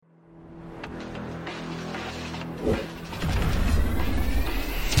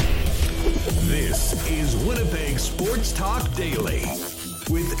is Winnipeg Sports Talk Daily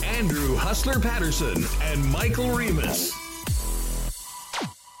with Andrew Hustler Patterson and Michael Remus.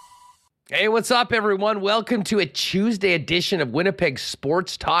 Hey, what's up, everyone? Welcome to a Tuesday edition of Winnipeg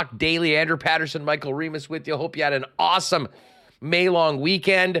Sports Talk Daily. Andrew Patterson, Michael Remus with you. Hope you had an awesome May-long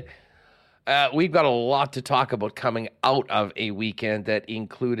weekend. We've got a lot to talk about coming out of a weekend that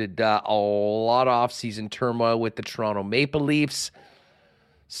included a lot of off-season turmoil with the Toronto Maple Leafs,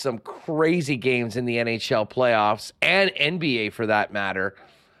 some crazy games in the NHL playoffs and NBA for that matter,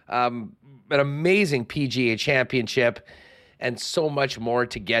 an amazing PGA championship, and so much more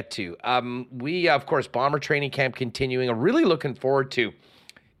to get to. Of course, Bomber training camp continuing. I'm really looking forward to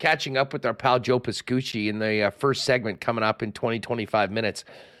catching up with our pal Joe Pascucci in the first segment coming up in 20-25 minutes.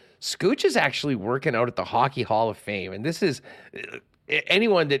 Scooch is actually working out at the Hockey Hall of Fame. And this is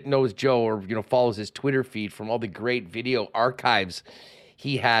anyone that knows Joe or follows his Twitter feed from all the great video archives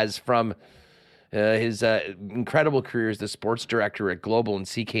he has from his incredible career as the sports director at Global and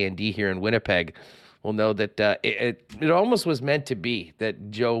CKND here in Winnipeg will know that it almost was meant to be that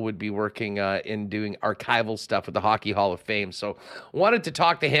Joe would be working in doing archival stuff at the Hockey Hall of Fame. So wanted to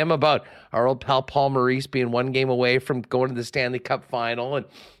talk to him about our old pal Paul Maurice being one game away from going to the Stanley Cup final and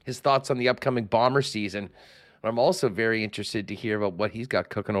his thoughts on the upcoming Bomber season. I'm also very interested to hear about what he's got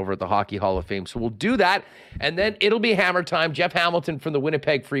cooking over at the Hockey Hall of Fame. So we'll do that, and then it'll be hammer time. Jeff Hamilton from the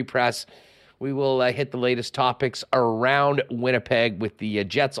Winnipeg Free Press. We will hit the latest topics around Winnipeg with the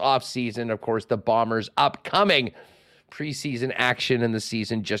Jets offseason, of course, the Bombers' upcoming preseason action in the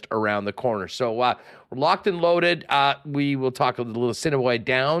season just around the corner. So we're locked and loaded. We will talk a little Assiniboia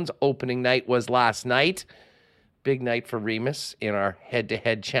Downs. Opening night was last night. Big night for Remus in our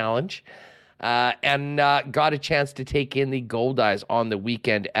head-to-head challenge. And got a chance to take in the Goldeyes on the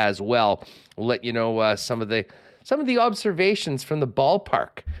weekend as well. We'll let you know some of the observations from the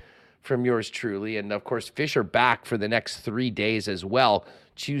ballpark from yours truly. And, of course, Fish are back for the next 3 days as well.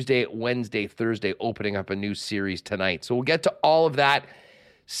 Tuesday, Wednesday, Thursday, opening up a new series tonight. So we'll get to all of that.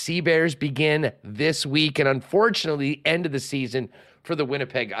 Sea Bears begin this week, and unfortunately, end of the season for the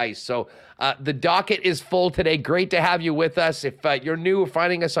Winnipeg Ice. So the docket is full today. Great to have you with us. If you're new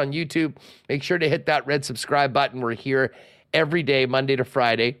finding us on YouTube, make sure to hit that red subscribe button. We're here every day, Monday to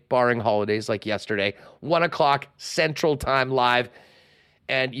Friday, barring holidays like yesterday, 1 o'clock Central Time live.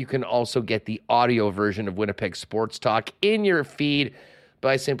 And you can also get the audio version of Winnipeg Sports Talk in your feed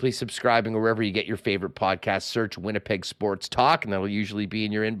by simply subscribing wherever you get your favorite podcast. Search Winnipeg Sports Talk, and that'll usually be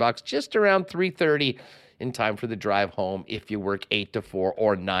in your inbox just around 3:30 in time for the drive home if you work 8 to 4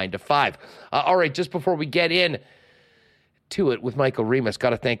 or 9 to 5. All right, just before we get in to it with Michael Remus, got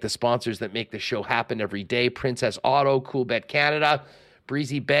to thank the sponsors that make the show happen every day. Princess Auto, Cool Bet Canada,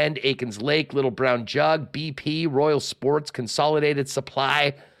 Breezy Bend, Aikens Lake, Little Brown Jug, BP, Royal Sports, Consolidated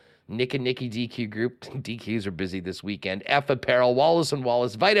Supply, Nick and Nicky DQ Group. DQs are busy this weekend. F Apparel, Wallace &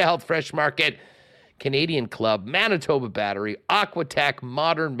 Wallace, Vita Health Fresh Market, Canadian Club, Manitoba Battery, Aquatech,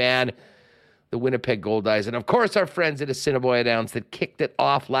 Modern Man, the Winnipeg Goldeyes, and of course our friends at Assiniboia Downs that kicked it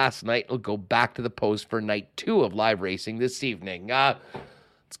off last night. We'll go back to the post for night 2 of live racing this evening.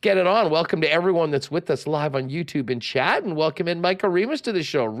 Let's get it on. Welcome to everyone that's with us live on YouTube and chat, and welcome in Michael Remus to the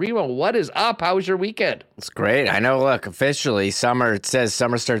show. Remo, what is up? How was your weekend? It's great. I know, look, officially it says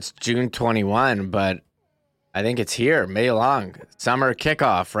summer starts June 21, but I think it's here, May long. Summer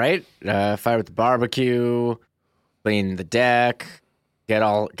kickoff, right? Fire with the barbecue, clean the deck, get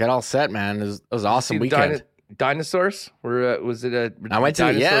all set, man. It was an awesome weekend. Dinosaurs? Was it I went to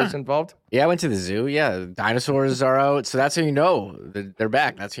dinosaurs involved? Yeah, I went to the zoo. Yeah, dinosaurs are out. So that's how you know they're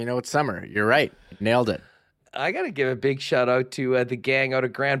back. That's how you know it's summer. You're right. Nailed it. I got to give a big shout out to the gang out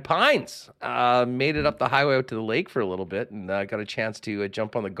of Grand Pines. Made it up the highway out to the lake for a little bit and got a chance to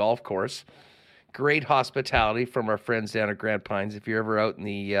jump on the golf course. Great hospitality from our friends down at Grand Pines. If you're ever out in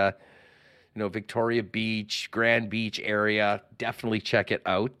the Victoria Beach, Grand Beach area, definitely check it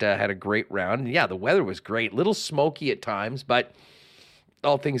out. Had a great round. And yeah, the weather was great. Little smoky at times, but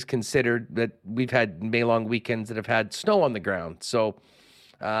all things considered, that we've had May-long weekends that have had snow on the ground. So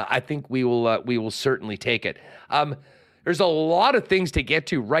I think we will certainly take it. There's a lot of things to get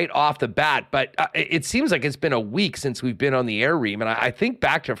to right off the bat, but it seems like it's been a week since we've been on the air, Reem. And I think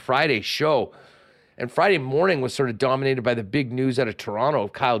back to Friday's show. And Friday morning was sort of dominated by the big news out of Toronto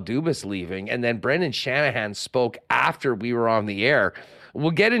of Kyle Dubas leaving. And then Brendan Shanahan spoke after we were on the air. We'll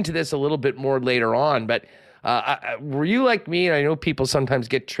get into this a little bit more later on, but were you like me? And I know people sometimes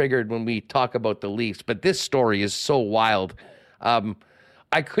get triggered when we talk about the Leafs, but this story is so wild.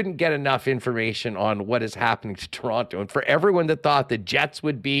 I couldn't get enough information on what is happening to Toronto. And for everyone that thought the Jets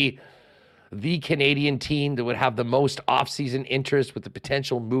would be the Canadian team that would have the most offseason interest with the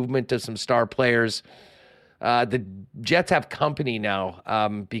potential movement of some star players. The Jets have company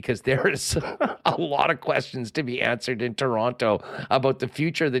now because there is a lot of questions to be answered in Toronto about the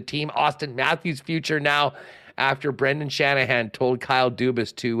future of the team. Austin Matthews' future now after Brendan Shanahan told Kyle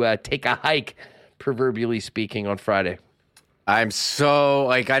Dubas to take a hike, proverbially speaking, on Friday. I'm so,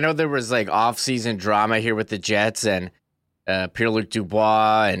 I know there was, off-season drama here with the Jets and Pierre-Luc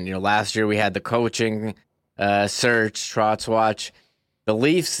Dubois, and, last year we had the coaching search, Trotz Watch. The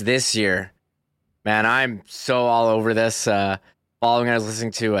Leafs this year, man, I'm so all over this. Following, I was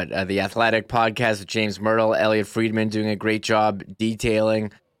listening to the Athletic podcast with James Myrtle, Elliot Friedman doing a great job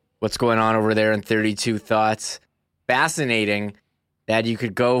detailing what's going on over there in 32 Thoughts. Fascinating that you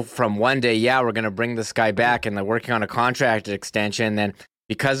could go from one day, we're going to bring this guy back, and they're working on a contract extension. Then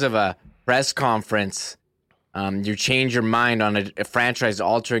because of a press conference, you change your mind on a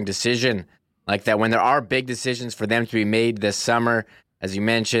franchise-altering decision like that when there are big decisions for them to be made this summer. As you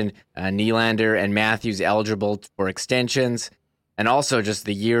mentioned, Nylander and Matthews eligible for extensions, and also just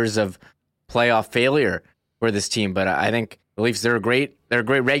the years of playoff failure for this team. But I think the Leafs, they're a great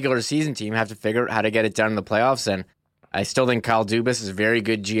regular season team, have to figure out how to get it done in the playoffs. And I still think Kyle Dubas is a very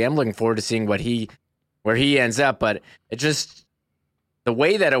good GM. Looking forward to seeing where he ends up. But it just, the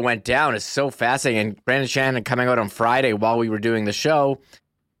way that it went down is so fascinating. And Brandon Shannon coming out on Friday while we were doing the show,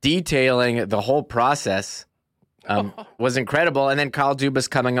 detailing the whole process. Was incredible. And then Kyle Dubas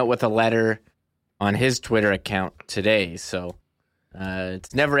coming out with a letter on his Twitter account today. So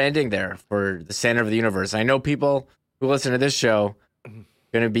it's never ending there for the center of the universe. I know people who listen to this show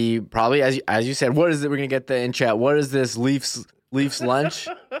going to be probably, as you said, what is it? We're going to get the in chat. What is this Leafs lunch?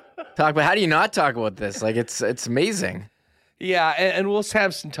 Talk about, how do you not talk about this? It's amazing. Yeah, and we'll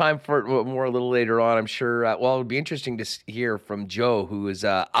have some time for it more a little later on, I'm sure. It would be interesting to hear from Joe, who is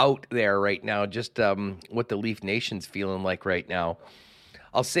out there right now, just what the Leaf Nation's feeling like right now.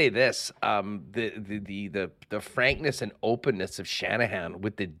 I'll say this: the frankness and openness of Shanahan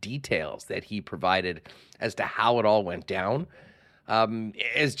with the details that he provided as to how it all went down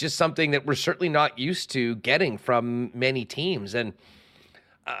is just something that we're certainly not used to getting from many teams. And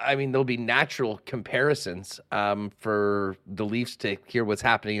I mean, there'll be natural comparisons for the Leafs to hear what's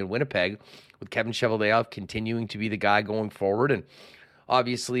happening in Winnipeg with Kevin Cheveldayoff continuing to be the guy going forward, and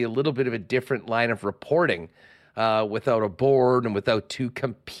obviously a little bit of a different line of reporting without a board and without two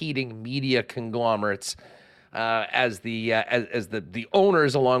competing media conglomerates as the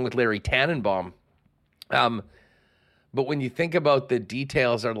owners, along with Larry Tannenbaum. But when you think about the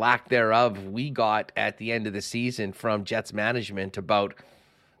details or lack thereof we got at the end of the season from Jets management about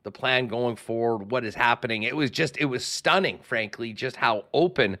the plan going forward, what is happening, it was stunning, frankly, just how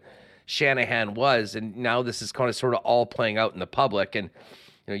open Shanahan was. And now this is kind of sort of all playing out in the public. And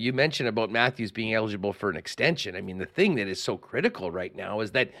you mentioned about Matthews being eligible for an extension. I mean, the thing that is so critical right now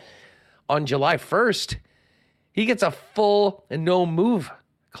is that on July 1st, he gets a full and no move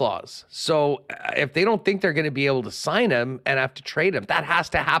clause. So if they don't think they're going to be able to sign him and have to trade him, that has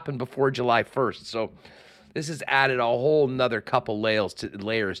to happen before July 1st. So this has added a whole nother couple layers to the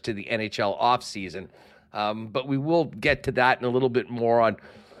NHL offseason. But we will get to that in a little bit more on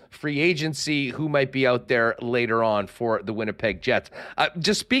free agency, who might be out there later on for the Winnipeg Jets.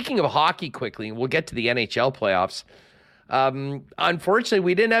 Just speaking of hockey quickly, we'll get to the NHL playoffs. Unfortunately,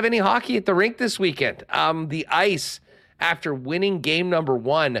 we didn't have any hockey at the rink this weekend. The Ice, after winning game number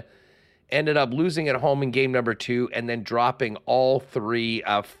 1, ended up losing at home in game number 2 and then dropping all 3,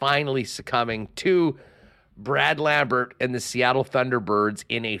 finally succumbing to Brad Lambert and the Seattle Thunderbirds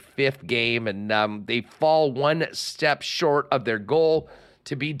in a 5th game. And they fall one step short of their goal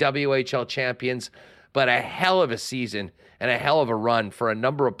to be WHL champions, but a hell of a season and a hell of a run for a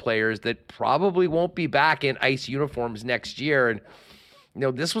number of players that probably won't be back in Ice uniforms next year. And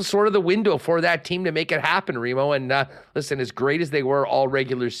this was sort of the window for that team to make it happen, Remo. And listen, as great as they were all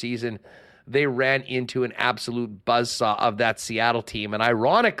regular season, they ran into an absolute buzzsaw of that Seattle team. And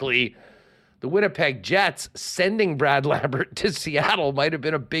ironically, the Winnipeg Jets sending Brad Lambert to Seattle might have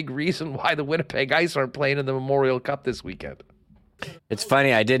been a big reason why the Winnipeg Ice aren't playing in the Memorial Cup this weekend. It's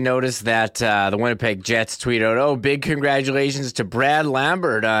funny, I did notice that the Winnipeg Jets tweeted out, big congratulations to Brad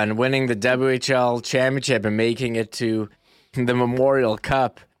Lambert on winning the WHL championship and making it to the Memorial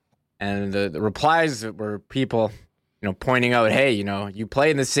Cup. And the replies were people, pointing out, hey, you play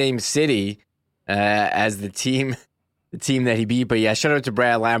in the same city as the team that he beat. But yeah, shout out to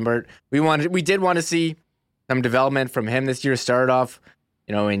Brad Lambert. We did want to see some development from him this year. Started off,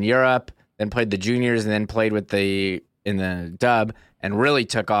 in Europe, then played the juniors, and then played in the dub, and really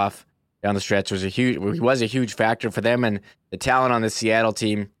took off down the stretch. He was a huge factor for them, and the talent on the Seattle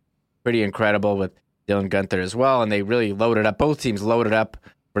team pretty incredible with Dylan Guenther as well. And they really loaded up. Both teams loaded up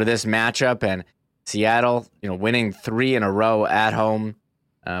for this matchup. And Seattle, winning 3 in a row at home,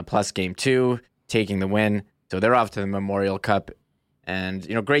 plus game 2, taking the win. So they're off to the Memorial Cup.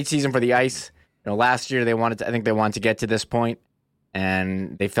 And, great season for the Ice. Last year I think they wanted to get to this point,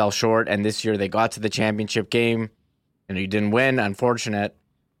 and they fell short. And this year they got to the championship game, and you didn't win. Unfortunate.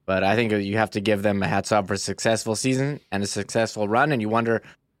 But I think you have to give them a hats off for a successful season and a successful run. And you wonder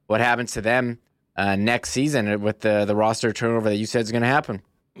what happens to them next season with the roster turnover that you said is going to happen.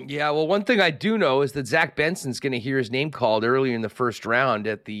 Yeah, well, one thing I do know is that Zach Benson's going to hear his name called earlier in the first round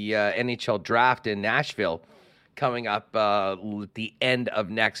at the NHL draft in Nashville coming up at the end of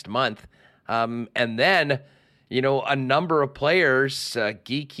next month. And then, a number of players,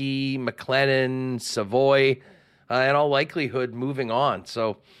 Geekie, McLennan, Savoy, in all likelihood moving on.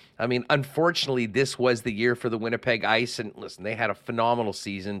 So, unfortunately, this was the year for the Winnipeg Ice. And listen, they had a phenomenal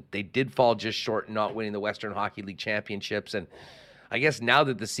season. They did fall just short in not winning the Western Hockey League championships. And I guess now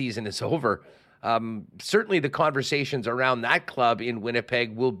that the season is over, certainly the conversations around that club in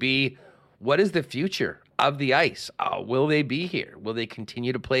Winnipeg will be, what is the future of the Ice? Will they be here? Will they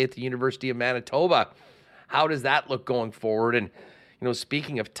continue to play at the University of Manitoba? How does that look going forward? And,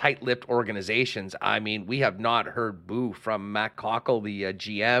 speaking of tight-lipped organizations, we have not heard boo from Matt Cockle, the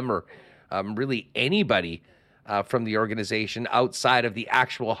GM, or really anybody from the organization outside of the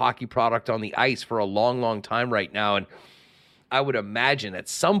actual hockey product on the ice for a long, long time right now. And I would imagine at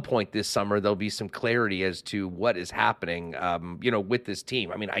some point this summer, there'll be some clarity as to what is happening, with this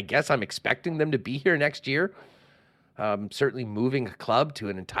team. I guess I'm expecting them to be here next year. Certainly moving a club to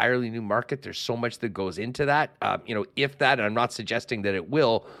an entirely new market. There's so much that goes into that. If that, and I'm not suggesting that it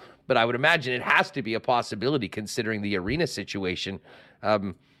will, but I would imagine it has to be a possibility considering the arena situation.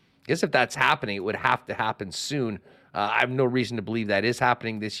 I guess if that's happening, it would have to happen soon. I have no reason to believe that is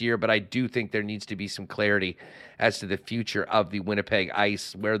happening this year, but I do think there needs to be some clarity as to the future of the Winnipeg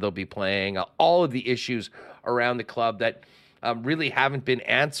Ice, where they'll be playing, all of the issues around the club that really haven't been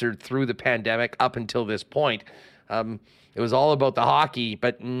answered through the pandemic up until this point. It was all about the hockey,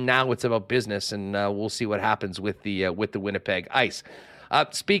 but now it's about business, and we'll see what happens with the Winnipeg Ice.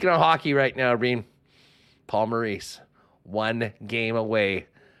 Speaking of hockey right now, Reen, Paul Maurice, 1 game away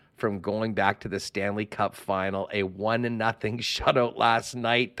from going back to the Stanley Cup final, a 1-0 shutout last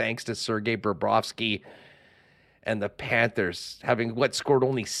night, thanks to Sergei Bobrovsky. And the Panthers, having scored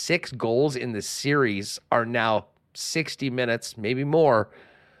only 6 goals in the series, are now 60 minutes, maybe more,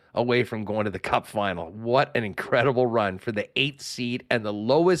 away from going to the Cup final. What an incredible run for the 8th seed and the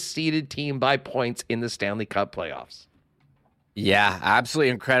lowest seeded team by points in the Stanley Cup playoffs. Yeah, absolutely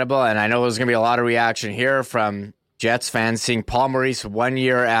incredible. And I know there's going to be a lot of reaction here from Jets fans seeing Paul Maurice 1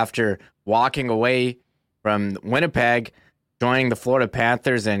 year after walking away from Winnipeg, joining the Florida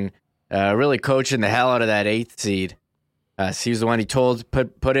Panthers, and really coaching the hell out of that 8th seed. So he was the one he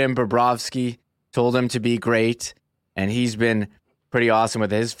put in Bobrovsky, told him to be great, and he's been pretty awesome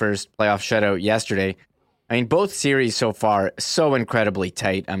with his first playoff shutout yesterday. Both series so far, so incredibly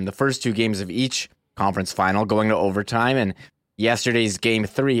tight. The first 2 games of each conference final going to overtime, and yesterday's game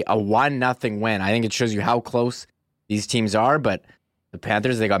 3, a 1-0 win. I think it shows you how close these teams are, but the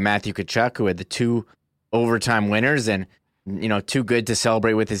Panthers, they got Matthew Tkachuk, who had the 2 overtime winners, and, too good to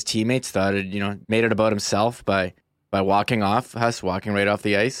celebrate with his teammates. Thought it, made it about himself by walking right off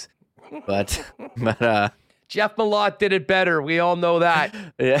the ice. But Jeff Malott did it better. We all know that.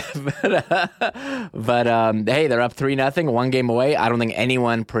 Yeah, but hey, they're up 3-0, 1 game away. I don't think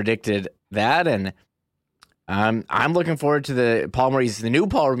anyone predicted that, and I'm looking forward to the new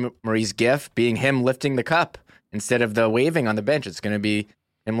Paul Maurice gif being him lifting the cup instead of the waving on the bench. It's going to be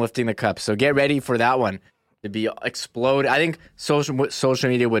him lifting the cup. So get ready for that one to be explode. I think social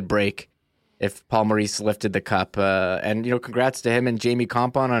media would break if Paul Maurice lifted the cup. And congrats to him and Jamie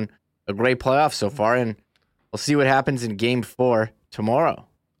Compon on a great playoff so far, and we'll see what happens in Game 4 tomorrow.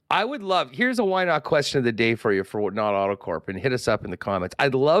 I would love, here's a why not question of the day for you for Not Autocorp, and hit us up in the comments.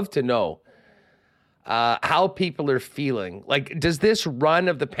 I'd love to know how people are feeling. Does this run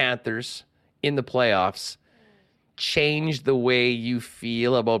of the Panthers in the playoffs change the way you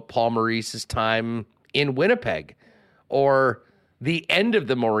feel about Paul Maurice's time in Winnipeg, or the end of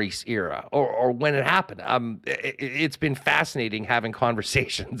the Maurice era, or when it happened? It's been fascinating having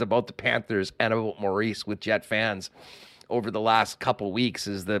conversations about the Panthers and about Maurice with Jet fans over the last couple weeks,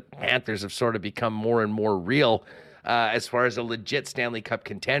 as the Panthers have sort of become more and more real as far as a legit Stanley Cup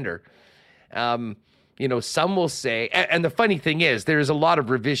contender. Some will say, and the funny thing is, there's a lot of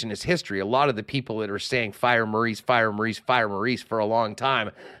revisionist history. A lot of the people that are saying fire Maurice, fire Maurice, fire Maurice for a long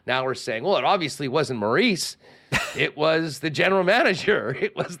time now are saying, well, it obviously wasn't Maurice. It was the general manager.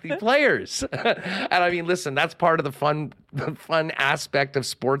 It was the players. And I mean, listen, that's part of the fun aspect of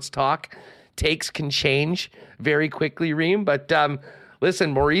sports talk. Takes can change very quickly, Reem. But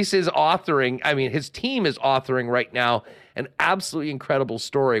listen, Maurice is authoring. I mean, his team is authoring right now an absolutely incredible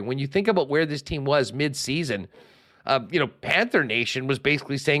story. When you think about where this team was mid-season, Panther Nation was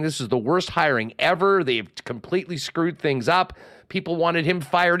basically saying this is the worst hiring ever. They've completely screwed things up. People wanted him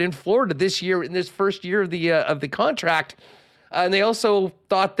fired in Florida this year, in this first year of the contract. And they also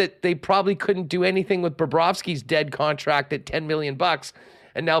thought that they probably couldn't do anything with Bobrovsky's dead contract at $10 million.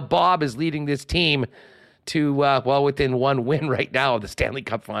 And now Bob is leading this team to, within one win right now of the Stanley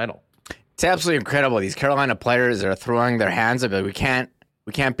Cup final. It's absolutely incredible. These Carolina players are throwing their hands up. We can't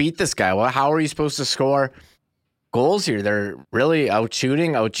beat this guy. Well, how are you supposed to score goals here? They're really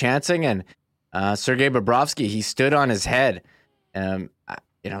out-shooting, out-chancing, and Sergei Bobrovsky, he stood on his head. You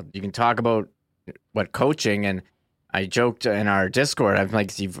can talk about what coaching, and I joked in our Discord, I'm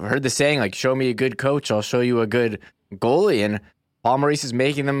like, you've heard the saying, like, show me a good coach, I'll show you a good goalie, and Paul Maurice is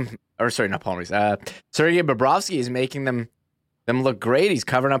making them, Sergei Bobrovsky is making them look great. He's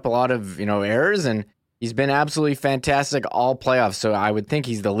covering up a lot of, errors, and he's been absolutely fantastic all playoffs. So I would think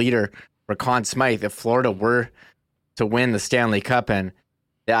he's the leader for Conn Smythe if Florida were to win the Stanley Cup. And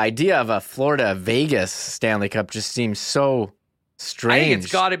the idea of a Florida-Vegas Stanley Cup just seems so strange. I think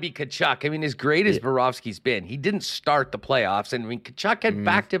it's got to be Tkachuk. I mean, as great as Bobrovsky's been, he didn't start the playoffs. And I mean, Tkachuk had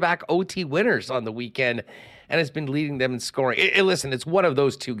back-to-back OT winners on the weekend and has been leading them in scoring. Listen, it's one of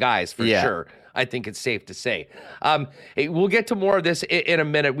those two guys for sure. I think it's safe to say. We'll get to more of this in a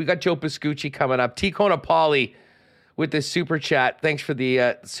minute. We got Joe Pascucci coming up. T. Conopoli with the super chat. Thanks for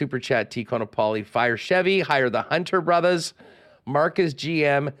the super chat, T. Conopoli. Fire Chevy, hire the Hunter brothers, Mark as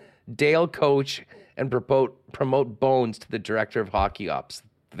GM, Dale coach, and promote Bones to the director of hockey ops.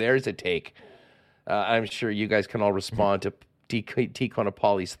 There's a take. I'm sure you guys can all respond to T.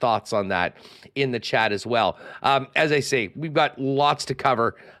 Conopoli's thoughts on that in the chat as well. As I say, we've got lots to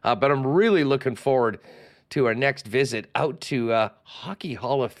cover, but I'm really looking forward to our next visit out to Hockey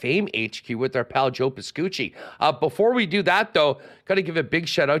Hall of Fame HQ with our pal Joe Pascucci. Before we do that, though, got to give a big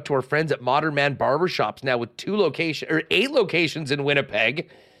shout out to our friends at Modern Man Barbershops, now with 8 locations in Winnipeg,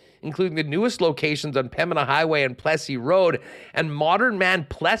 including the newest locations on Pembina Highway and Plessis Road. And Modern Man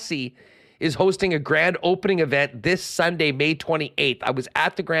Plessis is hosting a grand opening event this Sunday, May 28th. I was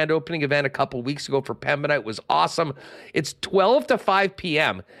at the grand opening event a couple weeks ago for Pembina. It was awesome. It's 12 to 5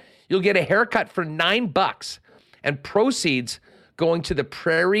 p.m. You'll get a haircut for $9 and proceeds going to the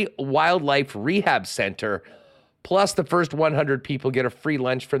Prairie Wildlife Rehab Center. Plus, the first 100 people get a free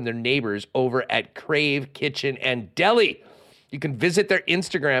lunch from their neighbors over at Crave Kitchen and Deli. You can visit their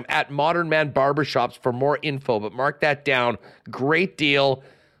Instagram at Modern Man Barbershops for more info, but mark that down. Great deal.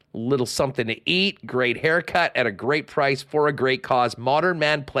 Little something to eat, great haircut at a great price for a great cause. Modern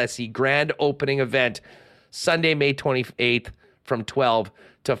Man Plessis grand opening event, Sunday, May 28th from 12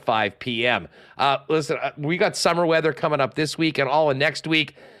 to 5 p.m. Listen, we got summer weather coming up this week and all of next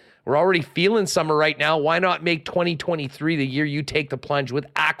week. We're already feeling summer right now. Why not make 2023 the year you take the plunge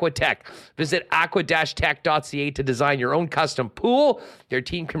with Aquatech? Visit aqua-tech.ca to design your own custom pool. Their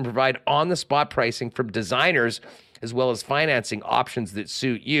team can provide on-the-spot pricing from designers as well as financing options that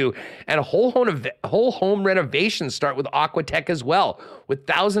suit you. And whole home renovations start with Aquatech as well. With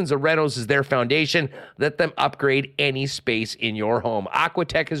thousands of renos as their foundation, let them upgrade any space in your home.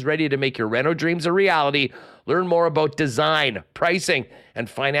 Aquatech is ready to make your reno dreams a reality. Learn more about design, pricing, and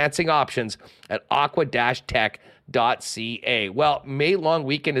financing options at aqua-tech.ca. Well, May long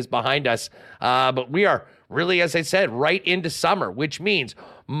weekend is behind us, but we are really, as I said, right into summer, which means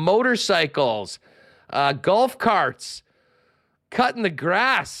motorcycles, golf carts, cutting the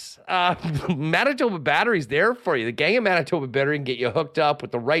grass. Manitoba Battery's there for you. The gang of Manitoba Battery can get you hooked up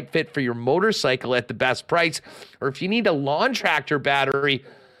with the right fit for your motorcycle at the best price. Or if you need a lawn tractor battery,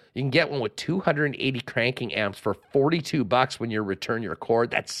 you can get one with 280 cranking amps for $42 when you return your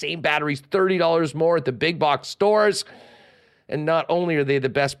cord. That same battery's $30 more at the big box stores. And not only are they the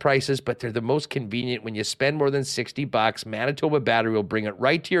best prices, but they're the most convenient. When you spend more than $60, Manitoba Battery will bring it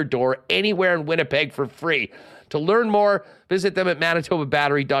right to your door anywhere in Winnipeg for free. To learn more, visit them at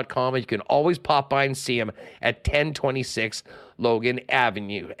manitobabattery.com, and you can always pop by and see them at 1026 Logan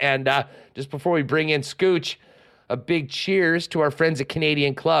Avenue. And just before we bring in Scooch, A big cheers to our friends at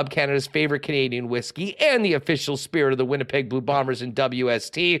Canadian Club, Canada's favorite Canadian whiskey, and the official spirit of the Winnipeg Blue Bombers in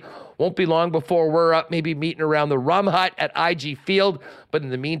WST. Won't be long before we're up, maybe meeting around the Rum Hut at IG Field. But in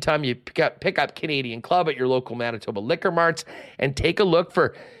the meantime, you pick up Canadian Club at your local Manitoba liquor marts and take a look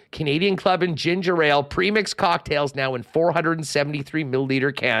for Canadian Club and Ginger Ale premixed cocktails now in 473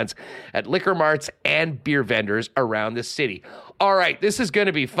 milliliter cans at liquor marts and beer vendors around the city. All right, this is going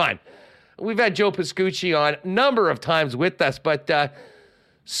to be fun. We've had Joe Pascucci on a number of times with us, but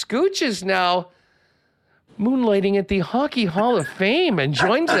Scooch is now moonlighting at the Hockey Hall of Fame and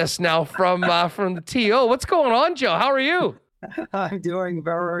joins us now from the TO. What's going on, Joe? How are you? I'm doing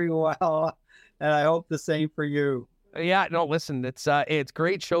very well, and I hope the same for you. Yeah, no, listen, it's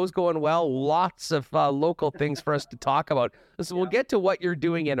great. Show's going well. Lots of local things for us to talk about. Listen, we'll get to what you're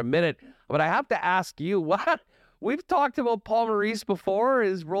doing in a minute, but I have to ask you, we've talked about Paul Maurice before,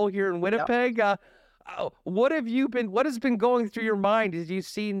 his role here in Winnipeg. Yep. What has been going through your mind as you've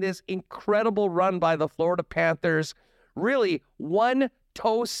seen this incredible run by the Florida Panthers? Really, one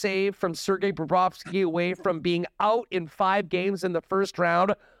toe save from Sergei Bobrovsky away from being out in 5 games in the first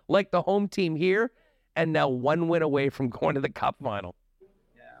round, like the home team here, and now 1 win away from going to the Cup final.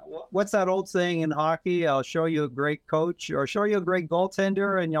 Yeah, what's that old saying in hockey? I'll show you a great coach, or show you a great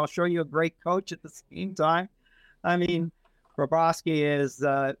goaltender, and I'll show you a great coach at the same time. I mean, Bobrovsky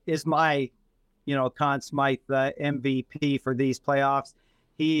is my, Conn Smythe MVP for these playoffs.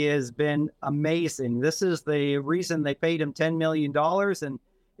 He has been amazing. This is the reason they paid him $10 million, and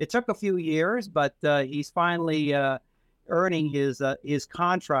it took a few years, but he's finally earning his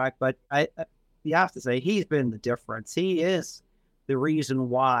contract. But you have to say he's been the difference. He is the reason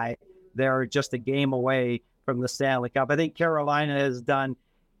why they're just a game away from the Stanley Cup. I think Carolina has done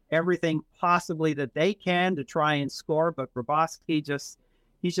everything possibly that they can to try and score, but Bobrovsky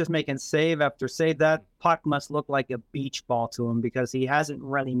he's just making save after save. That puck must look like a beach ball to him because he hasn't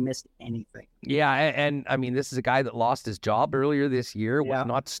really missed anything. Yeah, and I mean, this is a guy that lost his job earlier this year, was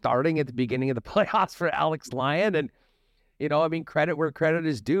not starting at the beginning of the playoffs for Alex Lyon, and credit where credit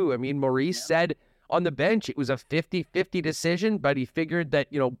is due. I mean, Maurice said on the bench it was a 50-50 decision, but he figured that,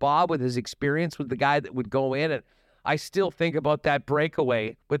 Bob, with his experience, was the guy that would go in. And I still think about that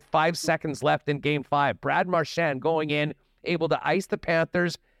breakaway with 5 seconds left in Game 5. Brad Marchand going in, able to ice the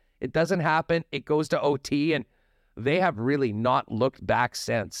Panthers. It doesn't happen. It goes to OT, and they have really not looked back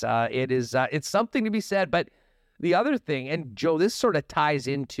since. It's something to be said. But the other thing, and Joe, this sort of ties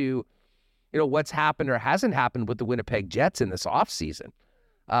into, what's happened or hasn't happened with the Winnipeg Jets in this offseason.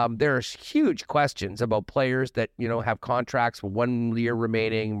 There's huge questions about players that, have contracts with 1 year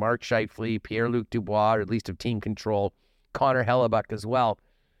remaining. Mark Scheifele, Pierre-Luc Dubois, or at least of team control, Connor Hellebuck as well.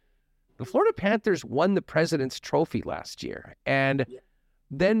 The Florida Panthers won the President's Trophy last year and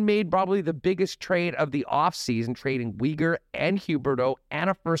then made probably the biggest trade of the offseason, trading Weegar and Huberdeau and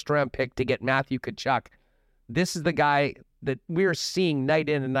a first-round pick to get Matthew Tkachuk. This is the guy that we're seeing night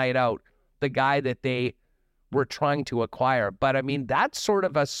in and night out, the guy that they were trying to acquire. But, I mean, that's sort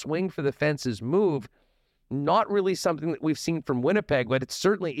of a swing for the fences move. Not really something that we've seen from Winnipeg, but it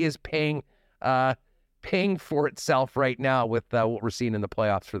certainly is paying for itself right now with what we're seeing in the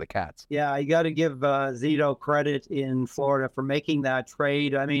playoffs for the Cats. Yeah, you got to give Zito credit in Florida for making that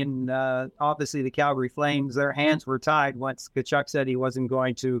trade. I mean, obviously the Calgary Flames, their hands were tied once Tkachuk said he wasn't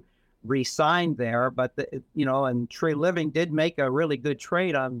going to re-sign there. But, and Trey Living did make a really good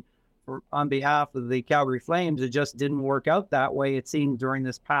trade on behalf of the Calgary Flames. It just didn't work out that way, it seemed, during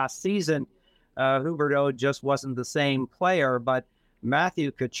this past season. Huberdeau just wasn't the same player, but Matthew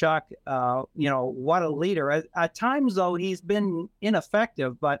Tkachuk, what a leader. At times, though, he's been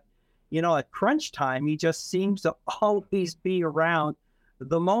ineffective, but, at crunch time, he just seems to always be around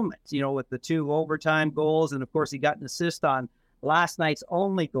the moment, with the 2 overtime goals. And, of course, he got an assist on last night's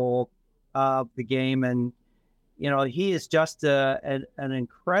only goal of the game. And, he is just an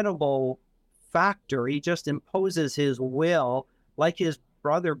incredible factor. He just imposes his will like his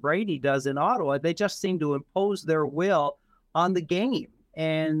brother Brady does in Ottawa. They just seem to impose their will on the game,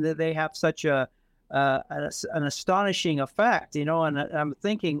 and they have such an astonishing effect, and I'm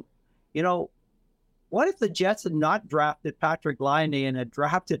thinking, what if the Jets had not drafted Patrick Laine and had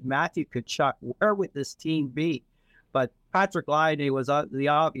drafted Matthew Tkachuk? Where would this team be? But Patrick Laine was the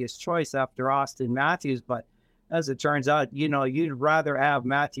obvious choice after Austin Matthews, but as it turns out, you'd rather have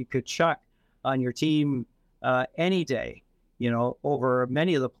Matthew Tkachuk on your team any day, over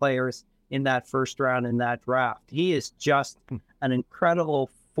many of the players in that first round in that draft. He is just an incredible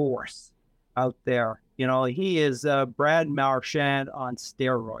force out there. He is Brad Marchand on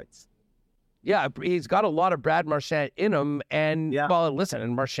steroids. Yeah, he's got a lot of Brad Marchand in him. And, well, listen,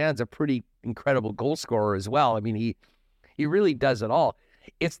 and Marchand's a pretty incredible goal scorer as well. I mean, he really does it all.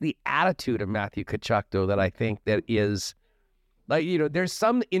 It's the attitude of Matthew Tkachuk, though, that I think that is, like, there's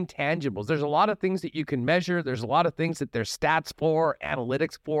some intangibles. There's a lot of things that you can measure. There's a lot of things that there's stats for,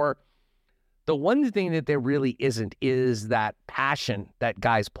 analytics for. The one thing that there really isn't is that passion that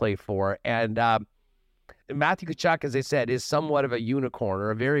guys play for. And Matthew Tkachuk, as I said, is somewhat of a unicorn,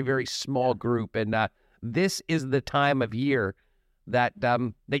 or a very, very small group. And this is the time of year that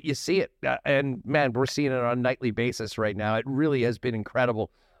you see it. And, man, we're seeing it on a nightly basis right now. It really has been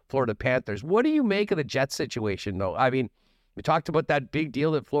incredible, Florida Panthers. What do you make of the Jets situation, though? I mean, we talked about that big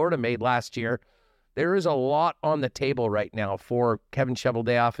deal that Florida made last year. There is a lot on the table right now for Kevin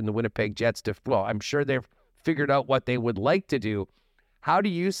Cheveldayoff and the Winnipeg Jets to, well, I'm sure they've figured out what they would like to do. How do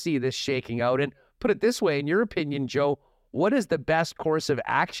you see this shaking out? And put it this way, in your opinion, Joe, what is the best course of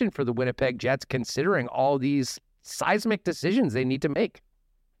action for the Winnipeg Jets considering all these seismic decisions they need to make?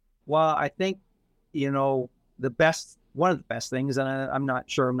 Well, I think, one of the best things, and I'm not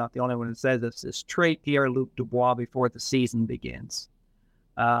sure I'm not the only one who says this, is trade Pierre-Luc Dubois before the season begins.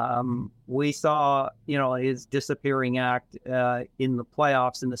 We saw, his disappearing act in the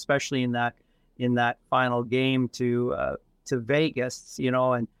playoffs, and especially in that final game to Vegas,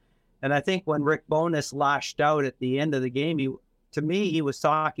 and I think when Rick Bowness lashed out at the end of the game, he was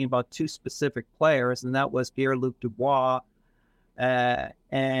talking about two specific players, and that was Pierre-Luc Dubois and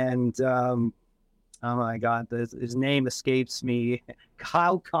oh my God, his name escapes me.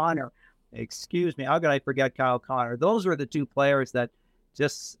 Kyle Connor. Excuse me. How could I forget Kyle Connor? Those were the two players that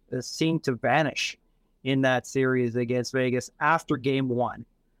just seemed to vanish in that series against Vegas after game one.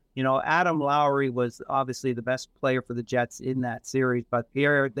 Adam Lowry was obviously the best player for the Jets in that series, but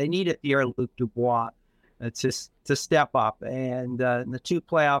they needed Pierre-Luc Dubois to step up. And in the two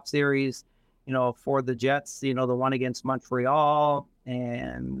playoff series, for the Jets, the one against Montreal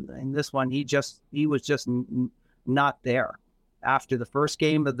and this one, he was just not there. After the first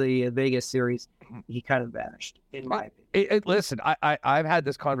game of the Vegas series, he kind of vanished, in my opinion. Listen, I've had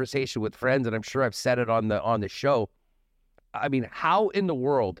this conversation with friends, and I'm sure I've said it on the show. I mean, how in the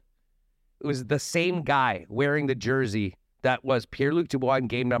world was the same guy wearing the jersey that was Pierre-Luc Dubois in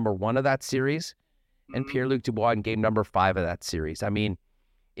game number 1 of that series and Pierre-Luc Dubois in game number 5 of that series? I mean,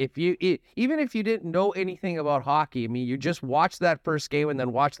 even if you didn't know anything about hockey, I mean, you just watched that first game and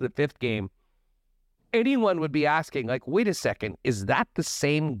then watched the 5th game, anyone would be asking, like, wait a second, is that the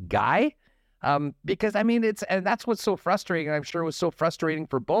same guy? Because, I mean, and that's what's so frustrating, and I'm sure it was so frustrating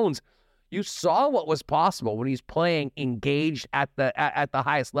for Bones. You saw what was possible when he's playing engaged at the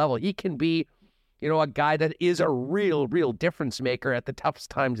highest level. He can be, a guy that is a real difference maker at the toughest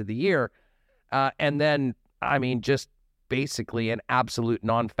times of the year. And then, I mean, just basically an absolute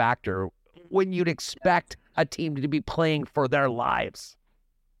non-factor when you'd expect a team to be playing for their lives.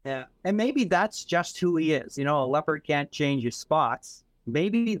 Yeah. And maybe that's just who he is. A leopard can't change his spots.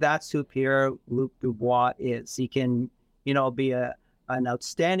 Maybe that's who Pierre-Luc Dubois is. He can, be an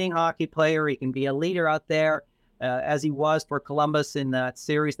outstanding hockey player. He can be a leader out there, as he was for Columbus in that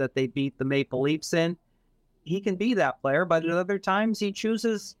series that they beat the Maple Leafs in. He can be that player, but at other times he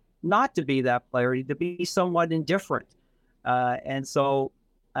chooses not to be that player, to be somewhat indifferent. And so,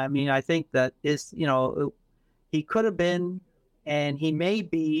 I mean, I think that he could have been, and he may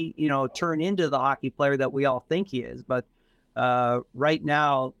be, turn into the hockey player that we all think he is. But right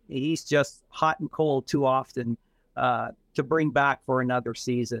now, he's just hot and cold too often to bring back for another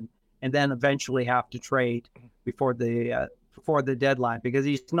season, and then eventually have to trade before the deadline, because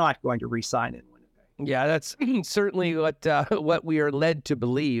he's not going to re-sign in Winnipeg. Yeah, that's certainly what we are led to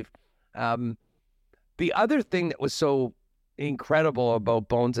believe. The other thing that was so incredible about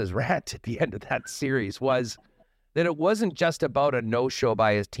Bones' rant at the end of that series was that it wasn't just about a no-show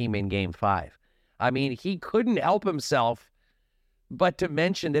by his team in Game 5. I mean, he couldn't help himself but to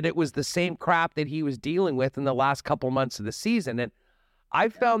mention that it was the same crap that he was dealing with in the last couple months of the season. And I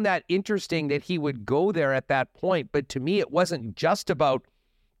found that interesting that he would go there at that point. But to me, it wasn't just about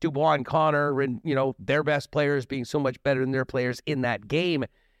Dubois and Connor and, their best players being so much better than their players in that game.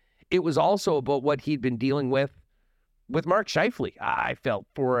 It was also about what he'd been dealing with Mark Scheifele, I felt,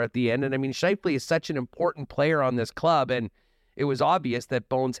 for at the end. And I mean, Scheifele is such an important player on this club, and it was obvious that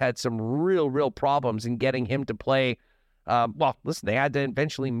Bones had some real problems in getting him to play. Well, listen, they had to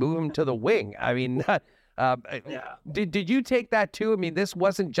eventually move him to the wing. I mean, did you take that too? I mean, this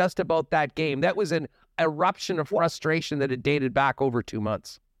wasn't just about that game. That was an eruption of frustration that had dated back over 2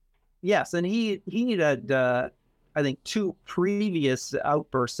 months. Yes, and he had, I think, 2 previous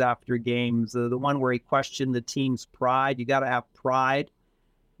outbursts after games. The one where he questioned the team's pride. You got to have pride,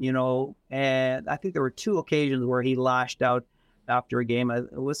 and I think there were two occasions where he lashed out after a game.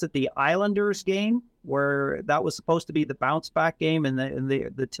 Was it the Islanders game where that was supposed to be the bounce back game, and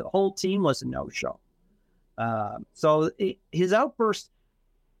the whole team was a no-show? His outburst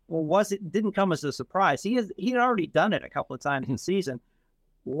didn't come as a surprise. He had already done it a couple of times in the season.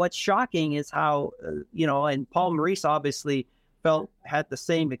 What's shocking is how and Paul Maurice obviously had the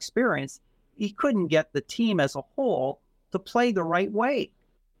same experience. He couldn't get the team as a whole to play the right way.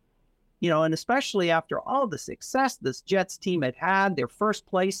 And especially after all the success this Jets team had, their first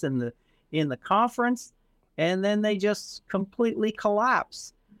place in the conference, and then they just completely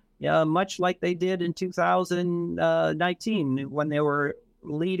collapse. Much like they did in 2019 when they were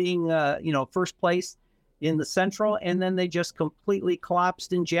leading, first place in the Central, and then they just completely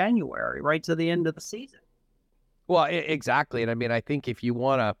collapsed in January, right to the end of the season. Well, exactly. And I mean, I think if you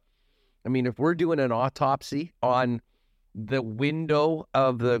want to, if we're doing an autopsy on the window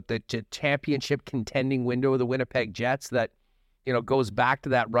of the championship contending window of the Winnipeg Jets that, goes back to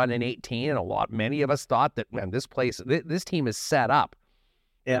that run in 2018, and many of us thought that, man, this team is set up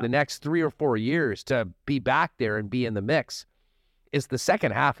in the next 3 or 4 years to be back there and be in the mix. It's the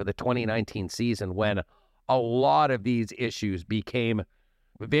second half of the 2019 season when a lot of these issues became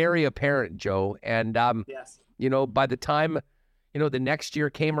very apparent, Joe. And, by the time, the next year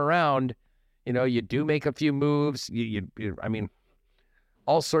came around, you do make a few moves.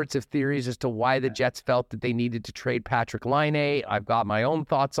 All sorts of theories as to why the Jets felt that they needed to trade Patrick Laine. I've got my own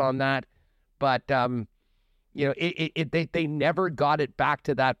thoughts on that. But, they never got it back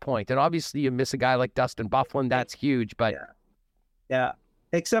to that point. And obviously you miss a guy like Dustin Byfuglien. That's huge. But yeah,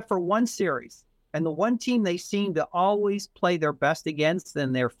 except for one series. And the one team they seem to always play their best against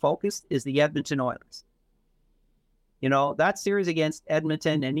and they're focused is the Edmonton Oilers. That series against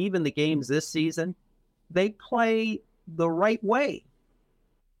Edmonton and even the games this season, they play the right way.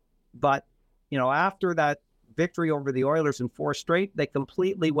 But, after that victory over the Oilers in 4 straight, they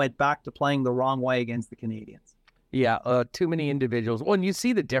completely went back to playing the wrong way against the Canadiens. Yeah, too many individuals. Well, and you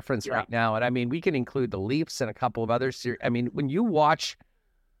see the difference right now. And we can include the Leafs and a couple of others. When you watch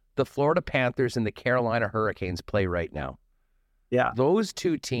the Florida Panthers and the Carolina Hurricanes play right now, those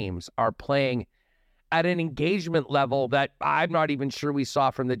two teams are playing at an engagement level that I'm not even sure we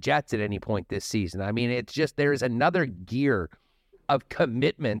saw from the Jets at any point this season. It's just there's another gear of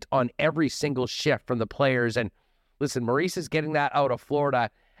commitment on every single shift from the players. And listen, Maurice is getting that out of Florida.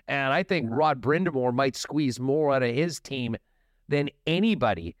 And I think Rod Brindamore might squeeze more out of his team than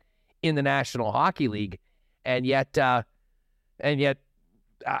anybody in the National Hockey League. And yet,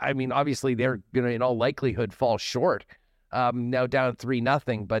 obviously they're going to, in all likelihood, fall short. Now down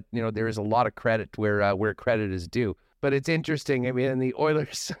 3-0, but there is a lot of credit where credit is due. But it's interesting. In the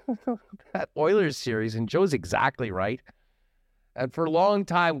Oilers, that Oilers series, and Joe's exactly right. And for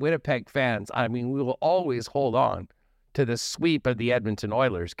long-time Winnipeg fans, we will always hold on to the sweep of the Edmonton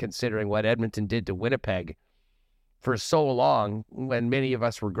Oilers, considering what Edmonton did to Winnipeg for so long when many of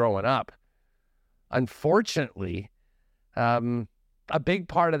us were growing up. Unfortunately, a big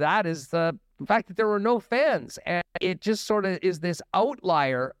part of that is the fact that there were no fans. And it just sort of is this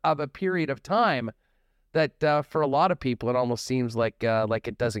outlier of a period of time that for a lot of people, it almost seems like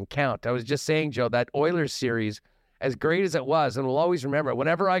it doesn't count. I was just saying, Joe, that Oilers series, as great as it was, and we'll always remember it,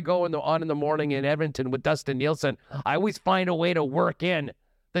 whenever I go in the morning in Edmonton with Dustin Nielsen, I always find a way to work in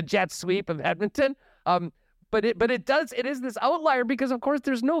the Jet sweep of Edmonton. But it is this outlier because, of course,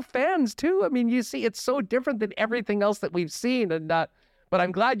 there's no fans, too. You see, it's so different than everything else that we've seen. And but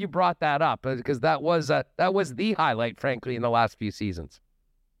I'm glad you brought that up because that was the highlight, frankly, in the last few seasons.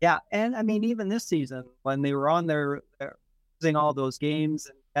 Yeah, and even this season, when they were on their losing all those games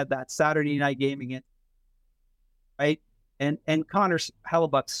and had that Saturday night game against, right? And Connor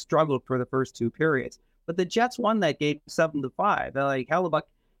Hellebuyck struggled for the first 2 periods. But the Jets won that game 7-5. Hellebuyck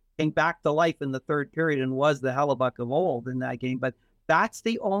came back to life in the 3rd period and was the Hellebuyck of old in that game. But that's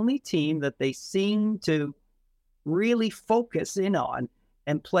the only team that they seem to really focus in on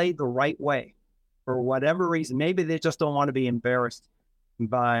and play the right way for whatever reason. Maybe they just don't want to be embarrassed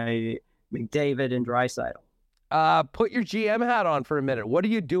by McDavid and Draisaitl. Put your GM hat on for a minute. What are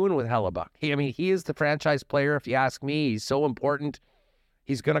you doing with Hellebuyck? He is the franchise player, if you ask me. He's so important.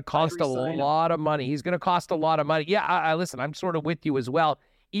 He's going to cost a lot of money. Yeah, I listen, I'm sort of with you as well.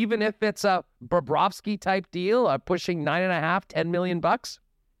 Even if it's a Bobrovsky type deal, pushing $9.5, $10 million.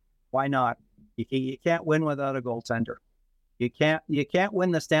 Why not? You can't win without a goaltender. You can't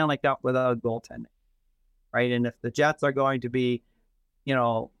win the Stanley Cup without a goaltending, right? And if the Jets are going to be,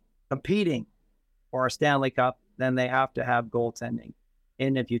 competing for a Stanley Cup, then they have to have goaltending.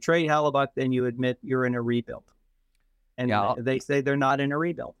 And if you trade Hellebuyck, then you admit you're in a rebuild. And Yeah, they say they're not in a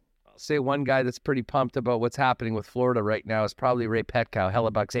rebuild. I'll say one guy that's pretty pumped about what's happening with Florida right now is probably Ray Petkow,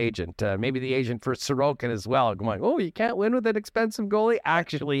 Hellebuck's agent. Maybe the agent for Sorokin as well. Going, oh, you can't win with an expensive goalie?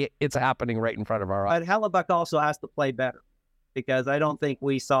 Actually, it's happening right in front of our eyes. But Hellebuck also has to play better, because I don't think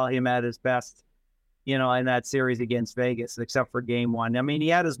we saw him at his best, in that series against Vegas, except for game one. I mean, he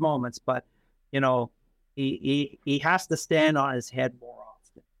had his moments, but, he has to stand on his head more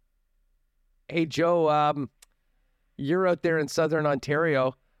often. Hey, Joe, you're out there in Southern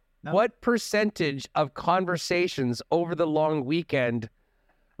Ontario. No. What percentage of conversations over the long weekend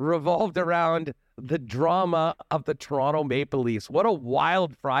revolved around the drama of the Toronto Maple Leafs? What a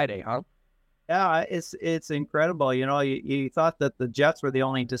wild Friday, huh? Yeah, it's incredible. You thought that the Jets were the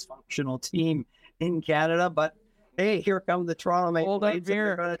only dysfunctional team in Canada, but hey, here come the Toronto Maple Leafs.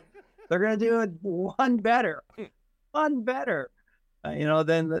 They're going to do it one better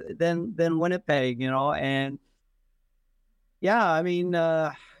than Winnipeg. And yeah, I mean,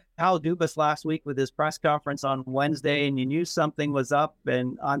 Kyle Dubas last week with his press conference on Wednesday, and you knew something was up.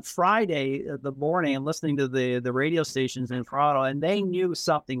 And on Friday, the morning, I'm listening to the radio stations in Toronto, and they knew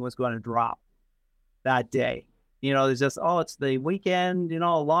something was going to drop that day. There's just, it's the weekend,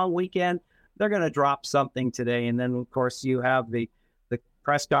 a long weekend. They're going to drop something today. And then, of course, you have the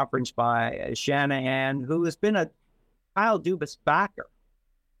press conference by Shanahan, who has been a Kyle Dubas backer,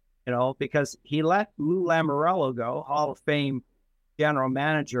 because he let Lou Lamoriello go, Hall of Fame general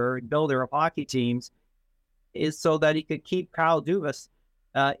manager, builder of hockey teams, is so that he could keep Kyle Dubas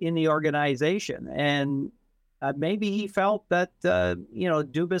in the organization. And maybe he felt that,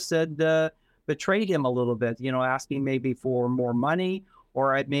 Dubas had betrayed him a little bit, asking maybe for more money,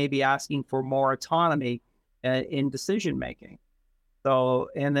 or maybe asking for more autonomy in decision making. So,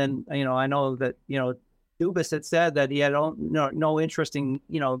 and then, I know that, Dubas had said that he had no interest in,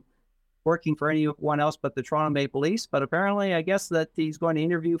 working for anyone else but the Toronto Maple Leafs. But apparently, I guess that he's going to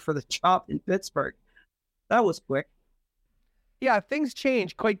interview for the job in Pittsburgh. That was quick. Yeah, things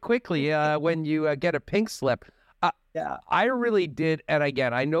change quite quickly when you get a pink slip. Yeah, I really did. And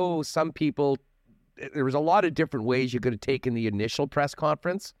again, I know some people, there was a lot of different ways you could have taken the initial press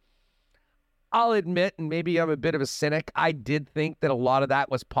conference. I'll admit, and maybe I'm a bit of a cynic, I did think that a lot of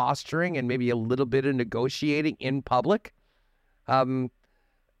that was posturing and maybe a little bit of negotiating in public.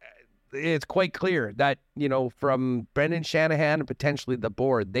 It's quite clear that, from Brendan Shanahan and potentially the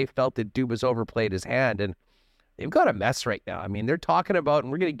board, they felt that Dubas overplayed his hand, and they've got a mess right now. I mean, they're talking about,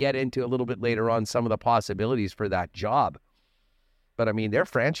 and we're going to get into a little bit later on, some of the possibilities for that job. But, I mean, their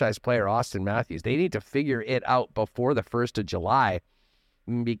franchise player, Austin Matthews, they need to figure it out before the 1st of July,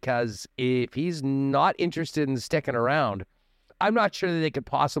 because if he's not interested in sticking around, I'm not sure that they could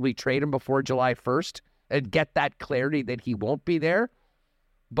possibly trade him before July 1st and get that clarity that he won't be there.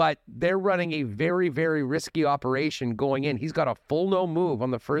 But they're running a very, very risky operation going in. He's got a full no move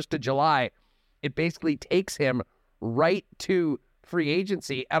on the 1st of July. It basically takes him right to free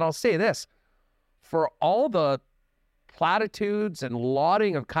agency. And I'll say this, for all the platitudes and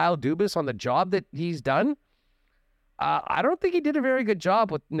lauding of Kyle Dubas on the job that he's done, I don't think he did a very good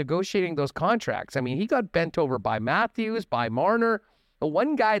job with negotiating those contracts. I mean, he got bent over by Matthews, by Marner. The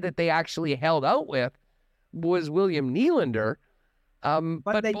one guy that they actually held out with was William Nylander.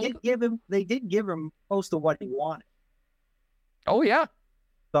 But they did give him close to what he wanted. Oh, yeah.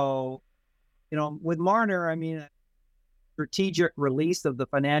 So, with Marner, I mean, strategic release of the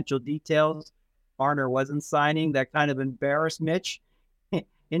financial details. Marner wasn't signing. That kind of embarrassed Mitch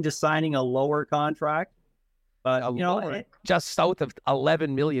into signing a lower contract. But, just south of $11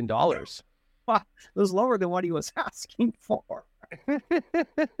 million. Well, it was lower than what he was asking for.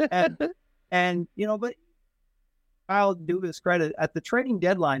 and but I'll do his credit at the trading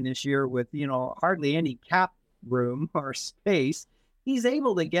deadline this year with, hardly any cap room or space. He's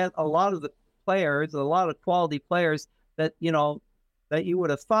able to get a lot of the players, a lot of quality players that, that you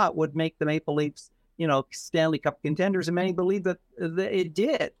would have thought would make the Maple Leafs, Stanley Cup contenders, and many believe that it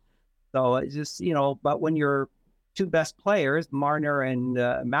did. So it's just, but when your two best players, Marner and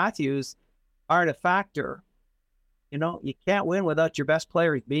Matthews, aren't a factor, you can't win without your best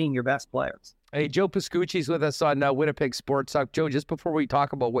players being your best players. Hey, Joe Pascucci's with us on Winnipeg Sports Talk. Joe, just before we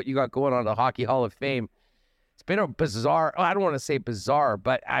talk about what you got going on at the Hockey Hall of Fame, it's been a bizarre, I don't want to say bizarre,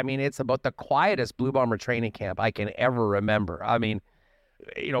 but I mean, it's about the quietest Blue Bomber training camp I can ever remember. I mean,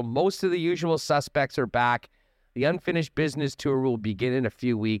 most of the usual suspects are back. The unfinished business tour will begin in a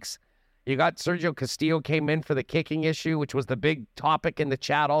few weeks. You got Sergio Castillo came in for the kicking issue, which was the big topic in the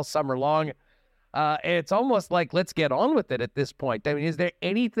chat all summer long. It's almost like, let's get on with it at this point. I mean, is there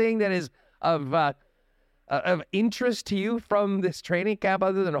anything that is of interest to you from this training camp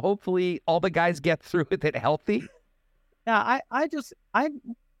other than hopefully all the guys get through with it healthy? Yeah,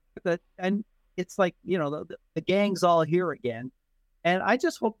 and it's like, the gang's all here again. And I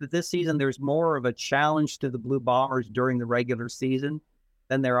just hope that this season there's more of a challenge to the Blue Bombers during the regular season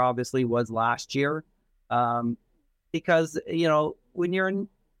than there obviously was last year. Because, when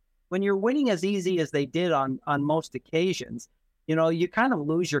you're winning as easy as they did on most occasions, you kind of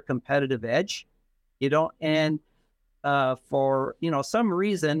lose your competitive edge. You don't, and for some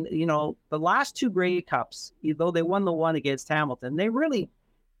reason, the last two Grey Cups, though they won the one against Hamilton, they really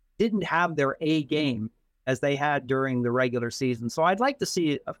didn't have their A game as they had during the regular season. So I'd like to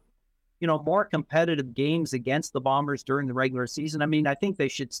see more competitive games against the Bombers during the regular season. I mean, I think they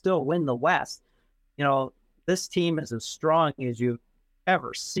should still win the West. This team is as strong as you've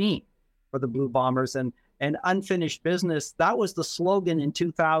ever seen for the Blue Bombers, and unfinished business. That was the slogan in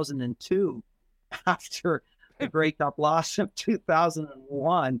 2002 after the Grey Cup loss of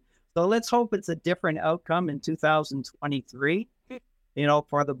 2001. So let's hope it's a different outcome in 2023,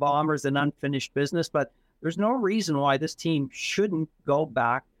 for the Bombers and unfinished business. But there's no reason why this team shouldn't go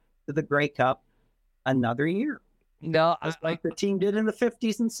back to the Grey Cup another year. No, just like the team did in the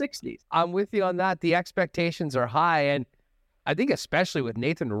 50s and 60s. I'm with you on that. The expectations are high, and I think especially with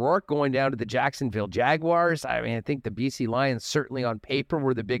Nathan Rourke going down to the Jacksonville Jaguars, I mean, I think the BC Lions certainly on paper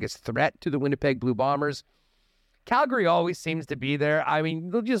were the biggest threat to the Winnipeg Blue Bombers. Calgary always seems to be there. I mean,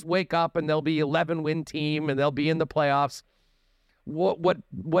 they'll just wake up and they'll be 11-win team and they'll be in the playoffs.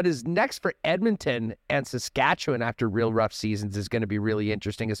 What is next for Edmonton and Saskatchewan after real rough seasons is going to be really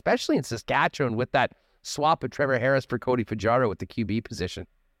interesting, especially in Saskatchewan with that swap of Trevor Harris for Cody Fajardo at the QB position.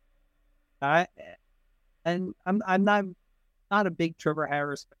 I'm not a big Trevor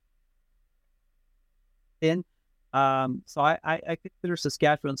Harris fan. So I consider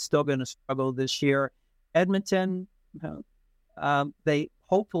Saskatchewan still going to struggle this year. Edmonton, they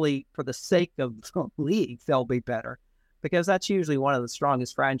hopefully, for the sake of the league, they'll be better, because that's usually one of the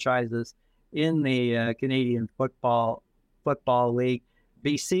strongest franchises in the Canadian football league.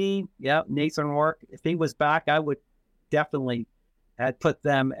 BC, yeah, Nathan Rourke, if he was back, I would definitely had put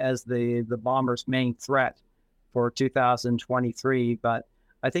them as the Bombers' main threat for 2023. But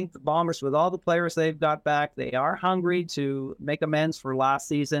I think the Bombers, with all the players they've got back, they are hungry to make amends for last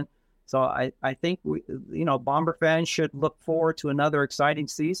season. So I think Bomber fans should look forward to another exciting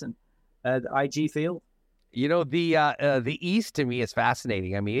season at IG Field. The East to me is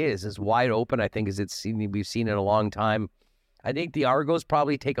fascinating. I mean, it is as wide open, I think, as we've seen in a long time. I think the Argos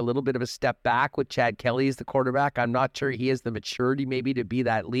probably take a little bit of a step back with Chad Kelly as the quarterback. I'm not sure he has the maturity maybe to be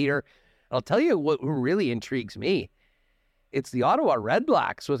that leader. I'll tell you what really intrigues me. It's the Ottawa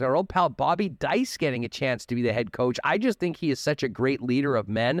Redblacks with our old pal Bobby Dice getting a chance to be the head coach. I just think he is such a great leader of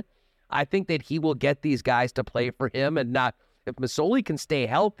men. I think that he will get these guys to play for him, and if Masoli can stay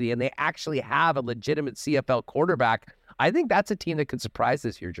healthy and they actually have a legitimate CFL quarterback, I think that's a team that could surprise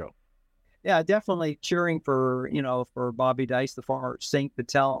this year, Joe. Yeah, definitely cheering for Bobby Dice, the former St.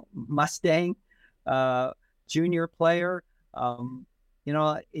 Patel Mustang junior player.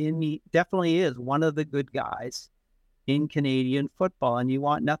 He definitely is one of the good guys in Canadian football, and you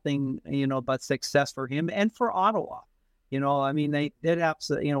want nothing, but success for him and for Ottawa. I mean, they did have,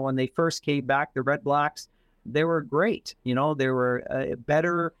 when they first came back, the Red Blacks, they were great. They were a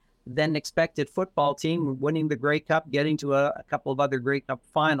better than expected football team, winning the Grey Cup, getting to a couple of other Grey Cup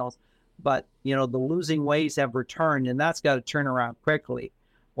finals. But, the losing ways have returned, and that's got to turn around quickly.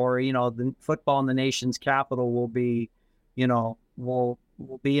 Or, the football in the nation's capital will be, will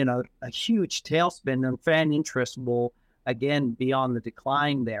be in a huge tailspin, and fan interest will, again, be on the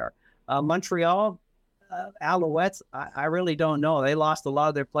decline there. Montreal, Alouettes, I really don't know. They lost a lot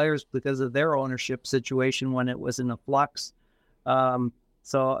of their players because of their ownership situation when it was in a flux.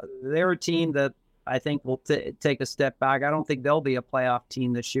 So they're a team that I think will take a step back. I don't think they'll be a playoff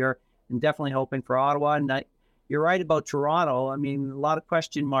team this year. And definitely hoping for Ottawa. And you're right about Toronto. I mean, a lot of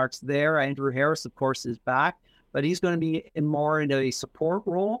question marks there. Andrew Harris, of course, is back, but he's going to be more in a support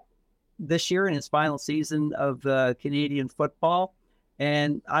role this year in his final season of Canadian football.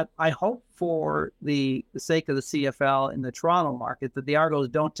 And I hope for the sake of the CFL in the Toronto market that the Argos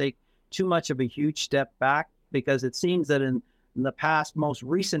don't take too much of a huge step back, because it seems that in the past, most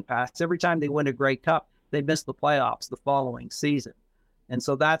recent past, every time they win a Grey Cup, they miss the playoffs the following season. And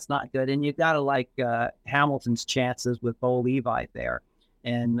so that's not good. And you got to like Hamilton's chances with Bo Levi there.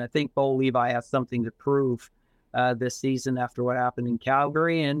 And I think Bo Levi has something to prove this season after what happened in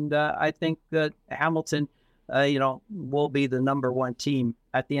Calgary. And I think that Hamilton, will be the number one team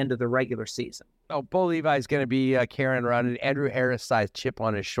at the end of the regular season. Oh, Bo Levi is going to be carrying around an Andrew Harris-sized chip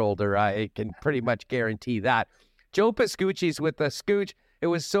on his shoulder. I can pretty much guarantee that. Joe Pascucci's with us. Scooch, it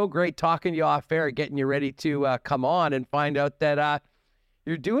was so great talking to you off air, getting you ready to come on and find out that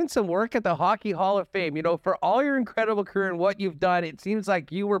you're doing some work at the Hockey Hall of Fame. You know, for all your incredible career and what you've done, it seems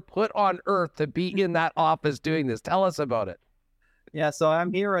like you were put on earth to be in that office doing this. Tell us about it. Yeah, so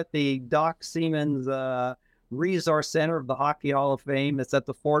I'm here at the Doc Siemens Resource Center of the Hockey Hall of Fame. It's at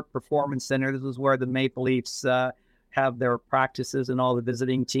the Fort Performance Center. This is where the Maple Leafs have their practices, and all the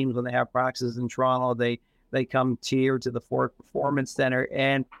visiting teams, when they have practices in Toronto, they come here to the Fort Performance Center.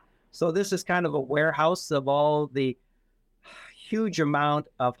 And so this is kind of a warehouse of all the huge amount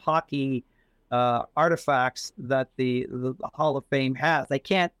of hockey artifacts that the Hall of Fame has. They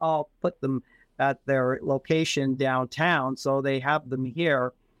can't all put them at their location downtown, so they have them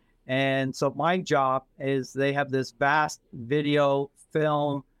here. And so my job is, they have this vast video,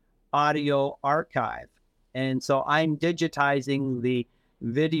 film, audio archive. And so I'm digitizing the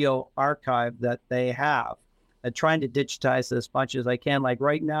video archive that they have and trying to digitize as much as I can. Like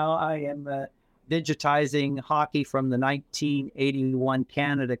right now, I am digitizing hockey from the 1981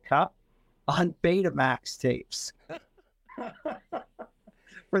 Canada Cup on Betamax tapes.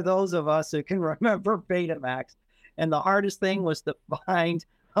 For those of us who can remember Betamax. And the hardest thing was to find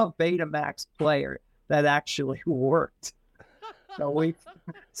a Betamax player that actually worked. So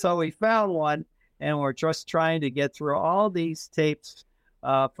we found one, and we're just trying to get through all these tapes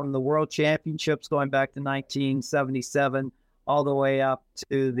from the World Championships going back to 1977 all the way up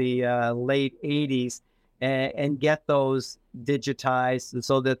to the late 80s and get those digitized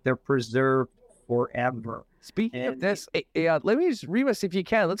so that they're preserved forever. Speaking of this, let me just, Remus, if you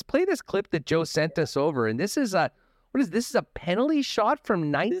can, let's play this clip that Joe sent us over. And this is this is a penalty shot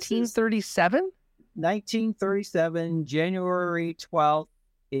from 1937? 1937, January 12th.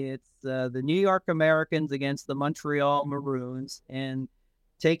 It's the New York Americans against the Montreal Maroons. And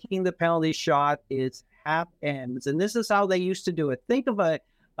taking the penalty shot is half ends. And this is how they used to do it. Think of a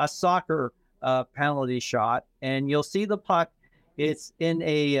soccer penalty shot, and you'll see the puck. It's in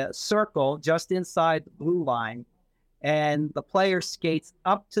a circle just inside the blue line, and the player skates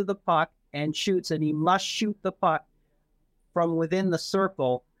up to the puck and shoots, and he must shoot the puck from within the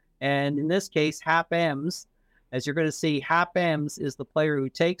circle. And in this case, Hap Ems, as you're going to see, Hap Ems is the player who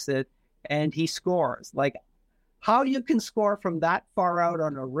takes it, and he scores. Like, how you can score from that far out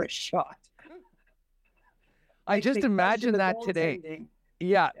on a wrist shot? I just imagine that today.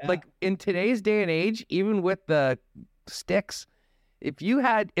 Yeah, like in today's day and age, even with the sticks, if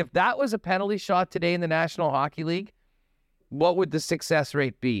that was a penalty shot today in the National Hockey League, what would the success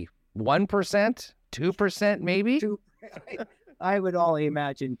rate be? 1%? 2% maybe? I would only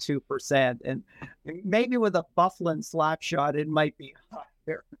imagine 2%. And maybe with a Bufflin slap shot, it might be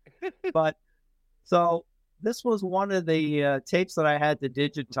higher. But so this was one of the tapes that I had to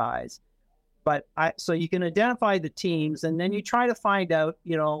digitize. But so you can identify the teams, and then you try to find out,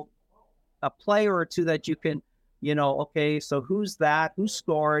 a player or two that you can, okay, so who's that? Who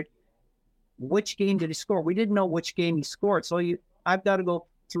scored? Which game did he score? We didn't know which game he scored. So I've got to go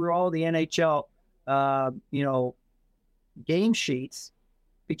through all the NHL, game sheets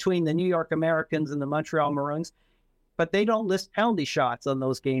between the New York Americans and the Montreal Maroons, but they don't list penalty shots on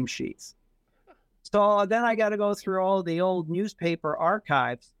those game sheets. So then I got to go through all the old newspaper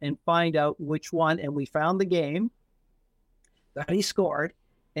archives and find out which one. And we found the game that he scored.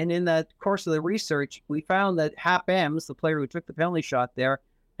 And in the course of the research, we found that Hap Ems, the player who took the penalty shot there,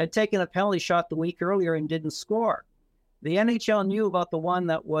 had taken a penalty shot the week earlier and didn't score. The NHL knew about the one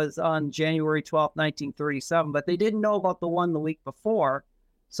that was on January 12th, 1937, but they didn't know about the one the week before.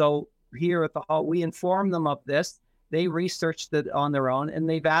 So here at the Hall, we informed them of this. They researched it on their own, and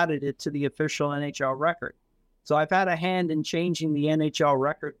they've added it to the official NHL record. So I've had a hand in changing the NHL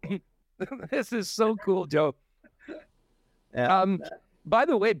record. This is so cool, Joe. Yeah. By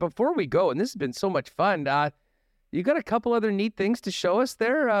the way, before we go, and this has been so much fun, you got a couple other neat things to show us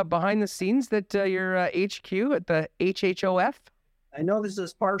there behind the scenes that your HQ at the HHOF? I know this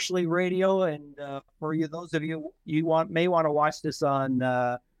is partially radio, and for you, those of you may want to watch this on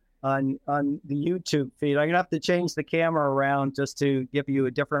the YouTube feed. I'm gonna have to change the camera around just to give you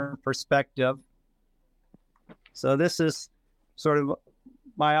a different perspective. So this is sort of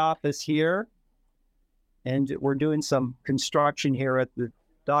my office here, and we're doing some construction here at the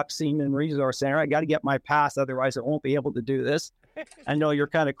Doc Siemens Resource Center. I got to get my pass, otherwise I won't be able to do this. I know you're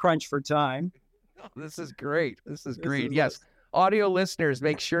kind of crunched for time. This is great. Yes. Audio listeners,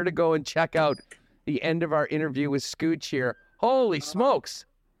 make sure to go and check out the end of our interview with Scooch here. Holy smokes.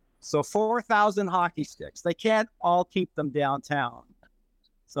 So 4,000 hockey sticks. They can't all keep them downtown.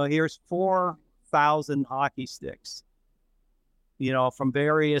 So here's 4,000 hockey sticks, from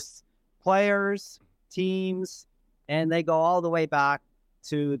various players, teams, and they go all the way back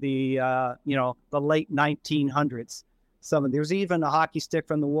to the the late 1900s. There's even a hockey stick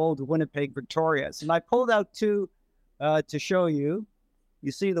from the old Winnipeg Victorias, and I pulled out two to show you.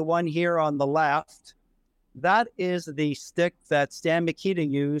 You see the one here on the left. That is the stick that Stan Mikita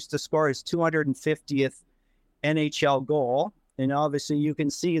used to score his 250th NHL goal, and obviously you can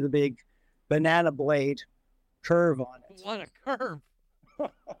see the big banana blade curve on it. What a curve!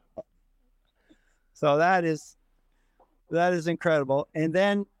 So that is incredible. And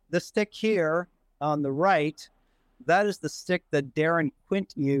then the stick here on the right, that is the stick that Darren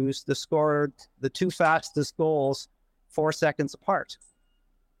Quint used to score the two fastest goals 4 seconds apart.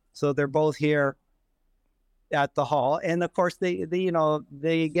 So they're both here at the hall, and of course they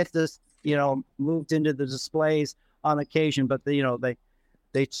get this moved into the displays on occasion, but they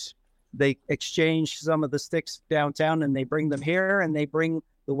exchange some of the sticks downtown, and they bring them here, and they bring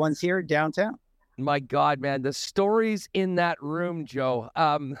the ones here downtown. My God, man, the stories in that room, Joe.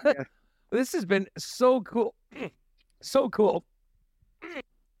 Yeah. This has been so cool. So cool.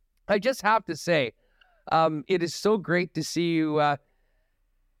 I just have to say, it is so great to see you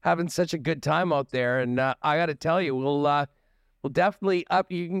having such a good time out there. And I got to tell you, we'll definitely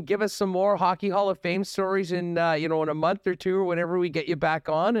up. You can give us some more Hockey Hall of Fame stories in in a month or two, or whenever we get you back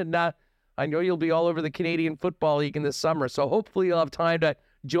on. And I know you'll be all over the Canadian Football League in the summer, so hopefully you'll have time to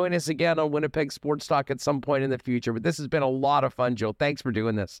join us again on Winnipeg Sports Talk at some point in the future. But this has been a lot of fun, Joe. Thanks for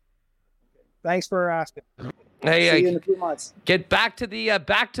doing this. Thanks for asking. Hey, see you in a few months. Get back to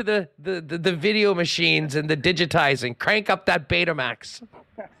the video machines and the digitizing. Crank up that Betamax.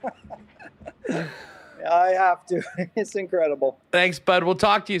 I have to. It's incredible. Thanks, bud. We'll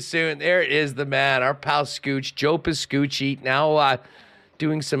talk to you soon. There is the man, our pal Scooch, Joe Pascucci, now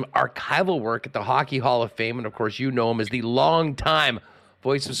doing some archival work at the Hockey Hall of Fame. And, of course, you know him as the longtime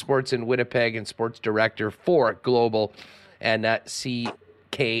voice of sports in Winnipeg and sports director for Global and CKND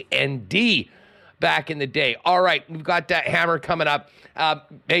back in the day. All right, we've got that hammer coming up.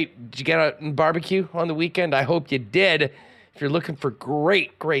 Hey, did you get a barbecue on the weekend? I hope you did. If you're looking for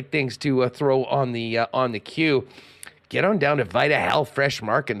great things to throw on the queue, get on down to Vita Health Fresh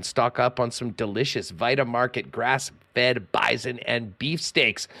Market and stock up on some delicious Vita Market grass-fed bison and beef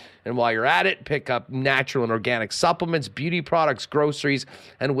steaks. And while you're at it, pick up natural and organic supplements, beauty products, groceries,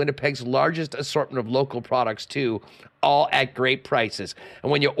 and Winnipeg's largest assortment of local products too, all at great prices.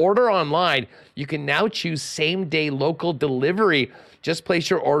 And when you order online, you can now choose same-day local delivery. Just place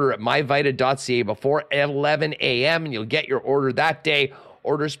your order at myvita.ca before 11 a.m. and you'll get your order that day.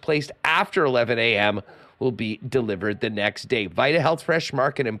 Orders placed after 11 a.m. will be delivered the next day. Vita Health Fresh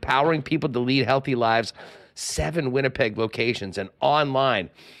Market, empowering people to lead healthy lives. 7 Winnipeg locations and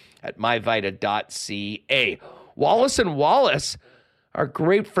online at myvita.ca. Wallace & Wallace, our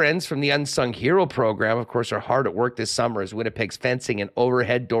great friends from the Unsung Hero program, of course, are hard at work this summer as Winnipeg's fencing and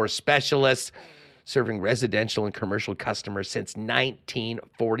overhead door specialists, serving residential and commercial customers since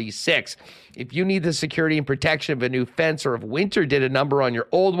 1946. If you need the security and protection of a new fence, or if winter did a number on your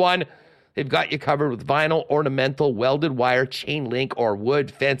old one, they've got you covered with vinyl, ornamental, welded wire, chain link, or wood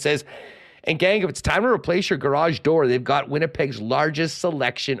fences. And gang, if it's time to replace your garage door, they've got Winnipeg's largest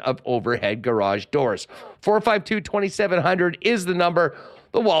selection of overhead garage doors. 452-2700 is the number.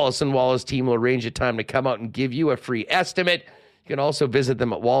 The Wallace & Wallace team will arrange a time to come out and give you a free estimate. You can also visit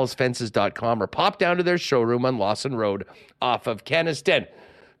them at wallacefences.com or pop down to their showroom on Lawson Road off of Kenniston.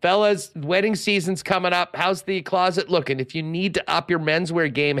 Fellas, wedding season's coming up. How's the closet looking? If you need to up your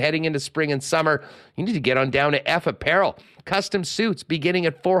menswear game heading into spring and summer, you need to get on down to F Apparel. Custom suits beginning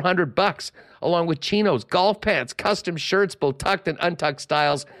at $400, along with chinos, golf pants, custom shirts, both tucked and untucked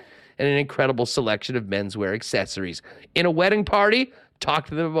styles, and an incredible selection of menswear accessories. In a wedding party, talk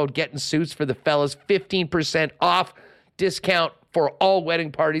to them about getting suits for the fellas. 15% off discount for all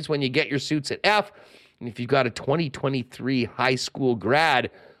wedding parties when you get your suits at F. And if you've got a 2023 high school grad,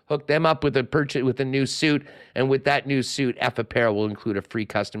 hook them up with a new suit, and with that new suit, F Apparel will include a free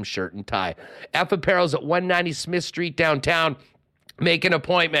custom shirt and tie. F Apparel's at 190 Smith Street downtown. Make an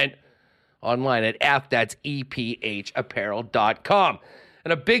appointment online at that's EPHapparel.com.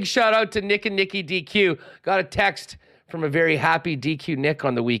 And a big shout out to Nick and Nikki DQ. Got a text from a very happy DQ Nick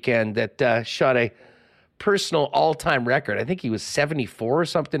on the weekend that shot a personal all-time record. I think he was 74 or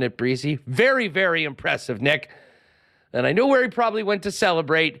something at Breezy. Very, very impressive, Nick. And I know where he probably went to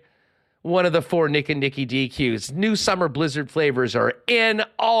celebrate. One of the 4 Nick and Nikki DQs. New summer Blizzard flavors are in.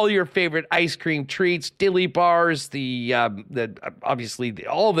 All your favorite ice cream treats, dilly bars, obviously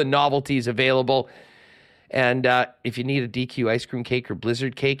all the novelties available. And if you need a DQ ice cream cake or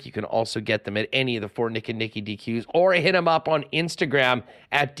Blizzard cake, you can also get them at any of the 4 Nick and Nikki DQs, or hit them up on Instagram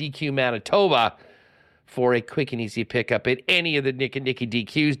at DQ Manitoba for a quick and easy pickup at any of the Nick and Nicky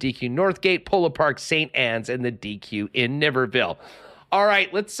DQs, DQ Northgate, Polo Park, St. Anne's, and the DQ in Niverville. All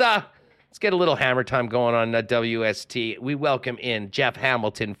right, let's get a little hammer time going on WST. We welcome in Jeff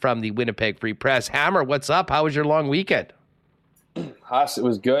Hamilton from the Winnipeg Free Press. Hammer, what's up? How was your long weekend? Huss, it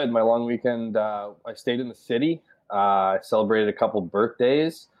was good. My long weekend, I stayed in the city. I celebrated a couple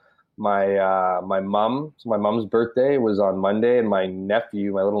birthdays. My mom's birthday was on Monday, and my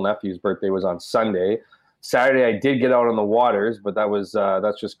little nephew's birthday was on Sunday. Saturday, I did get out on the waters, but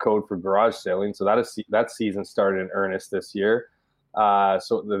that's just code for garage sailing. So that season started in earnest this year.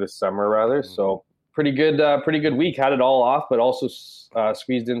 So this summer rather. So pretty good week. Had it all off, but also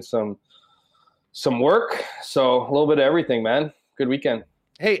squeezed in some work. So a little bit of everything, man. Good weekend.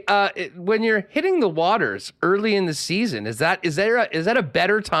 Hey, when you're hitting the waters early in the season, is that a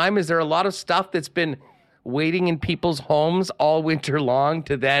better time? Is there a lot of stuff that's been waiting in people's homes all winter long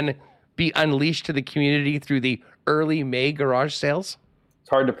to then be unleashed to the community through the early May garage sales? It's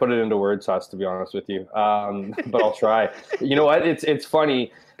hard to put it into words, Huss, to be honest with you. But I'll try. You know what? It's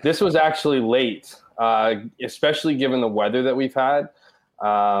funny. This was actually late, especially given the weather that we've had.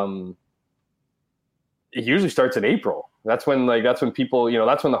 It usually starts in April. That's when people,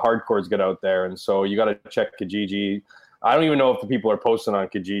 that's when the hardcores get out there. And so you got to check Kijiji. I don't even know if the people are posting on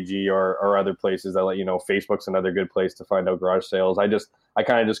Kijiji or other places that let you know. Facebook's another good place to find out garage sales. I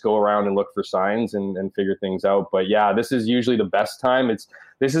kind of just go around and look for signs and figure things out. But yeah, this is usually the best time.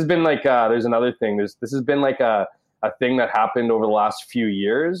 This has been like, there's another thing. This has been like a thing that happened over the last few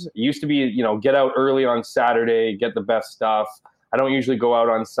years. It used to be, get out early on Saturday, get the best stuff. I don't usually go out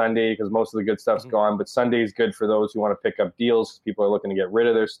on Sunday because most of the good stuff's gone, but Sunday is good for those who want to pick up deals. People are looking to get rid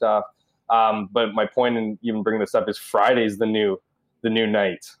of their stuff. But my point in even bringing this up is Friday's the new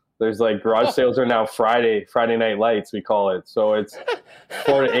night. There's like garage sales are now Friday night lights, we call it. So it's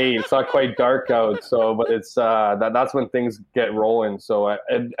 4 to 8. It's not quite dark out. So, but it's that's when things get rolling. So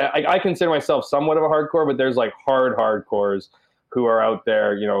I consider myself somewhat of a hardcore, but there's like hardcores who are out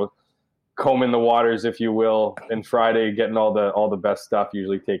there, combing the waters, if you will, and Friday getting all the best stuff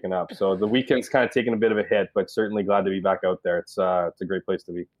usually taken up. So the weekend's kind of taking a bit of a hit, but certainly glad to be back out there. It's a great place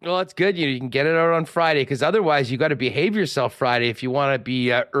to be. Well, that's good. You can get it out on Friday because otherwise you got to behave yourself Friday if you want to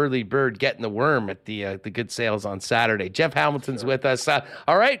be early bird getting the worm at the good sales on Saturday. Jeff Hamilton's with us.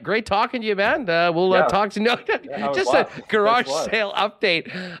 All right, great talking to you, man. We'll talk to just a garage sale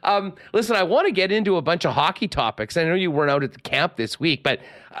update. Listen, I want to get into a bunch of hockey topics. I know you weren't out at the camp this week, but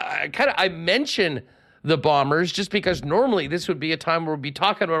I mention the Bombers just because normally this would be a time where we'd be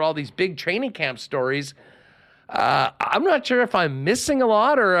talking about all these big training camp stories. I'm not sure if I'm missing a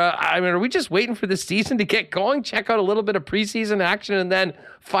lot or, are we just waiting for the season to get going, check out a little bit of preseason action and then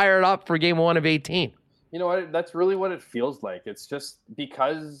fire it up for game 1 of 18? You know what? That's really what it feels like. It's just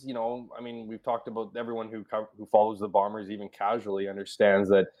because, we've talked about everyone who follows the Bombers even casually understands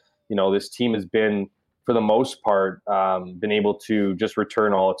that, this team has been, for the most part, been able to just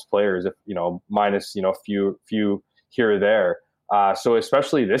return all its players, if minus a few here or there. So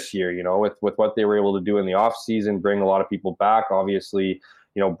especially this year, with what they were able to do in the off season, bring a lot of people back. Obviously,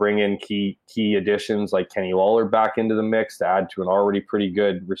 bring in key additions like Kenny Lawler back into the mix to add to an already pretty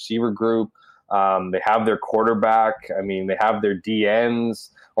good receiver group. They have their quarterback. They have their DNs.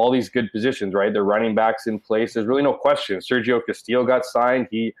 All these good positions, right? Their running backs in place. There's really no question. Sergio Castillo got signed.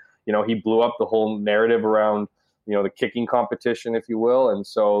 He blew up the whole narrative around, the kicking competition, if you will. And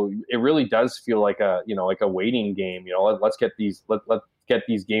so it really does feel like a waiting game. Let's get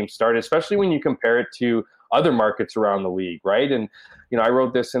these games started, especially when you compare it to other markets around the league, right? And, I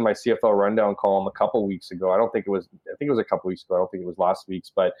wrote this in my CFL rundown column a couple weeks ago. I think it was a couple weeks ago. I don't think it was last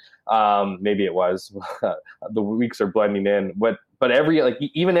week's, but maybe it was. The weeks are blending in. But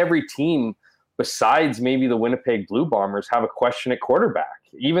even every team besides maybe the Winnipeg Blue Bombers have a question at quarterback.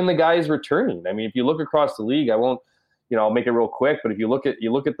 Even the guys returning. If you look across the league, I won't, I'll make it real quick. But if you look at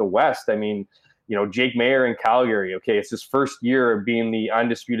the West, Jake Mayer in Calgary. Okay, it's his first year of being the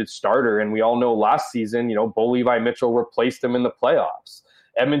undisputed starter, and we all know last season, Bo Levi Mitchell replaced him in the playoffs.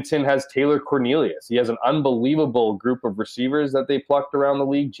 Edmonton has Taylor Cornelius. He has an unbelievable group of receivers that they plucked around the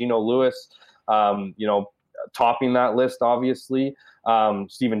league. Geno Lewis, topping that list, obviously.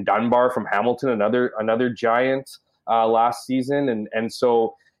 Stephen Dunbar from Hamilton, another giant last season. And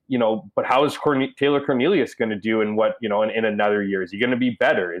so, but how is Taylor Cornelius going to do in another year? Is he going to be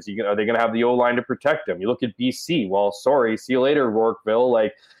better? Are they going to have the O-line to protect him? You look at BC. Well, sorry, see you later, Rourkeville.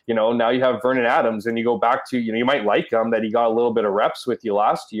 Now you have Vernon Adams, and you go back to, you might like him that he got a little bit of reps with you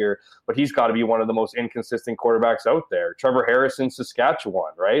last year, but he's got to be one of the most inconsistent quarterbacks out there. Trevor Harris in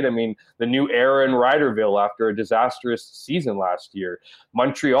Saskatchewan, right? I mean, the new era in Ryderville after a disastrous season last year.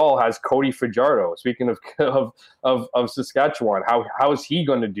 Montreal has Cody Fajardo. Speaking of Saskatchewan, how is he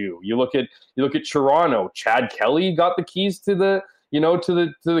going to do? You look at Toronto. Chad Kelly got the keys to the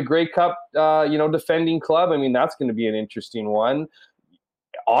to the Grey Cup defending club. I mean, that's going to be an interesting one.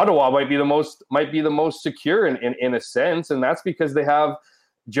 Ottawa might be the most secure in a sense, and that's because they have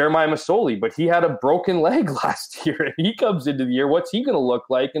Jeremiah Masoli, but he had a broken leg last year, and he comes into the year. What's he going to look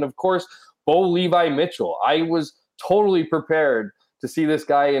like? And of course, Bo Levi Mitchell. I was totally prepared to see this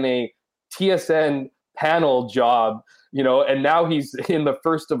guy in a TSN panel job, and now he's in the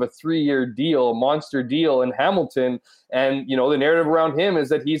first of a 3-year deal, monster deal in Hamilton. And, the narrative around him is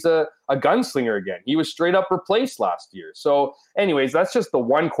that he's a gunslinger again. He was straight up replaced last year. So anyways, that's just the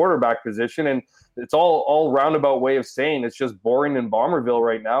one quarterback position. And it's all roundabout way of saying it's just boring in Bomberville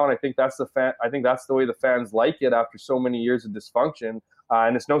right now. And I think that's the way the fans like it after so many years of dysfunction.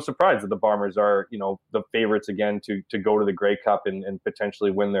 And it's no surprise that the Bombers are, the favorites again to go to the Grey Cup and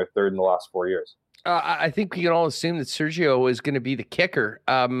potentially win their third in the last 4 years. I think we can all assume that Sergio is going to be the kicker.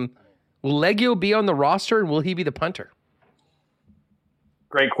 Will Leggio be on the roster, and will he be the punter?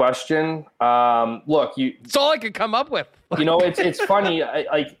 Great question. Look, it's all I could come up with. It's funny.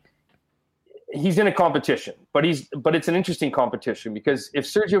 He's in a competition, but it's an interesting competition because if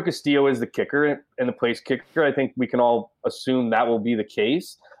Sergio Castillo is the kicker and the place kicker, I think we can all assume that will be the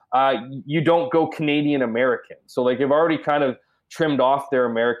case. You don't go Canadian American, so they've already kind of trimmed off their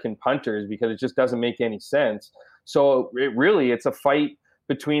American punters because it just doesn't make any sense. So it's a fight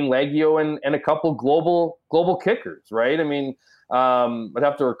between Leggio and a couple global kickers, right? I mean, I'd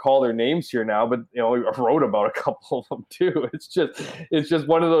have to recall their names here now, but I wrote about a couple of them too. It's just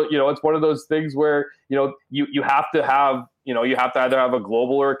one of those, it's one of those things where you have to have either have a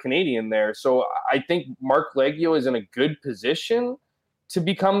global or a Canadian there. So I think Mark Leggio is in a good position to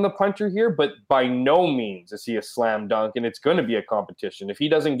become the punter here, but by no means is he a slam dunk, and it's going to be a competition. If he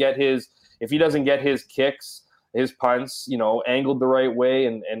doesn't get his kicks, his punts, angled the right way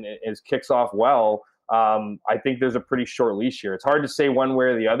and his kicks off well, I think there's a pretty short leash here. It's hard to say one way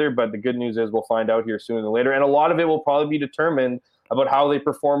or the other, but the good news is we'll find out here sooner than later. And a lot of it will probably be determined about how they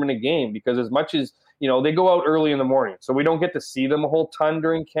perform in a game, because as much as, they go out early in the morning, so we don't get to see them a whole ton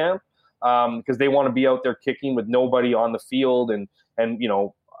during camp, because they want to be out there kicking with nobody on the field and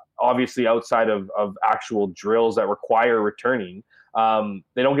obviously outside of actual drills that require returning,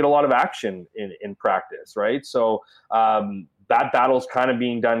 they don't get a lot of action in practice, right? So that battle's kind of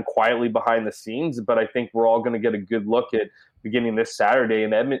being done quietly behind the scenes, but I think we're all going to get a good look at beginning this Saturday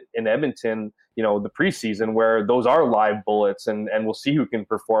in Edmonton, the preseason, where those are live bullets, and we'll see who can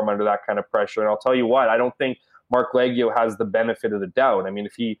perform under that kind of pressure. And I'll tell you what, I don't think Mark Leggio has the benefit of the doubt. I mean,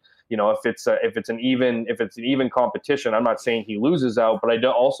 if it's an even competition, I'm not saying he loses out, but I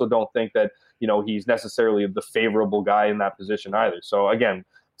also don't think that he's necessarily the favorable guy in that position either. So again,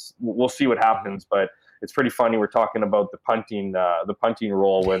 we'll see what happens, but it's pretty funny we're talking about the punting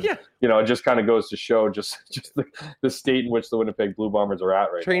role when it just kind of goes to show just the state in which the Winnipeg Blue Bombers are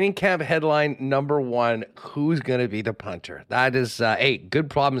at right Training camp headline number 1, who's going to be the punter? That is good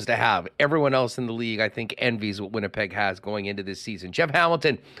problems to have. Everyone else in the league, I think, envies what Winnipeg has going into this season. Jeff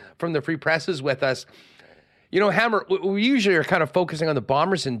Hamilton from the Free Press is with us. Hammer, we usually are kind of focusing on the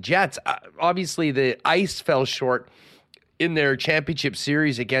Bombers and Jets. Obviously, the Ice fell short in their championship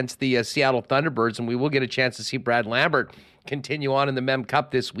series against the Seattle Thunderbirds, and we will get a chance to see Brad Lambert continue on in the Mem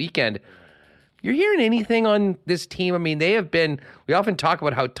Cup this weekend. You're hearing anything on this team? I mean, we often talk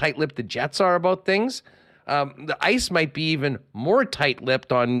about how tight-lipped the Jets are about things. The Ice might be even more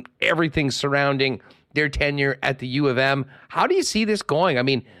tight-lipped on everything surrounding their tenure at the U of M. How do you see this going? I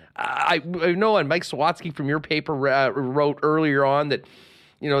mean, I know, and Mike Sawatsky from your paper wrote earlier on that,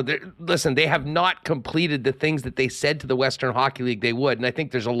 they have not completed the things that they said to the Western Hockey League they would. And I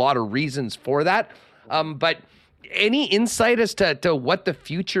think there's a lot of reasons for that. But any insight as to what the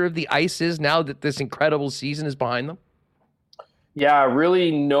future of the Ice is now that this incredible season is behind them? Yeah, really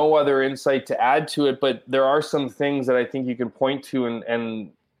no other insight to add to it, but there are some things that I think you can point to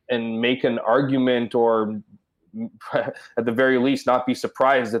and make an argument, or at the very least not be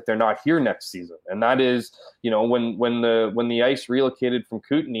surprised that they're not here next season. And that is, when the Ice relocated from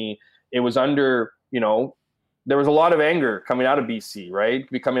Kootenay, it was under, there was a lot of anger coming out of BC, right?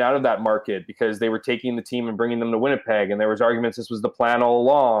 Coming out of that market because they were taking the team and bringing them to Winnipeg. And there was arguments this was the plan all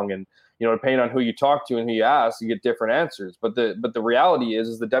along. And, depending on who you talk to and who you ask, you get different answers. But the reality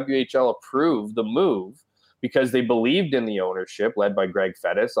is the WHL approved the move because they believed in the ownership, led by Greg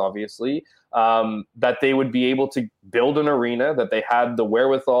Fettis, obviously, that they would be able to build an arena, that they had the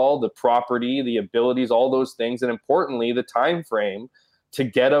wherewithal, the property, the abilities, all those things, and importantly, the time frame to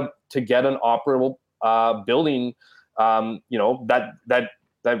get an operable building, that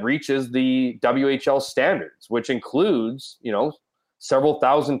reaches the WHL standards, which includes, several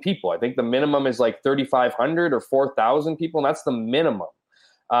thousand people. I think the minimum is like 3,500 or 4,000 people, and that's the minimum.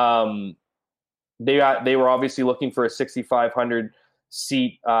 They were obviously looking for a 6,500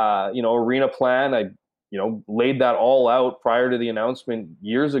 seat, arena plan. I, laid that all out prior to the announcement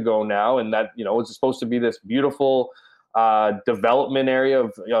years ago now, and that it's supposed to be this beautiful development area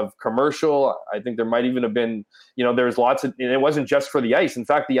of commercial. I think there might even have been, there's lots of, and it wasn't just for the ice. In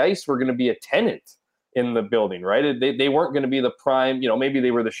fact, the ice were going to be a tenant in the building, right? They weren't going to be the prime, maybe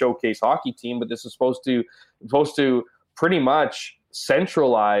they were the showcase hockey team, but this is supposed to pretty much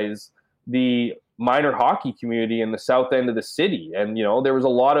centralize the minor hockey community in the south end of the city. And, there was a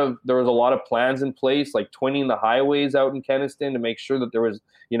lot of plans in place, like twinning the highways out in Kenniston to make sure that there was,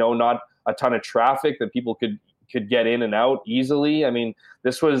 not a ton of traffic, that people could get in and out easily. I mean,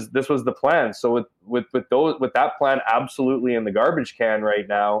 this was the plan. So with that plan absolutely in the garbage can right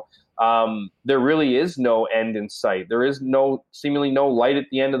now, there really is no end in sight. There is seemingly no light at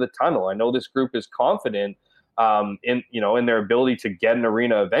the end of the tunnel. I know this group is confident in their ability to get an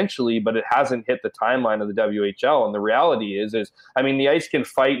arena eventually, but it hasn't hit the timeline of the WHL. And the reality is the Ice can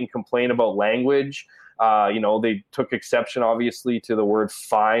fight and complain about language. They took exception, obviously, to the word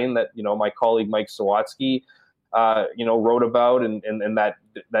fine that, my colleague Mike Sawatsky, wrote about, and that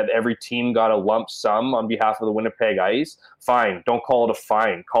every team got a lump sum on behalf of the Winnipeg Ice. Fine. Don't call it a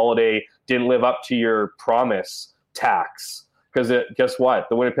fine. Call it a didn't live up to your promise tax. Because guess what?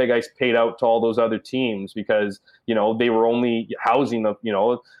 The Winnipeg Ice paid out to all those other teams because, they were only housing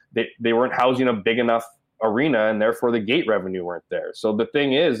they weren't housing a big enough arena, and therefore the gate revenue weren't there. So the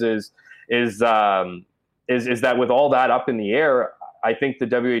thing is that with all that up in the air, I think the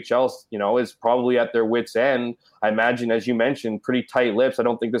WHL, is probably at their wits' end. I imagine, as you mentioned, pretty tight lips. I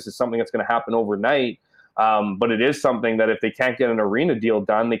don't think this is something that's going to happen overnight. But it is something that if they can't get an arena deal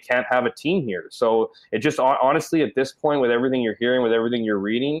done, they can't have a team here. So it just honestly, at this point, with everything you're hearing, with everything you're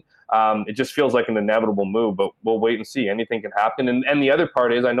reading, it just feels like an inevitable move. But we'll wait and see. Anything can happen. And the other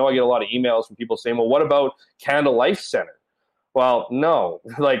part is, I know I get a lot of emails from people saying, well, what about Canada Life Center? Well, no.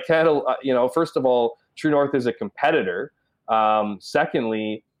 Like Canada, first of all, True North is a competitor.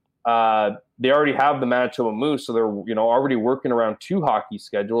 Secondly, they already have the Manitoba Moose, so they're already working around two hockey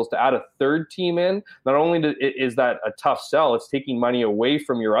schedules. To add a third team in, not only is that a tough sell, it's taking money away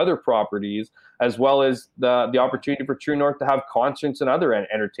from your other properties, as well as the opportunity for True North to have concerts and other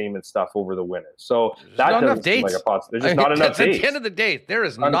entertainment stuff over the winter. So that doesn't seem like a possibility. There's just not enough dates. At the end of the day, there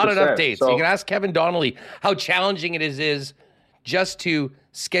is not enough dates. So you can ask Kevin Donnelly how challenging it is just to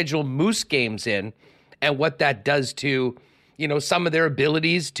schedule Moose games in, and what that does to some of their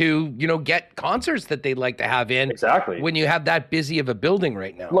abilities to, get concerts that they'd like to have in. Exactly. When you have that busy of a building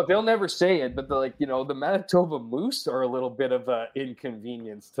right now. Look, they'll never say it, but the Manitoba Moose are a little bit of an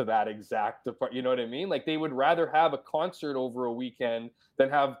inconvenience to that exact part. You know what I mean? Like, they would rather have a concert over a weekend than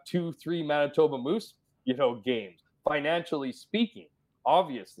have 2-3 Manitoba Moose, games, financially speaking,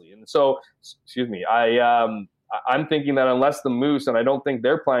 obviously. And so, excuse me, I'm thinking that unless the Moose, and I don't think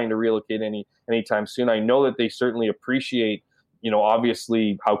they're planning to relocate anytime soon, I know that they certainly appreciate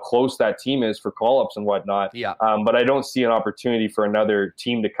obviously how close that team is for call-ups and whatnot. Yeah. But I don't see an opportunity for another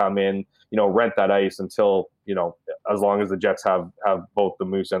team to come in, rent that ice until, as long as the Jets have both the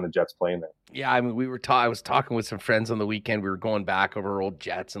Moose and the Jets playing there. Yeah, I mean, I was talking with some friends on the weekend. We were going back over old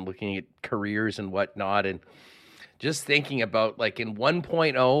Jets and looking at careers and whatnot, and just thinking about, like, in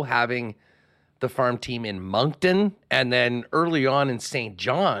 1.0 having the farm team in Moncton and then early on in St.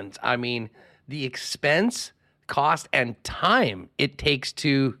 John's. I mean, the expense, cost, and time it takes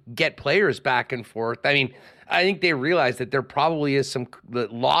to get players back and forth. I mean, I think they realize that there probably is some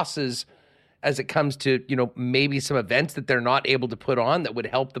losses as it comes to, maybe some events that they're not able to put on that would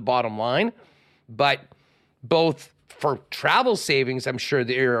help the bottom line. But both for travel savings, I'm sure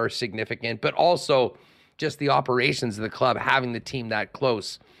they are significant, but also just the operations of the club, having the team that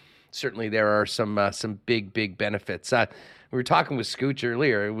close. Certainly there are some big benefits. We were talking with Scooch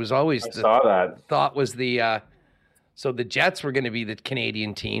earlier. It was always thought was so the Jets were going to be the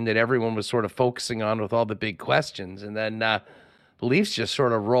Canadian team that everyone was sort of focusing on with all the big questions. And then the Leafs just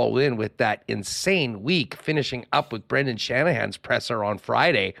sort of roll in with that insane week, finishing up with Brendan Shanahan's presser on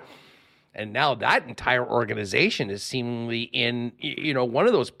Friday. And now that entire organization is seemingly in, one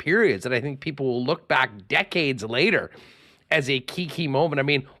of those periods that I think people will look back decades later as a key moment. I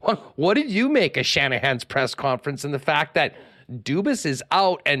mean, what did you make of Shanahan's press conference and the fact that Dubas is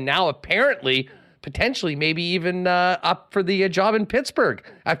out and now apparently, potentially, maybe even up for the job in Pittsburgh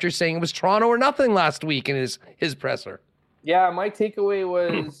after saying it was Toronto or nothing last week in his presser? Yeah, my takeaway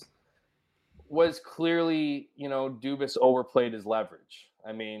was clearly, Dubas overplayed his leverage.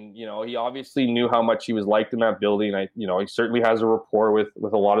 I mean, he obviously knew how much he was liked in that building. He certainly has a rapport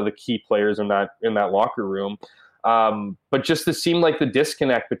with a lot of the key players in that locker room. But just to seem like the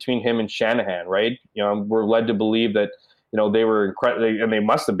disconnect between him and Shanahan, right? We're led to believe that, they were incredibly, and they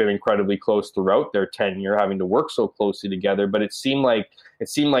must have been incredibly close throughout their tenure, having to work so closely together. But it seemed like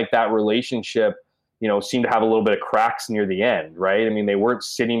that relationship, seemed to have a little bit of cracks near the end, right? I mean, they weren't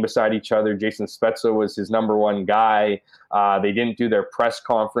sitting beside each other. Jason Spezza was his number one guy. They didn't do their press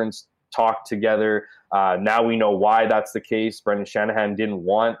conference talk together. Now we know why that's the case. Brendan Shanahan didn't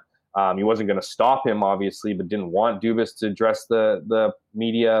want, he wasn't going to stop him, obviously, but didn't want Dubas to address the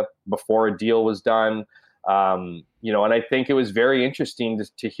media before a deal was done. And I think it was very interesting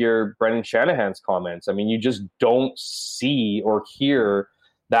to hear Brendan Shanahan's comments. I mean, you just don't see or hear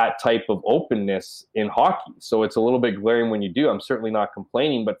that type of openness in hockey. So it's a little bit glaring when you do. I'm certainly not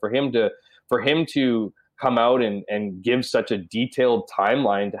complaining, but for him to come out and give such a detailed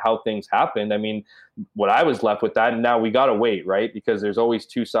timeline to how things happened, I mean, what I was left with that, and now we got to wait, right? Because there's always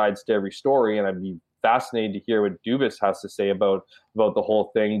two sides to every story, and I'd be fascinated to hear what Dubas has to say about the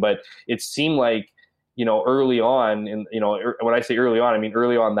whole thing. But it seemed like, early on, and when I say early on, I mean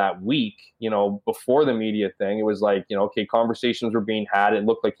early on that week, before the media thing, it was like, okay, conversations were being had. It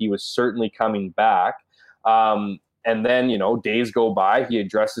looked like he was certainly coming back. And then, days go by, he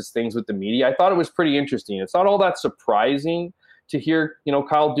addresses things with the media. I thought it was pretty interesting. It's not all that surprising to hear,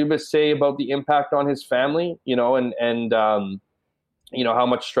 Kyle Dubas say about the impact on his family, and how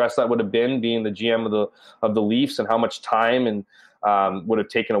much stress that would have been being the GM of the Leafs, and how much time and would have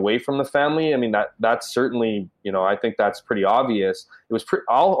taken away from the family. I mean, that's certainly, I think that's pretty obvious. It was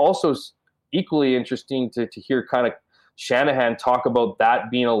also equally interesting to hear kind of Shanahan talk about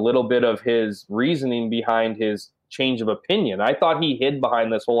that being a little bit of his reasoning behind his change of opinion. I thought he hid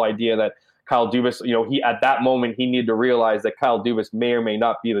behind this whole idea that Kyle Dubas, he at that moment, he needed to realize that Kyle Dubas may or may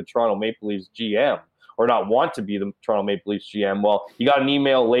not be the Toronto Maple Leafs GM, or not want to be the Toronto Maple Leafs GM. Well, he got an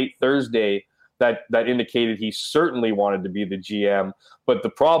email late Thursday that indicated he certainly wanted to be the GM. But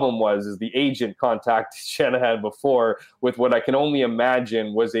the problem is the agent contacted Shanahan before with what I can only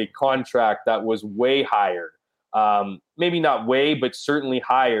imagine was a contract that was way higher. Maybe not way, but certainly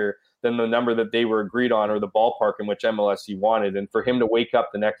higher than the number that they were agreed on, or the ballpark in which MLSE wanted. And for Shanahan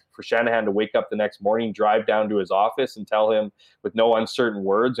to wake up the next morning, drive down to his office and tell him with no uncertain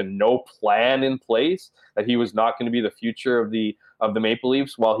words and no plan in place that he was not going to be the future of the Maple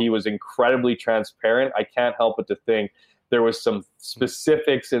Leafs, while he was incredibly transparent, I can't help but to think there was some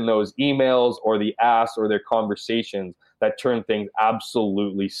specifics in those emails or the asks or their conversations that turned things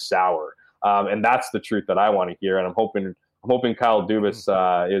absolutely sour. And that's the truth that I want to hear. And I'm hoping Kyle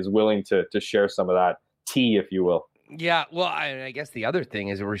Dubas is willing to share some of that tea, if you will. Yeah, well, I guess the other thing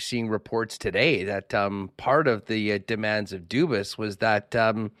is we're seeing reports today that part of the demands of Dubas was that,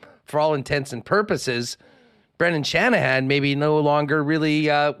 for all intents and purposes, Brendan Shanahan maybe no longer really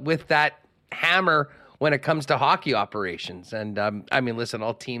with that hammer when it comes to hockey operations. And listen,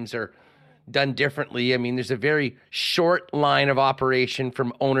 all teams are done differently. I mean, there's a very short line of operation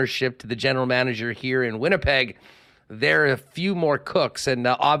from ownership to the general manager here in Winnipeg. There are a few more cooks, and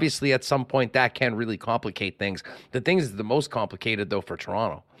obviously at some point that can really complicate things. The thing is the most complicated, though, for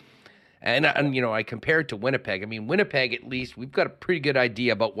Toronto. And I compare it to Winnipeg. I mean, Winnipeg, at least, we've got a pretty good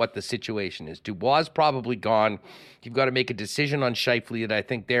idea about what the situation is. Dubois probably gone. You've got to make a decision on Scheifele that I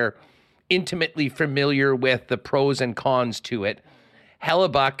think they're intimately familiar with the pros and cons to it.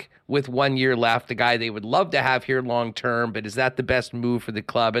 Hellebuck with 1 year left, the guy they would love to have here long term, but is that the best move for the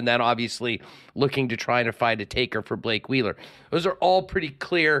club? And then obviously looking to try to find a taker for Blake Wheeler. Those are all pretty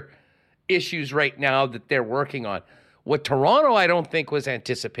clear issues right now that they're working on. What Toronto, I don't think, was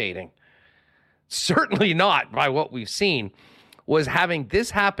anticipating, certainly not by what we've seen, was having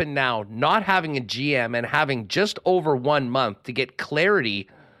this happen now, not having a GM and having just over 1 month to get clarity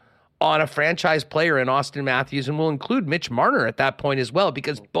on a franchise player in Austin Matthews, and we'll include Mitch Marner at that point as well,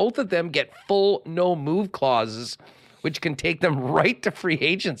 because both of them get full no-move clauses, which can take them right to free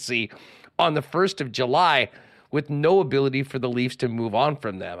agency on the 1st of July with no ability for the Leafs to move on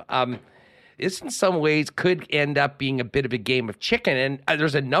from them. this in some ways could end up being a bit of a game of chicken. And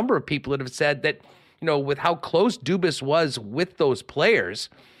there's a number of people that have said that, with how close Dubas was with those players,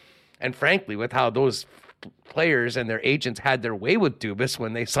 and frankly, with how those players and their agents had their way with Dubas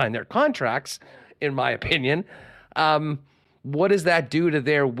when they signed their contracts, in my opinion, what does that do to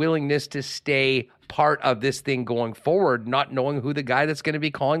their willingness to stay part of this thing going forward, not knowing who the guy that's going to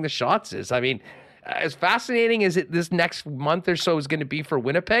be calling the shots is? I mean, as fascinating as this next month or so is going to be for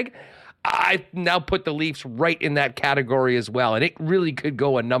Winnipeg, I now put the Leafs right in that category as well, and it really could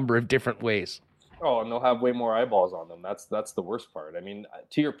go a number of different ways. Oh, and they'll have way more eyeballs on them. That's the worst part. I mean,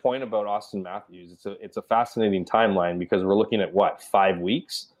 to your point about Austin Matthews, it's a fascinating timeline because we're looking at 5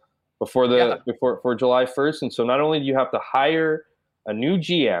 weeks before before July 1st, and so not only do you have to hire a new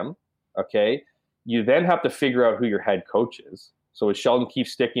GM, okay, you then have to figure out who your head coach is. So is Sheldon Keefe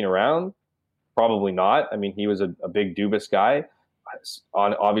sticking around? Probably not. I mean, he was a big Dubas guy.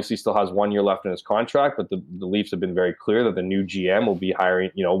 Obviously still has 1 year left in his contract, but the Leafs have been very clear that the new GM will be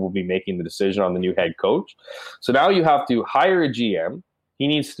will be making the decision on the new head coach. So now you have to hire a GM. He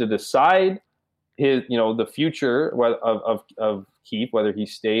needs to decide his, the future of Keefe, whether he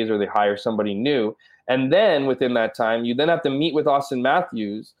stays or they hire somebody new. And then within that time, you then have to meet with Austin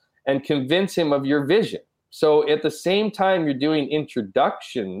Matthews and convince him of your vision. So at the same time you're doing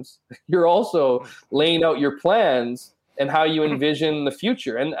introductions, you're also laying out your plans and how you envision the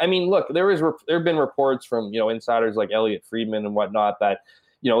future. And I mean, look, there have been reports from, insiders like Elliot Friedman and whatnot that,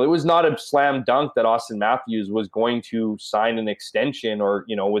 it was not a slam dunk that Austin Matthews was going to sign an extension or,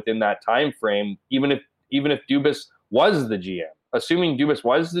 within that time frame, even if Dubas was the GM, assuming Dubas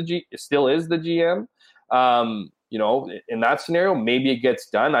still is the GM, in that scenario, maybe it gets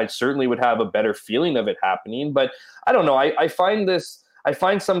done. I certainly would have a better feeling of it happening, but I don't know. I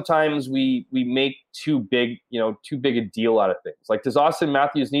find sometimes we make too big a deal out of things. Like, does Austin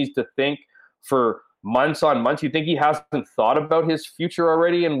Matthews needs to think for months on months? You think he hasn't thought about his future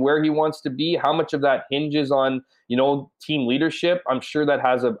already and where he wants to be? How much of that hinges on, team leadership? I'm sure that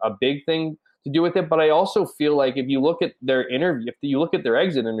has a big thing to do with it. But I also feel like if you look at their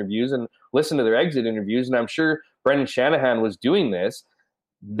exit interviews and listen to their exit interviews, and I'm sure Brendan Shanahan was doing this,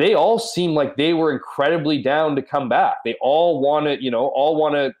 they all seem like they were incredibly down to come back. They all want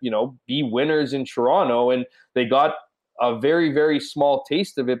to be winners in Toronto, and they got a very, very small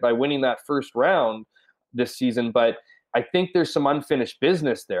taste of it by winning that first round this season. But I think there's some unfinished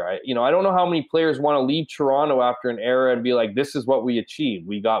business there. I don't know how many players want to leave Toronto after an era and be like, this is what we achieved.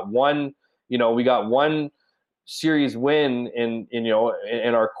 We got one series win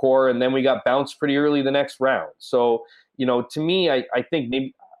in our core, and then we got bounced pretty early the next round. So, to me, I think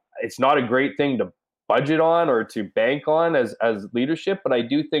maybe it's not a great thing to budget on or to bank on as leadership, but I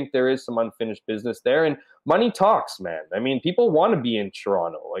do think there is some unfinished business there, and money talks, man. I mean, people want to be in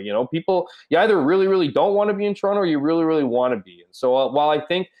Toronto. People, you either really, really don't want to be in Toronto or you really, really want to be. And so while I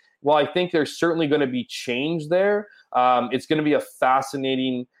think there's certainly going to be change there, it's going to be a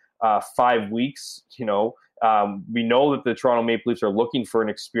fascinating 5 weeks. We know that the Toronto Maple Leafs are looking for an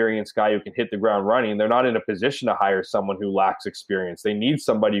experienced guy who can hit the ground running. They're not in a position to hire someone who lacks experience. They need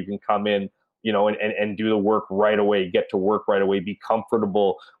somebody who can come in, and do the work right away, get to work right away, be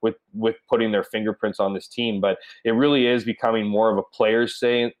comfortable with putting their fingerprints on this team. But it really is becoming more of a players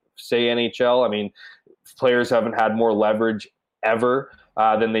say NHL. I mean, players haven't had more leverage ever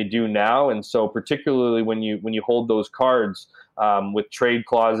than they do now. And so particularly when you hold those cards with trade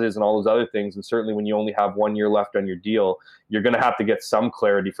clauses and all those other things, and certainly when you only have 1 year left on your deal, you're going to have to get some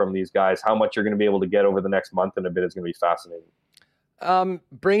clarity from these guys. How much you're going to be able to get over the next month and a bit is going to be fascinating.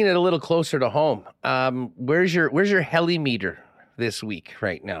 Bringing it a little closer to home, where's your heli meter this week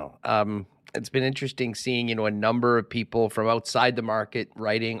right now? It's been interesting seeing, a number of people from outside the market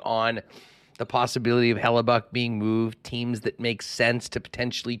writing on the possibility of Hellebuck being moved, teams that make sense to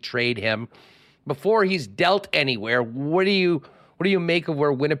potentially trade him before he's dealt anywhere. What do you make of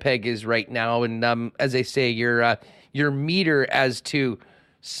where Winnipeg is right now? And as they say, your meter as to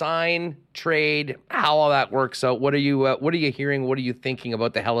sign, trade, how all that works out. What are you hearing? What are you thinking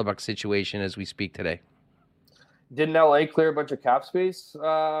about the Hellebuck situation as we speak today? Didn't LA clear a bunch of cap space,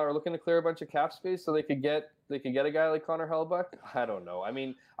 or looking to clear a bunch of cap space so they could get a guy like Connor Hellebuck? I don't know. I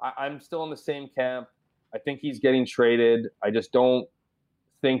mean, I'm still in the same camp. I think he's getting traded. I just don't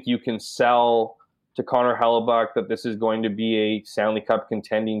think you can sell to Connor Hellebuck that this is going to be a Stanley Cup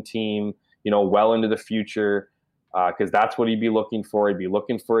contending team, well into the future, because that's what he'd be looking for. He'd be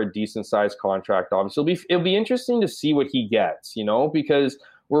looking for a decent sized contract. Obviously, it'll be interesting to see what he gets, because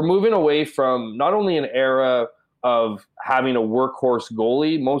we're moving away from not only an era of having a workhorse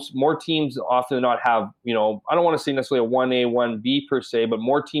goalie. More teams often than not have, I don't want to say necessarily a 1A, 1B per se, but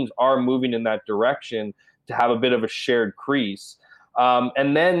more teams are moving in that direction to have a bit of a shared crease.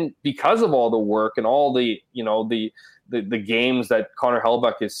 And then because of all the work and all the games that Connor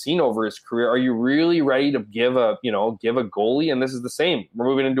Hellebuyck has seen over his career, are you really ready to give a goalie? And this is the same. We're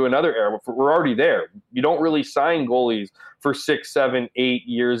moving into another era. We're already there. You don't really sign goalies for 6, 7, 8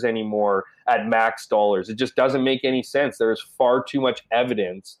 years anymore at max dollars. It just doesn't make any sense. There is far too much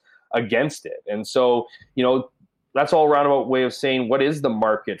evidence against it. And so, that's all roundabout way of saying, what is the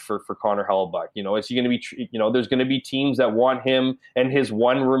market for Connor Hellebuyck? Is he going to be, there's going to be teams that want him and his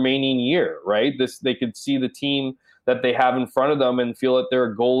one remaining year, right? They could see the team that they have in front of them and feel that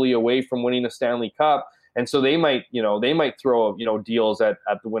they're a goalie away from winning a Stanley Cup. And so they might throw, deals at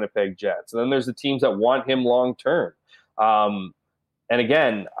the Winnipeg Jets. And then there's the teams that want him long-term. And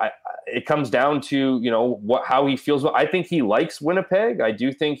again, it comes down to, how he feels. I think he likes Winnipeg. I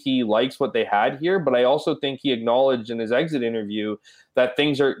do think he likes what they had here, but I also think he acknowledged in his exit interview that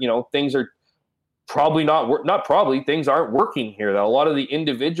things are probably things aren't working here. That a lot of the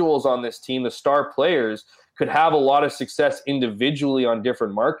individuals on this team, the star players, could have a lot of success individually on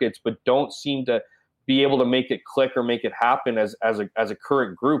different markets, but don't seem to be able to make it click or make it happen as a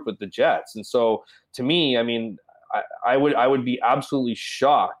current group with the Jets. And so to me, I mean, I would be absolutely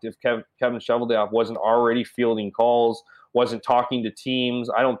shocked if Kevin Cheveldayoff wasn't already fielding calls, wasn't talking to teams.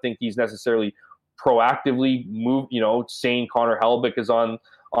 I don't think he's necessarily proactively saying Connor Hellebuyck is on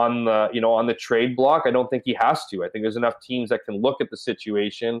the trade block. I don't think he has to. I think there's enough teams that can look at the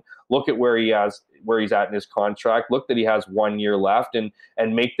situation, look at where he's at in his contract, look that he has 1 year left, and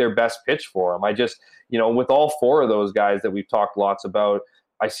make their best pitch for him. I just, with all four of those guys that we've talked lots about,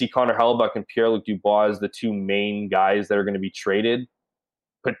 I see Connor Hellebuyck and Pierre-Luc Dubois as the two main guys that are going to be traded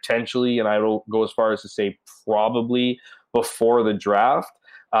potentially, and I will go as far as to say probably before the draft.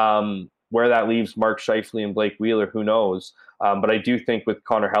 Where that leaves Mark Scheifele and Blake Wheeler, who knows? But I do think with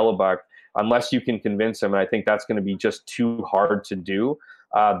Connor Hellebuyck, unless you can convince him, and I think that's going to be just too hard to do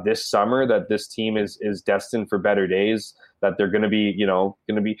this summer, that this team is destined for better days, that they're going to be,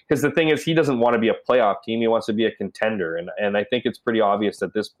 because the thing is, he doesn't want to be a playoff team. He wants to be a contender. And I think it's pretty obvious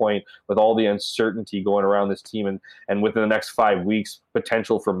at this point, with all the uncertainty going around this team and within the next 5 weeks,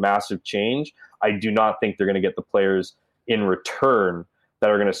 potential for massive change, I do not think they're going to get the players in return that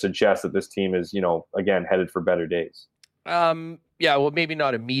are going to suggest that this team is, again, headed for better days. Yeah, well, maybe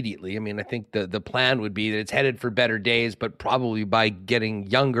not immediately. I mean, I think the plan would be that it's headed for better days, but probably by getting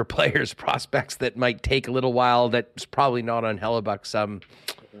younger players, prospects that might take a little while. That's probably not on Hellebuyck's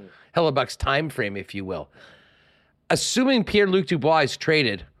time frame, if you will. Assuming Pierre-Luc Dubois is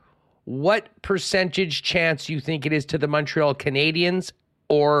traded, what percentage chance you think it is to the Montreal Canadiens,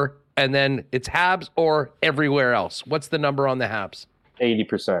 and then it's Habs, or everywhere else? What's the number on the Habs?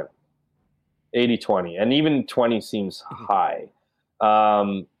 80%. 80-20, and even 20 seems high.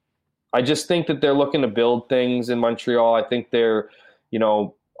 I just think that they're looking to build things in Montreal. I think they're,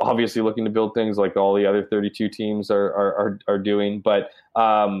 obviously looking to build things like all the other 32 teams are doing. But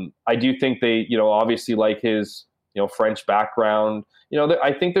I do think they, obviously like his, French background.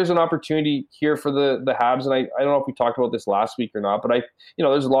 I think there's an opportunity here for the Habs, and I don't know if we talked about this last week or not, but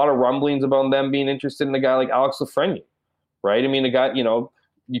there's a lot of rumblings about them being interested in a guy like Alex Lafreniere, right? I mean, the guy,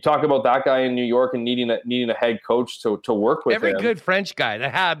 you talk about that guy in New York and needing a head coach to work with every him. good French guy. The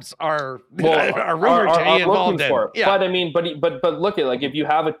Habs are rumored to be involved in. Yeah. But I mean, but look at, like, if you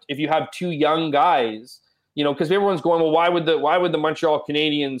have two young guys, because everyone's going, well, why would the Montreal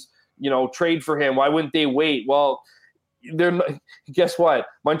Canadiens trade for him? Why wouldn't they wait? Well, guess what?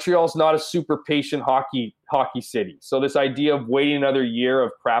 Montreal's not a super patient hockey city. So this idea of waiting another year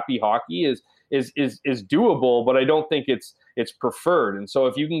of crappy hockey is doable, but I don't think it's preferred. And so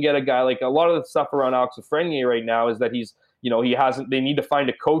if you can get a guy, like, a lot of the stuff around Alex Lafreniere right now is that he's, they need to find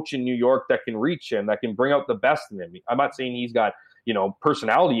a coach in New York that can reach him, that can bring out the best in him. I'm not saying he's got,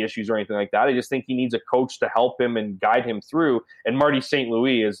 personality issues or anything like that. I just think he needs a coach to help him and guide him through. And Marty St.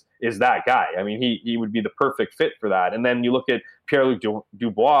 Louis is that guy. I mean, he would be the perfect fit for that. And then you look at Pierre-Luc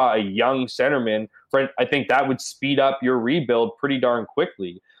Dubois, a young centerman. I think that would speed up your rebuild pretty darn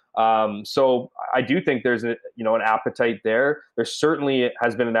quickly. So I do think there's an appetite there. There certainly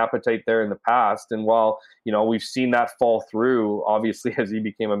has been an appetite there in the past. And while, we've seen that fall through, obviously, as he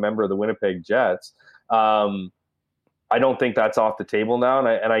became a member of the Winnipeg Jets, I don't think that's off the table now,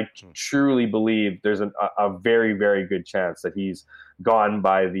 and I truly believe there's a very, very good chance that he's gone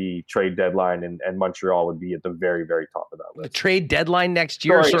by the trade deadline, and Montreal would be at the very, very top of that list. The trade deadline next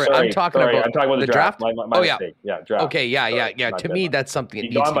year? Sorry, I'm talking about the draft. My mistake. Yeah. Draft. Okay, yeah. To deadline. me, that's something that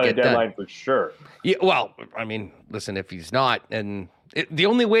He's needs gone to by get the deadline done. for sure. Yeah, well, I mean, listen, if he's not, and the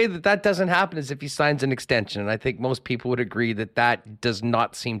only way that doesn't happen is if he signs an extension. And I think most people would agree that does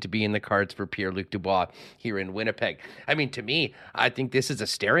not seem to be in the cards for Pierre-Luc Dubois here in Winnipeg. I mean, to me, I think this is a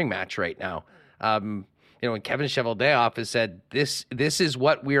staring match right now. And Kevin Cheveldayoff has said, this is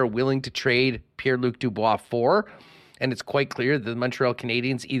what we are willing to trade Pierre-Luc Dubois for. And it's quite clear that the Montreal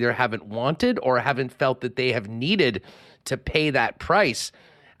Canadiens either haven't wanted or haven't felt that they have needed to pay that price.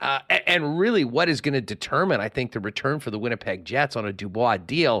 And really what is going to determine, I think, the return for the Winnipeg Jets on a Dubois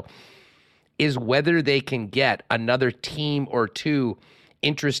deal is whether they can get another team or two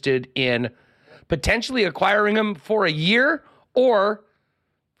interested in potentially acquiring him for a year, or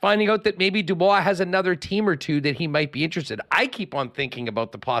finding out that maybe Dubois has another team or two that he might be interested. I keep on thinking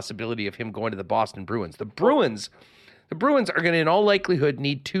about the possibility of him going to the Boston Bruins. The Bruins are going to, in all likelihood,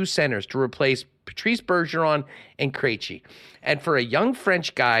 need two centers to replace Patrice Bergeron and Krejci. And for a young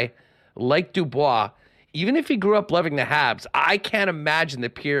French guy like Dubois, even if he grew up loving the Habs, I can't imagine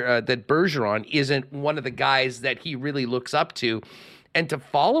that that Bergeron isn't one of the guys that he really looks up to. And to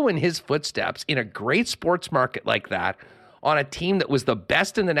follow in his footsteps in a great sports market like that, on a team that was the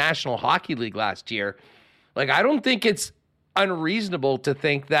best in the National Hockey League last year, I don't think it's unreasonable to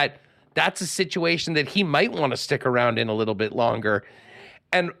think that that's a situation that he might want to stick around in a little bit longer.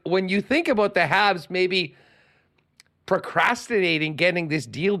 And when you think about the Habs maybe procrastinating getting this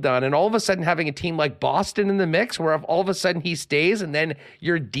deal done, and all of a sudden having a team like Boston in the mix, where if all of a sudden he stays and then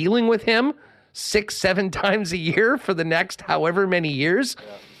you're dealing with him 6-7 times a year for the next however many years,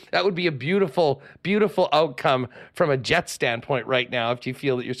 that would be a beautiful, beautiful outcome from a Jets standpoint right now, if you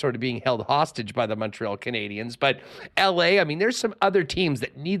feel that you're sort of being held hostage by the Montreal Canadiens. But LA, I mean, there's some other teams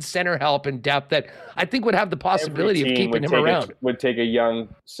that need center help and depth that I think would have the possibility of keeping him around. Would take a young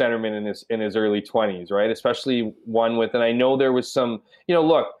centerman in his early 20s, right? Especially one with, and I know there was some,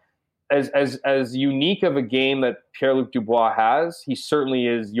 look, as unique of a game that Pierre-Luc Dubois has, he certainly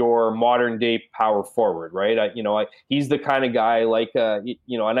is your modern day power forward, right? He's the kind of guy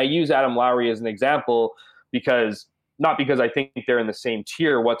and I use Adam Lowry as an example not because I think they're in the same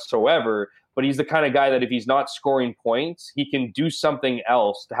tier whatsoever, but he's the kind of guy that if he's not scoring points, he can do something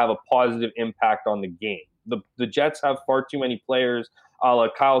else to have a positive impact on the game. The Jets have far too many players, a la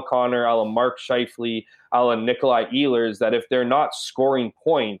Kyle Connor, a la Mark Scheifele, a la Nikolai Ehlers, that if they're not scoring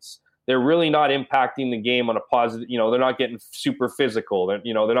points, they're really not impacting the game on a positive, they're not getting super physical. They're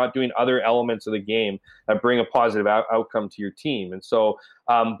not doing other elements of the game that bring a positive outcome to your team. And so,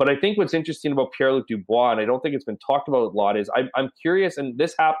 but I think what's interesting about Pierre-Luc Dubois, and I don't think it's been talked about a lot, is I'm curious, and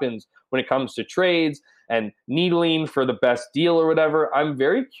this happens when it comes to trades and needling for the best deal or whatever. I'm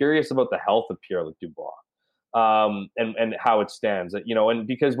very curious about the health of Pierre-Luc Dubois. And how it stands, and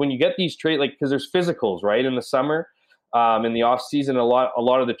because when you get these trades, because there's physicals, right, in the summer, in the off season, a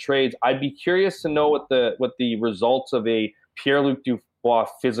lot of the trades, I'd be curious to know what the results of a Pierre-Luc Dubois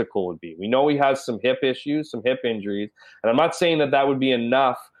physical would be. We know he has some hip issues, some hip injuries, and I'm not saying that would be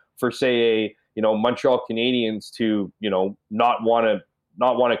enough for, say, Montreal Canadiens to, not want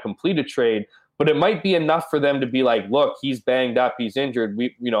to complete a trade, but it might be enough for them to be like, look, he's banged up, he's injured,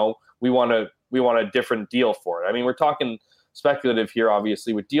 we want a different deal for it. I mean, we're talking speculative here,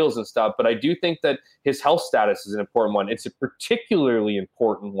 obviously, with deals and stuff, but I do think that his health status is an important one. It's a particularly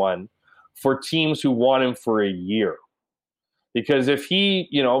important one for teams who want him for a year. Because if he,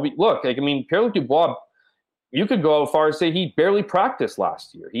 Pierre-Luc Dubois, you could go as far as say he barely practiced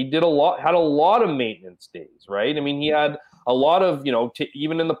last year. He had a lot of maintenance days, right? I mean, he had a lot of,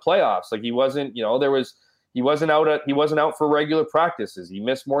 even in the playoffs, he wasn't, he wasn't out for regular practices. He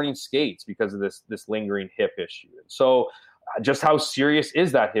missed morning skates because of this lingering hip issue. And so just how serious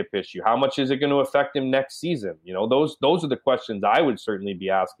is that hip issue? How much is it going to affect him next season? Those are the questions I would certainly be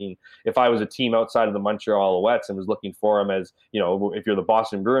asking if I was a team outside of the Montreal Alouettes and was looking for him as, if you're the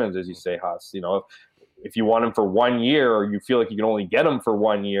Boston Bruins, as you say, Huss, if you want him for 1 year or you feel like you can only get him for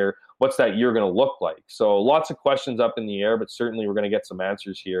 1 year, what's that year going to look like? So lots of questions up in the air, but certainly we're going to get some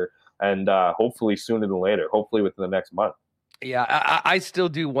answers here. And hopefully sooner than later, hopefully within the next month. Yeah, I still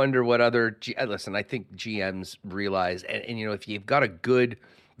do wonder what other listen, I think GMs realize, and if you've got a good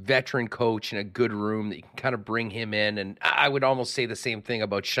veteran coach in a good room that you can kind of bring him in, and I would almost say the same thing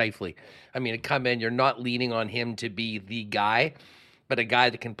about Scheifele. I mean, to come in, you're not leaning on him to be the guy, but a guy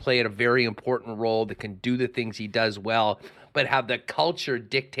that can play at a very important role, that can do the things he does well, but have the culture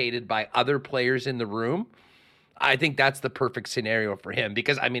dictated by other players in the room. I think that's the perfect scenario for him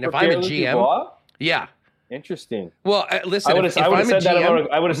because, I mean, if For I'm a Pierre-Luc GM, Dubois? yeah. Interesting. Well, listen, I would have said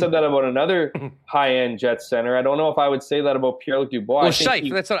that about another Mhm. high-end Jets center. I don't know if I would say that about Pierre-Luc Dubois. Well,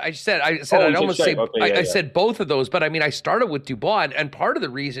 Scheif, that's what I said. I said Oh, I'd you said almost Scheif. say Okay, I said both of those, but I mean, I started with Dubois, and part of the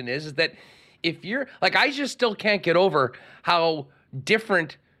reason is that if you're like, I just still can't get over how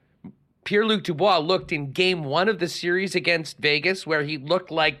different Pierre-Luc Dubois looked in game 1 of the series against Vegas, where he looked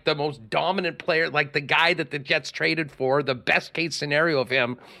like the most dominant player, like the guy that the Jets traded for, the best case scenario of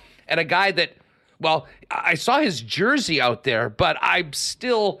him, and a guy that, well, I saw his jersey out there, but I'm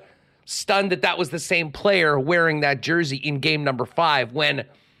still stunned that that was the same player wearing that jersey in game number 5 when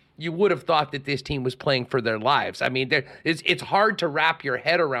you would have thought that this team was playing for their lives. I mean, it's hard to wrap your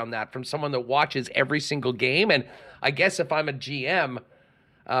head around that from someone that watches every single game. And I guess if I'm a GM,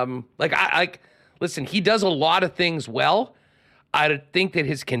 listen, he does a lot of things well. I think that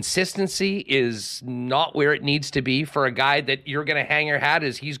his consistency is not where it needs to be for a guy that you're going to hang your hat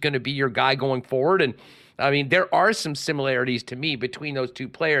as he's going to be your guy going forward. And I mean, there are some similarities to me between those two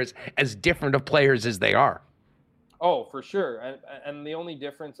players, as different of players as they are. Oh, for sure. And the only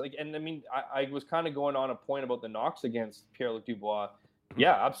difference, I mean, I was kind of going on a point about the knocks against Pierre-Luc Dubois.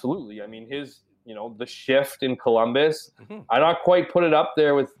 Yeah, absolutely. I mean, the shift in Columbus, I not quite put it up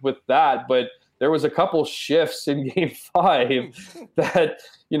there with that, but there was a couple shifts in game 5 that,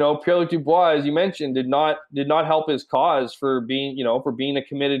 Pierre-Luc Dubois, as you mentioned, did not help his cause for being a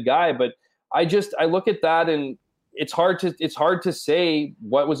committed guy. But I look at that, and it's hard to say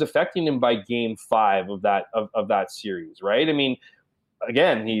what was affecting him by game 5 of that series, right? I mean,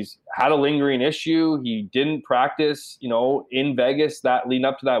 again, he's had a lingering issue. He didn't practice, in Vegas that leading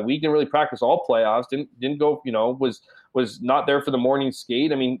up to that week. Didn't really practice all playoffs. Didn't go, was not there for the morning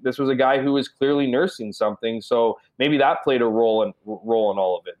skate. I mean, this was a guy who was clearly nursing something. So maybe that played a role in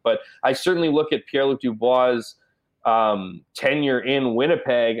all of it. But I certainly look at Pierre-Luc Dubois' tenure in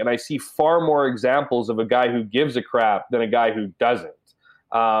Winnipeg, and I see far more examples of a guy who gives a crap than a guy who doesn't.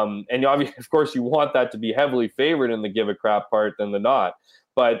 And obviously, of course, you want that to be heavily favored in the give a crap part than the not.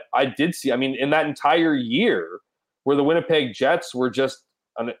 But I did see, I mean, in that entire year where the Winnipeg Jets were just,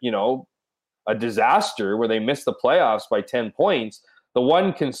 a disaster, where they missed the playoffs by 10 points, the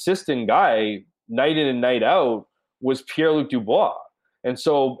one consistent guy night in and night out was Pierre-Luc Dubois. And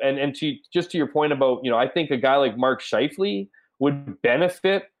so, and to your point about, I think a guy like Mark Scheifele would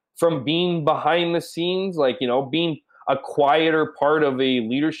benefit from being behind the scenes, being a quieter part of a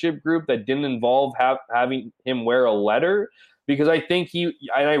leadership group that didn't involve having him wear a letter. Because I think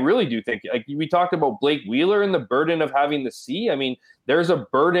I really do think, like we talked about Blake Wheeler and the burden of having the C. I mean, there's a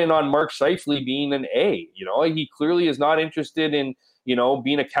burden on Mark Scheifele being an A. He clearly is not interested in,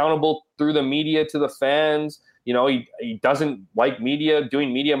 being accountable through the media to the fans. He doesn't like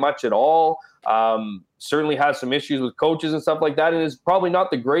doing media much at all. Certainly has some issues with coaches and stuff like that, and is probably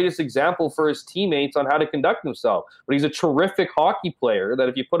not the greatest example for his teammates on how to conduct himself. But he's a terrific hockey player that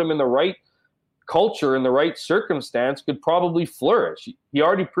if you put him in the right culture in the right circumstance could probably flourish. He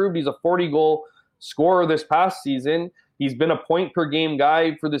already proved he's a 40-goal scorer this past season. He's been a point per game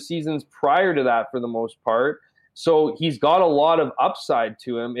guy for the seasons prior to that for the most part. So he's got a lot of upside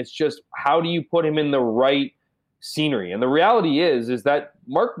to him. It's just, how do you put him in the right scenery? And the reality is that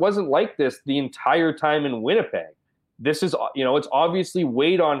Mark wasn't like this the entire time in Winnipeg. This is, it's obviously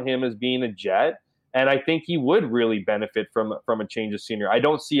weighed on him as being a Jet. And I think he would really benefit from a change of scenery. I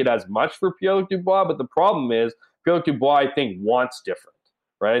don't see it as much for Pierre-Luc Dubois, but the problem is Pierre-Luc Dubois, I think, wants different,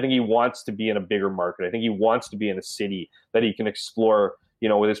 right? I think he wants to be in a bigger market. I think he wants to be in a city that he can explore,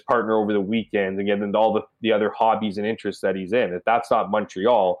 with his partner over the weekends and get into all the other hobbies and interests that he's in. If that's not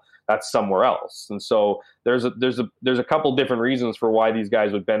Montreal, that's somewhere else. And so there's a couple different reasons for why these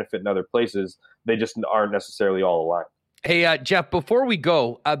guys would benefit in other places. They just aren't necessarily all aligned. Hey, Jeff, before we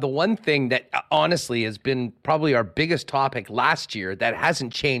go, the one thing that honestly has been probably our biggest topic last year that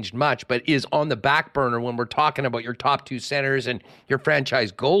hasn't changed much, but is on the back burner when we're talking about your top 2 centers and your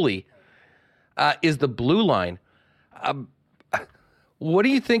franchise goalie, is the blue line. What do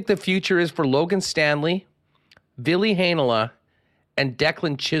you think the future is for Logan Stanley, Ville Heinola, and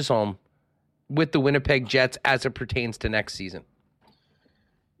Declan Chisholm with the Winnipeg Jets as it pertains to next season?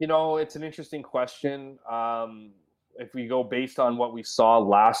 It's an interesting question. If we go based on what we saw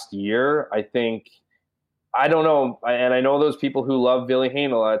last year, I don't know. And I know those people who love Ville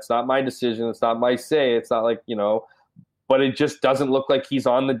Heinola. It's not my decision. It's not my say. It's not like, but it just doesn't look like he's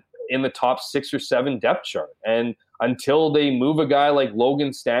in the top 6 or 7 depth chart. And until they move a guy like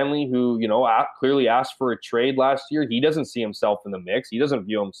Logan Stanley, who, clearly asked for a trade last year, he doesn't see himself in the mix. He doesn't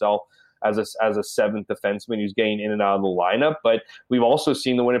view himself as a 7th defenseman who's getting in and out of the lineup. But we've also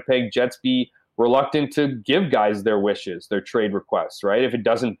seen the Winnipeg Jets be reluctant to give guys their wishes, their trade requests, right? If it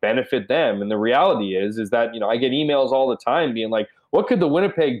doesn't benefit them. And the reality is that, I get emails all the time being like, what could the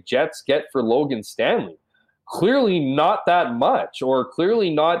Winnipeg Jets get for Logan Stanley? Clearly not that much, or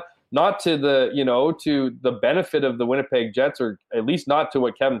clearly not to the, to the benefit of the Winnipeg Jets, or at least not to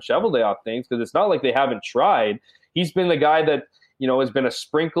what Kevin Cheveldayoff thinks, because it's not like they haven't tried. He's been the guy that, has been a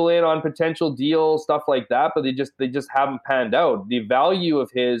sprinkle in on potential deals, stuff like that, but they just haven't panned out. The value of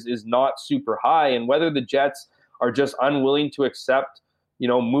his is not super high, and whether the Jets are just unwilling to accept,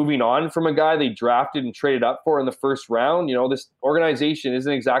 moving on from a guy they drafted and traded up for in the first round, this organization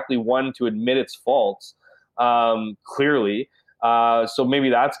isn't exactly one to admit its faults, clearly. So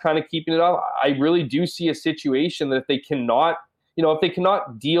maybe that's kind of keeping it up. I really do see a situation that if they cannot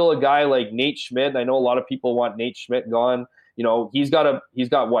deal a guy like Nate Schmidt, and I know a lot of people want Nate Schmidt gone. He's got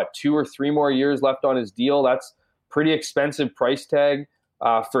what, 2 or 3 more years left on his deal. That's pretty expensive price tag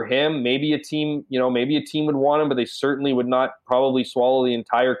for him. Maybe a team would want him, but they certainly would not probably swallow the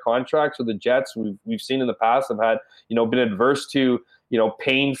entire contract. So the Jets, we've seen in the past, have had, been adverse to,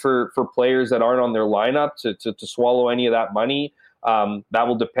 paying for players that aren't on their lineup to swallow any of that money. That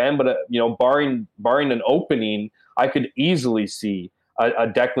will depend, but barring an opening, I could easily see a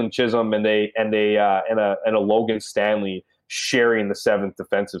Declan Chisholm and a Logan Stanley sharing the 7th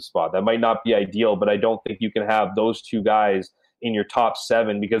defensive spot. That might not be ideal, but I don't think you can have those two guys in your top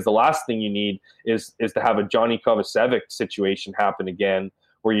 7, because the last thing you need is to have a Johnny Kovacevic situation happen again,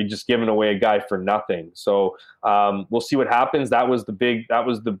 where you're just giving away a guy for nothing. So we'll see what happens. That was the big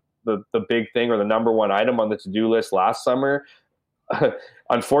thing, or the number one item on the to-do list last summer.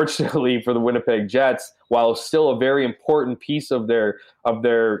 Unfortunately for the Winnipeg Jets, while still a very important piece of their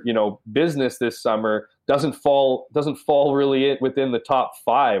business this summer, doesn't fall really within the top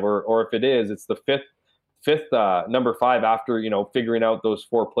 5, or if it is, it's the fifth number 5 after figuring out those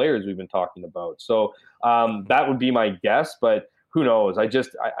 4 players we've been talking about. So that would be my guess, but who knows? I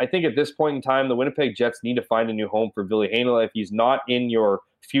think at this point in time, the Winnipeg Jets need to find a new home for Ville Heinola. If he's not in your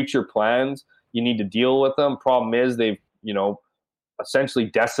future plans, you need to deal with them. Problem is, they've essentially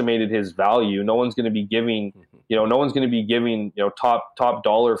decimated his value. No one's going to be giving top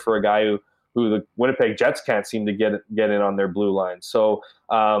dollar for a guy who the Winnipeg Jets can't seem to get in on their blue line. So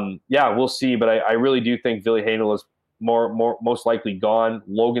we'll see. But I really do think Ville Heinola is most likely gone.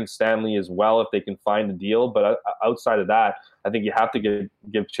 Logan Stanley as well, if they can find a deal. But outside of that, I think you have to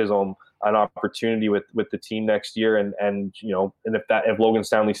give Chisholm an opportunity with the team next year. And if Logan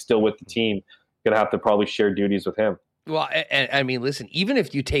Stanley's still with the team, going to have to probably share duties with him. Well, and I mean, listen, even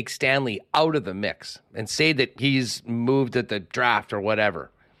if you take Stanley out of the mix and say that he's moved at the draft or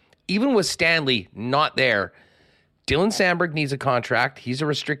whatever, even with Stanley not there, Dylan Sandberg needs a contract. He's a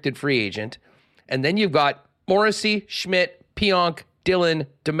restricted free agent. And then you've got Morrissey, Schmidt, Pionk, Dylan,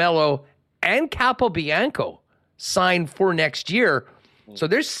 DeMello, and Capobianco signed for next year. So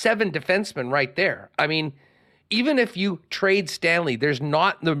there's 7 defensemen right there. I mean, even if you trade Stanley, there's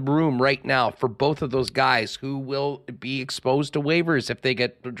not the room right now for both of those guys who will be exposed to waivers if they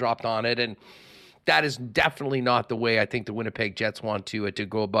get dropped on it. And that is definitely not the way I think the Winnipeg Jets want to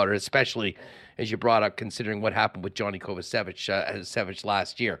go about it, especially as you brought up, considering what happened with Johnny Kovacevic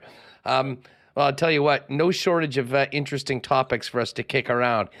last year. Well, I'll tell you what, no shortage of interesting topics for us to kick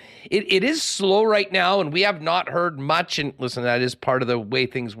around. It is slow right now, and we have not heard much. And listen, that is part of the way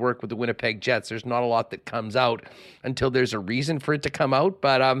things work with the Winnipeg Jets. There's not a lot that comes out until there's a reason for it to come out.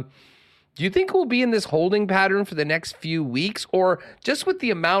 But do you think we'll be in this holding pattern for the next few weeks? Or just with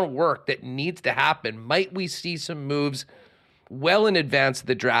the amount of work that needs to happen, might we see some moves well in advance of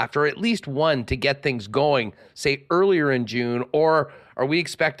the draft, or at least one to get things going, say earlier in June? Or are we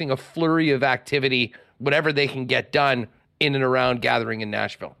expecting a flurry of activity, whatever they can get done in and around gathering in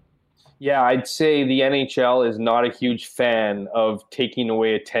Nashville? Yeah, I'd say the NHL is not a huge fan of taking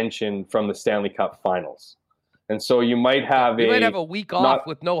away attention from the Stanley Cup Finals. And so you might have a week off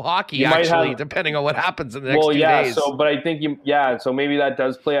with no hockey, actually, depending on what happens in the next 2 days. But I think so maybe that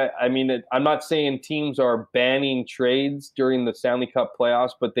does play. I mean, I'm not saying teams are banning trades during the Stanley Cup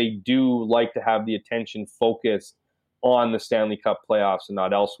playoffs, but they do like to have the attention focused on the Stanley Cup playoffs and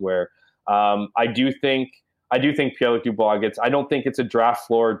not elsewhere. I do think Pierre-Luc Dubois I don't think it's a draft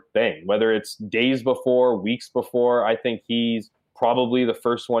floor thing, whether it's days before, weeks before. I think he's probably the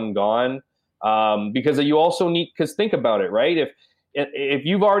first one gone. Because you also because think about it, right? If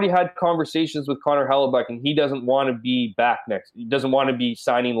you've already had conversations with Connor Hellebuck and he doesn't want to be back he doesn't want to be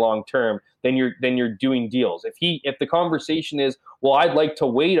signing long term, then you're doing deals. If the conversation is, well, I'd like to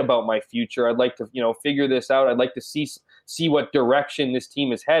wait about my future, I'd like to figure this out, I'd like to see what direction this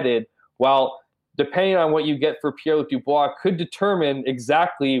team is headed. Well, depending on what you get for Pierre-Luc Dubois, could determine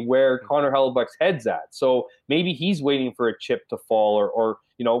exactly where Connor Hellebuck's head's at. So maybe he's waiting for a chip to fall, or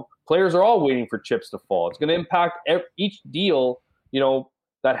players are all waiting for chips to fall. It's going to impact each deal,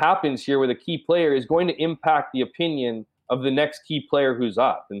 that happens here with a key player is going to impact the opinion of the next key player who's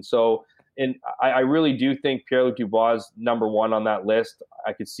up. And so, I really do think Pierre-Luc Dubois is number one on that list.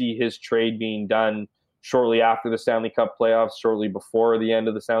 I could see his trade being done shortly after the Stanley Cup playoffs, shortly before the end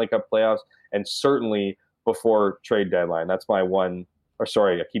of the Stanley Cup playoffs, and certainly before trade deadline. That's my one. Or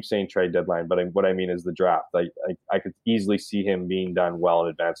sorry, I keep saying trade deadline, but what I mean is the draft. I could easily see him being done well in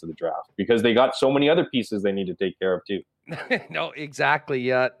advance of the draft because they got so many other pieces they need to take care of too. No,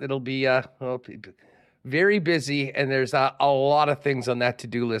 exactly. It'll be very busy, and there's a lot of things on that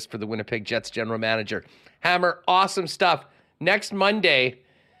to-do list for the Winnipeg Jets general manager. Hammer, awesome stuff. Next Monday,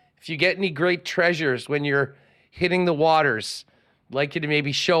 if you get any great treasures when you're hitting the waters, I'd like you to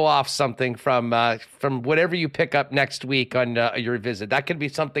maybe show off something from whatever you pick up next week on your visit. That could be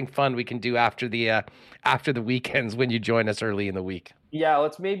something fun we can do after the weekends when you join us early in the week. Yeah,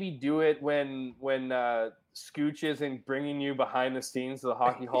 let's maybe do it when Scooch isn't bringing you behind the scenes of the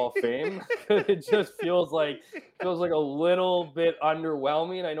Hockey Hall of Fame. It just feels like a little bit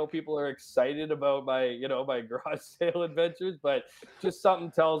underwhelming. I know people are excited about my garage sale adventures, but just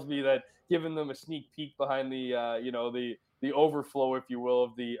something tells me that giving them a sneak peek behind the overflow, if you will,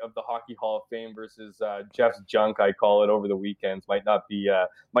 of the Hockey Hall of Fame versus Jeff's junk, I call it, over the weekends might not be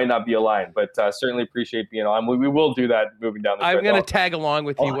aligned. But certainly appreciate being on. We will do that moving down the I'm going to tag along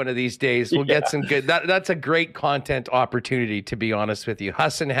with you one of these days. We'll get some good. That's a great content opportunity, to be honest with you.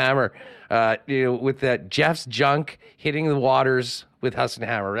 Huss and Hammer, with that Jeff's junk hitting the waters with Huss and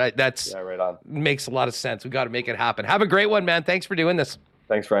Hammer. Right? Right on. Makes a lot of sense. We got to make it happen. Have a great one, man. Thanks for doing this.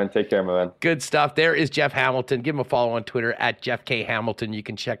 Thanks, Ryan. Take care, my man. Good stuff. There is Jeff Hamilton. Give him a follow on Twitter at Jeff K. Hamilton. You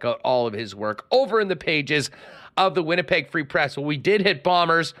can check out all of his work over in the pages of the Winnipeg Free Press. Well, we did hit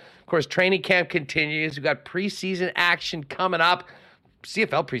Bombers. Of course, training camp continues. We've got preseason action coming up.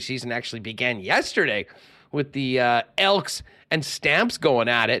 CFL preseason actually began yesterday with the Elks and Stamps going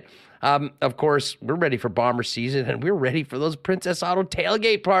at it. Of course, we're ready for Bomber season, and we're ready for those Princess Auto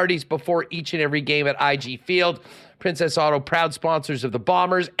tailgate parties before each and every game at IG Field. Princess Auto, proud sponsors of the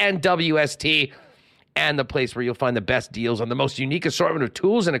Bombers and WST, and the place where you'll find the best deals on the most unique assortment of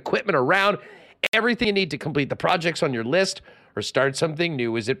tools and equipment around. Everything you need to complete the projects on your list or start something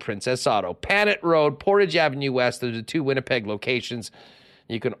new is at Princess Auto. Panet Road, Portage Avenue West. There's the 2 Winnipeg locations.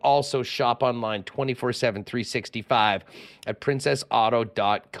 You can also shop online 24/7, 365 at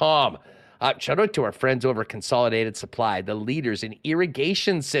princessauto.com. Shout out to our friends over at Consolidated Supply, the leaders in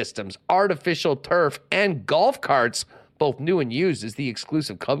irrigation systems, artificial turf, and golf carts, both new and used, is the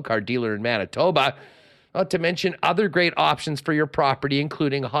exclusive club car dealer in Manitoba. Not to mention other great options for your property,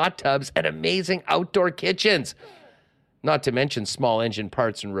 including hot tubs and amazing outdoor kitchens. Not to mention small engine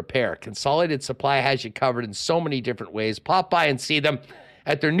parts and repair. Consolidated Supply has you covered in so many different ways. Pop by and see them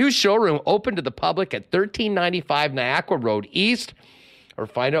at their new showroom, open to the public at 1395 Niagara Road East, or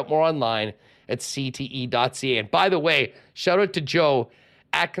find out more online at cte.ca. And by the way, shout out to Joe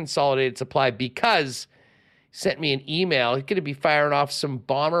at Consolidated Supply because he sent me an email. He's going to be firing off some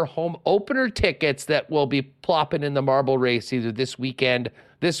Bomber home opener tickets that will be plopping in the marble race either this week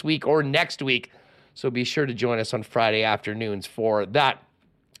or next week. So be sure to join us on Friday afternoons for that.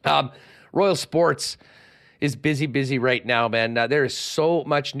 Royal Sports is busy right now, man. There is so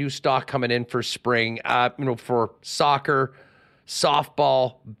much new stock coming in for spring, for soccer,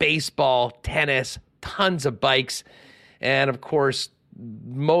 softball, baseball, tennis, tons of bikes, and of course,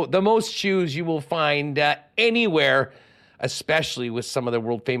 the most shoes you will find anywhere, especially with some of the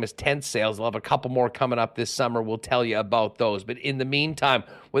world famous tent sales. I'll have a couple more coming up this summer. We'll tell you about those. But in the meantime,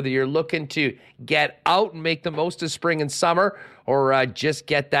 whether you're looking to get out and make the most of spring and summer, or just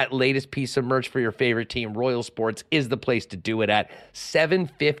get that latest piece of merch for your favorite team, Royal Sports is the place to do it at.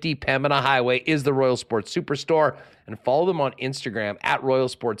 750 Pembina Highway is the Royal Sports Superstore. And follow them on Instagram at Royal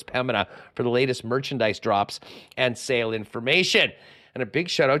Sports Pembina for the latest merchandise drops and sale information. And a big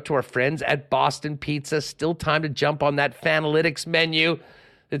shout out to our friends at Boston Pizza. Still time to jump on that Fanalytics menu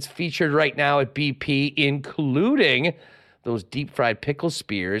that's featured right now at BP, including those deep fried pickle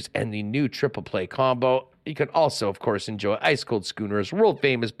spears and the new triple play combo. You can also, of course, enjoy ice cold schooners, world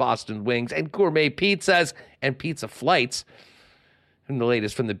famous Boston wings, and gourmet pizzas and pizza flights. And the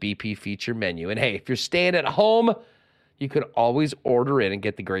latest from the BP feature menu. And hey, if you're staying at home, you can always order in and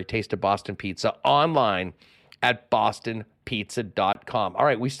get the great taste of Boston Pizza online at bostonpizza.com. All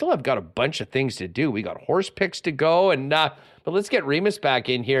right, we still have got a bunch of things to do. We got horse picks to go, and but let's get Remus back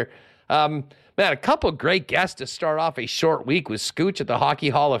in here. Man, Man, a couple great guests to start off a short week with Scooch at the Hockey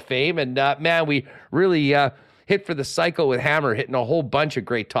Hall of Fame. And, man, we really hit for the cycle with Hammer, hitting a whole bunch of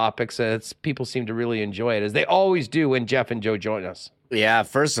great topics. People seem to really enjoy it, as they always do when Jeff and Joe join us. Yeah,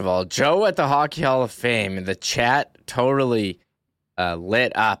 first of all, Joe at the Hockey Hall of Fame, the chat totally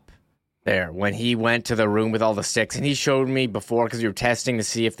lit up there when he went to the room with all the sticks. And he showed me before, because we were testing to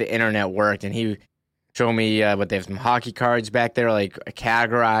see if the internet worked, and he showed me what they have some hockey cards back there, like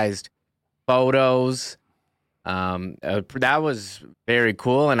categorized photos. That was very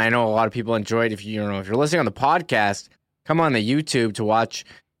cool, and I know a lot of people enjoyed. If you're listening on the podcast, come on the YouTube to watch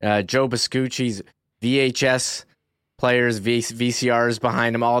Joe Pascucci's VHS players, VCRs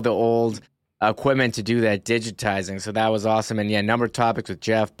behind him, all the old equipment to do that digitizing. So that was awesome. And yeah, number of topics with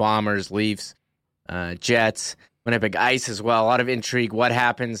Jeff, Bombers, Leafs, Jets, Winnipeg Ice as well. A lot of intrigue. What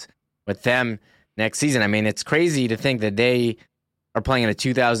happens with them next season? I mean, it's crazy to think that they are playing in a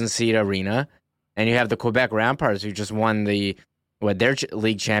 2,000-seat arena, and you have the Quebec Ramparts, who just won their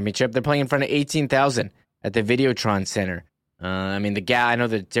league championship. They're playing in front of 18,000 at the Videotron Center. I mean, I know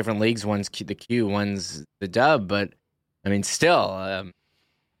the different leagues, one's the Q, one's the Dub, but I mean, still,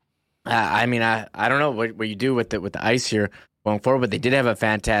 I don't know what you do with the Ice here going forward, but they did have a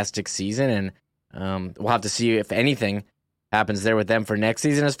fantastic season, and we'll have to see if anything happens there with them for next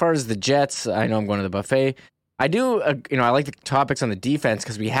season. As far as the Jets, I know I'm going to the buffet. I do, I like the topics on the defense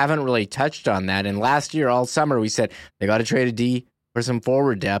because we haven't really touched on that. And last year, all summer, we said they got to trade a D for some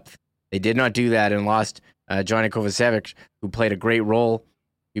forward depth. They did not do that and lost Johnny Kovacevic, who played a great role.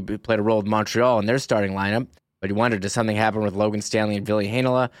 He played a role with Montreal in their starting lineup. But he wondered, does something happen with Logan Stanley and Ville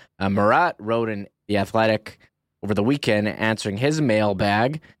Heinola? Murat wrote in The Athletic over the weekend answering his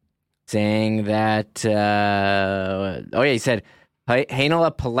mailbag, saying that, he said,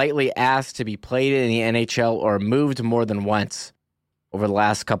 Heinola politely asked to be played in the NHL or moved more than once over the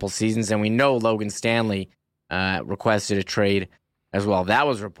last couple seasons. And we know Logan Stanley requested a trade as well. That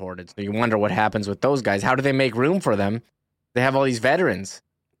was reported. So you wonder what happens with those guys. How do they make room for them? They have all these veterans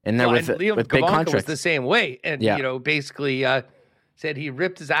in there with big contracts. Was the same way. And, basically said he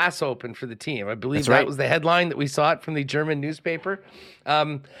ripped his ass open for the team. I believe that was the headline that we saw it from the German newspaper.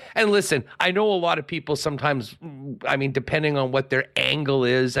 And listen, I know a lot of people sometimes, depending on what their angle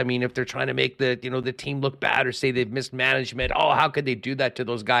is, if they're trying to make the team look bad or say they've mismanagement, how could they do that to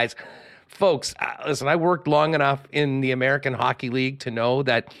those guys? Folks, listen, I worked long enough in the American Hockey League to know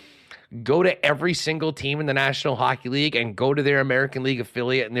that go to every single team in the National Hockey League and go to their American League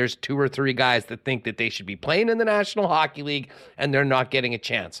affiliate, and there's 2 or 3 guys that think that they should be playing in the National Hockey League, and they're not getting a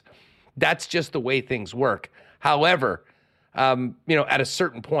chance. That's just the way things work. However, at a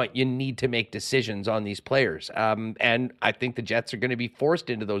certain point, you need to make decisions on these players. And I think the Jets are going to be forced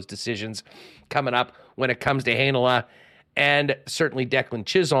into those decisions coming up when it comes to Heinola and certainly Declan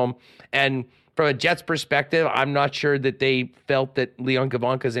Chisholm. And from a Jets perspective, I'm not sure that they felt that Leon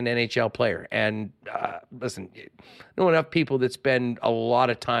Gavanka is an NHL player. And listen, I know enough people that spend a lot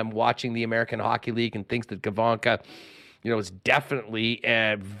of time watching the American Hockey League and thinks that Gavanka, is definitely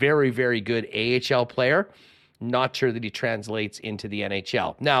a very, very good AHL player. Not sure that he translates into the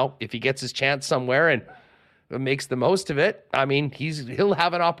NHL. Now, if he gets his chance somewhere and makes the most of it, he'll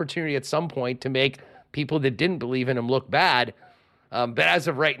have an opportunity at some point to make people that didn't believe in him look bad. But as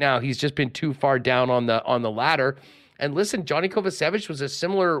of right now, he's just been too far down on the ladder. And listen, Johnny Kovacevic was a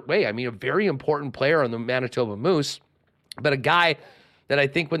similar way. A very important player on the Manitoba Moose, but a guy that I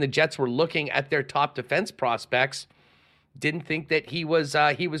think when the Jets were looking at their top defense prospects, didn't think that he was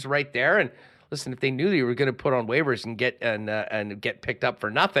right there. And listen, if they knew they were going to put on waivers and get picked up for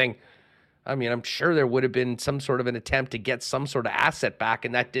nothing, I'm sure there would have been some sort of an attempt to get some sort of asset back,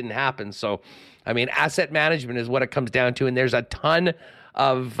 and that didn't happen. So, asset management is what it comes down to, and there's a ton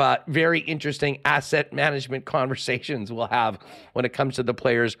of very interesting asset management conversations we'll have when it comes to the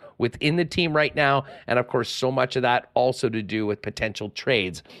players within the team right now, and of course, so much of that also to do with potential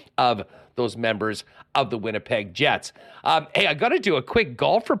trades of those members of the Winnipeg Jets. Hey, I got to do a quick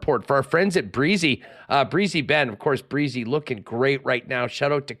golf report for our friends at Breezy. Breezy Ben, of course, Breezy looking great right now.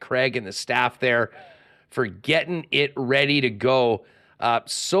 Shout out to Craig and the staff there for getting it ready to go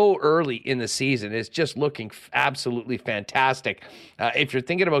so early in the season. It's just looking absolutely fantastic. If you're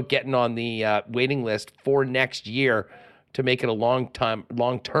thinking about getting on the waiting list for next year to make it a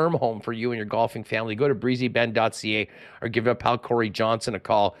long-term home for you and your golfing family, go to breezyben.ca or give up pal Corey Johnson a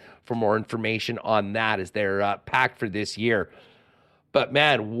call for more information on that, as they're packed for this year. But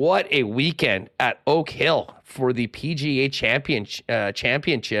man, what a weekend at Oak Hill for the PGA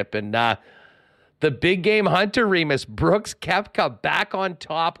championship. And the big game hunter, Remus, Brooks Koepka, back on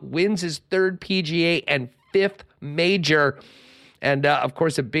top, wins his 3rd PGA and 5th major. And, of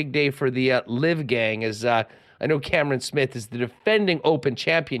course, a big day for the Live gang as I know Cameron Smith is the defending Open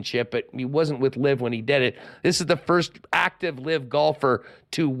championship, but he wasn't with Live when he did it. This is the first active Live golfer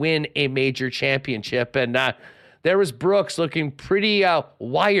to win a major championship. And there was Brooks looking pretty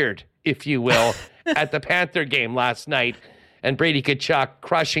wired, if you will, at the Panther game last night. And Brady Tkachuk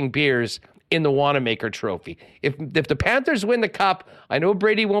crushing beers in the Wanamaker Trophy. If the Panthers win the Cup, I know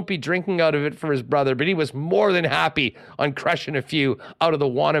Brady won't be drinking out of it for his brother, but he was more than happy on crushing a few out of the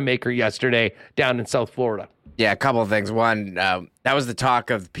Wanamaker yesterday down in South Florida. Yeah, a couple of things. One, that was the talk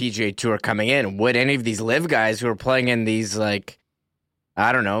of the PGA Tour coming in. Would any of these Live guys who are playing in these, like,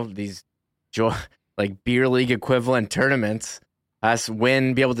 I don't know, these like beer league equivalent tournaments,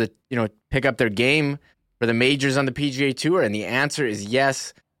 be able to, pick up their game for the majors on the PGA Tour? And the answer is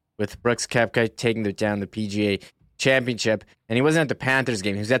yes, with Brooks Koepka taking down the PGA Championship. And he wasn't at the Panthers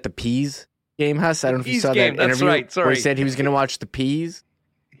game. He was at the Peas game, Huss. I don't know if you saw that interview where he said he was going to watch the Peas.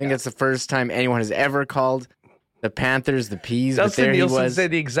 I think that's the first time anyone has ever called the Panthers the Peas. Dustin Nielsen said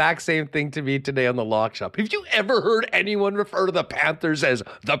the exact same thing to me today on the Lock Shop. Have you ever heard anyone refer to the Panthers as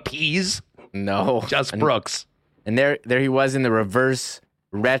the Peas? No. Just Brooks. And there he was in the reverse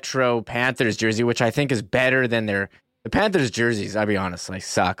retro Panthers jersey, which I think is better than the Panthers jerseys. I'll be honest,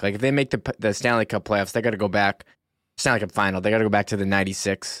 suck. Like if they make the Stanley Cup playoffs, they got to go back. Stanley Cup final, they got to go back to the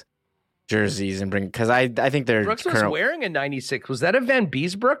 '96 jerseys and bring, because I think they're Brooks was wearing a '96. Was that a Van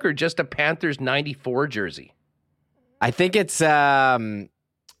Beesbrook or just a Panthers '94 jersey? I think it's Lomberg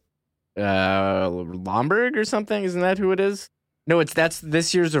or something. Isn't that who it is? No, that's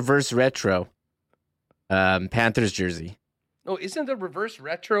this year's reverse retro Panthers jersey. Oh, isn't the reverse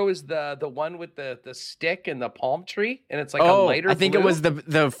retro is the one with the stick and the palm tree, and it's like a lighter blue? I think it was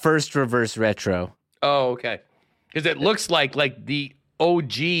the first reverse retro. Oh, okay. Because it looks like the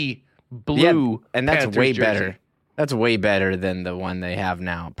OG blue, and that's Panthers way jersey. better. That's way better than the one they have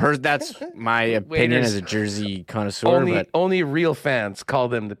now. That's my opinion as a jersey connoisseur. Only real fans call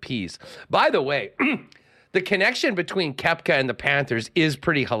them the Peas. By the way, the connection between Koepka and the Panthers is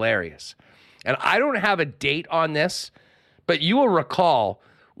pretty hilarious. And I don't have a date on this, but you will recall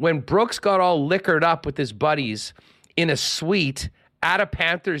when Brooks got all liquored up with his buddies in a suite at a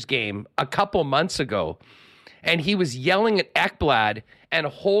Panthers game a couple months ago, and he was yelling at Ekblad and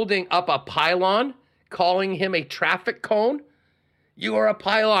holding up a pylon, calling him a traffic cone. You are a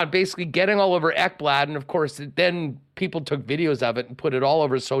pylon, basically getting all over Ekblad. And of course, then people took videos of it and put it all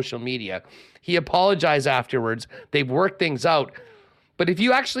over social media. He apologized afterwards. They've worked things out. But if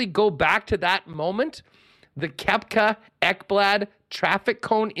you actually go back to that moment, the Koepka Ekblad traffic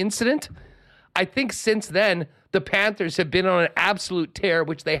cone incident, I think since then, the Panthers have been on an absolute tear,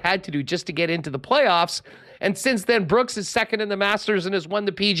 which they had to do just to get into the playoffs. And since then, Brooks is second in the Masters and has won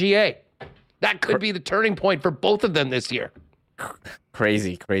the PGA. That could be the turning point for both of them this year.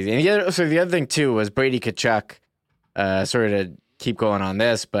 Crazy. And the other thing, too, was Brady Tkachuk, sorry to keep going on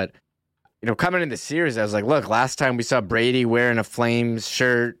this, but, coming in the series, I was like, look, last time we saw Brady wearing a Flames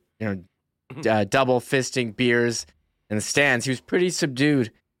shirt, double fisting beers in the stands, he was pretty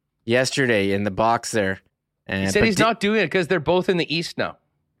subdued yesterday in the box there. And he said he's not doing it because they're both in the East now.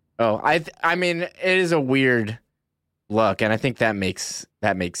 Oh, I mean, it is a weird look, and I think that makes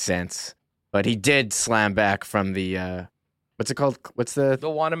sense. But he did slam back from the what's it called? What's the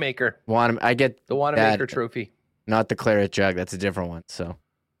Wanamaker? I get the Wanamaker Trophy, not the claret jug. That's a different one. So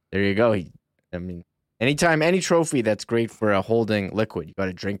there you go. Anytime any trophy that's great for a holding liquid, you got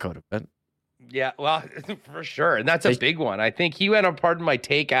to drink out of it. Yeah, well, for sure, and that's a big one. I think he went on Pardon My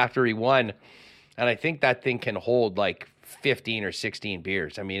Take after he won, and I think that thing can hold like 15 or 16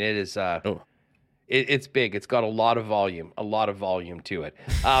 beers. I mean, it is. It's big. It's got a lot of volume to it.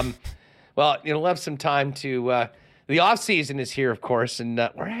 Well, we'll have some time to. The off season is here, of course, and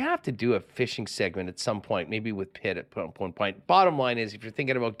we're gonna have to do a fishing segment at some point, maybe with Pitt at one point. Bottom line is, if you're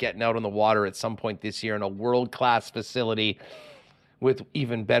thinking about getting out on the water at some point this year in a world-class facility with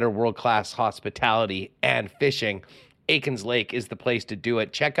even better world-class hospitality and fishing, Aikens Lake is the place to do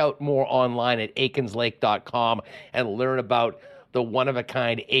it. Check out more online at aikenslake.com and learn about the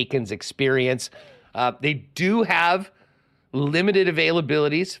one-of-a-kind Aikens experience. They do have limited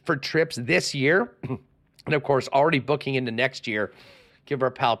availabilities for trips this year. And of course, already booking into next year. Give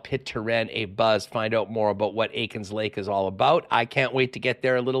our pal Pitt Turen a buzz. Find out more about what Aikens Lake is all about. I can't wait to get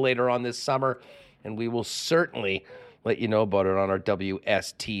there a little later on this summer. And we will certainly let you know about it on our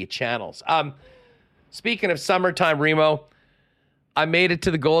WST channels. Speaking of summertime, Remo, I made it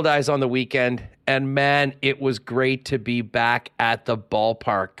to the Gold Eyes on the weekend. And man, it was great to be back at the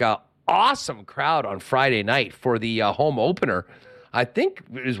ballpark. Awesome crowd on Friday night for the home opener. I think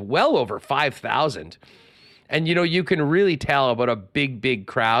it was well over 5,000. And, you can really tell about a big, big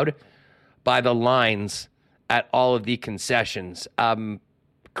crowd by the lines at all of the concessions.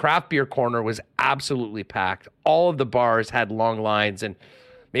 Craft beer corner was absolutely packed. All of the bars had long lines, and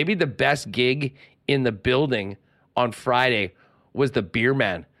maybe the best gig in the building on Friday was the beer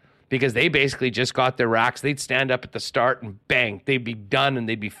man, because they basically just got their racks. They'd stand up at the start and bang, they'd be done and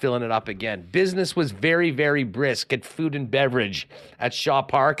they'd be filling it up again. Business was very, very brisk at food and beverage at Shaw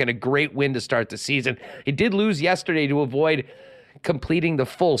Park, and a great win to start the season. It did lose yesterday to avoid completing the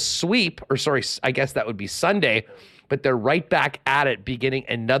full sweep, or sorry, I guess that would be Sunday, but they're right back at it, beginning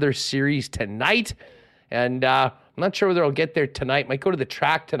another series tonight. And I'm not sure whether I'll get there tonight. Might go to the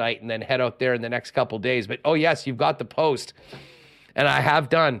track tonight and then head out there in the next couple days. But, oh, yes, you've got the post. And I have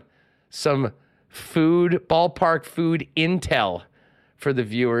done some ballpark food intel for the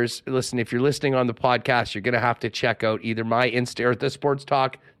viewers. Listen, if you're listening on the podcast, you're going to have to check out either my Insta or the Sports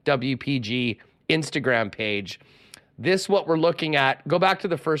Talk WPG Instagram page. This, what we're looking at, go back to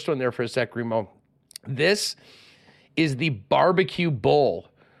the first one there for a sec, Remo. This is the barbecue bowl,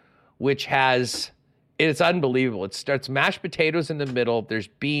 which it's unbelievable. It starts mashed potatoes in the middle. There's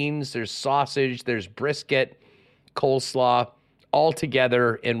beans, there's sausage, there's brisket, coleslaw, all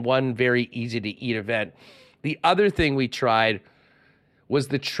together in one very easy to eat event. The other thing we tried was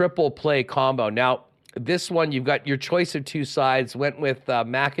the triple play combo. Now, this one, you've got your choice of two sides, went with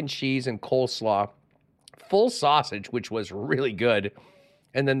mac and cheese and coleslaw, full sausage, which was really good.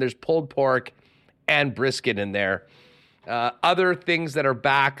 And then there's pulled pork and brisket in there. Other things that are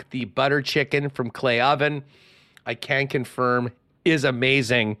back, the butter chicken from Clay Oven, I can confirm is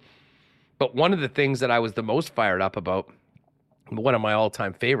amazing. But one of the things that I was the most fired up about, one of my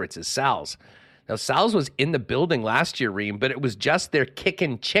all-time favorites, is Sal's. Now, Sal's was in the building last year, Reem, but it was just their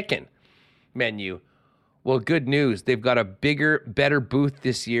kickin' chicken menu. Well, good news. They've got a bigger, better booth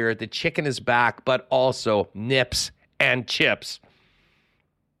this year. The chicken is back, but also nips and chips.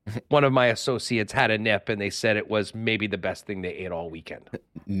 One of my associates had a nip, and they said it was maybe the best thing they ate all weekend.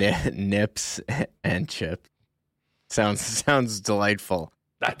 Nips and chips. Sounds delightful.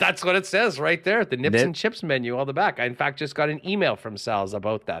 That's what it says right there. The nips and chips menu on the back. I, in fact, just got an email from Sal's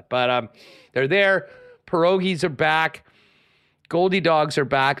about that. But they're there. Pierogies are back. Goldie Dogs are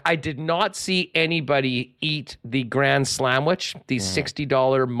back. I did not see anybody eat the Grand Slamwich, the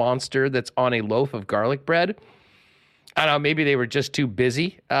 $60 monster that's on a loaf of garlic bread. I don't know, maybe they were just too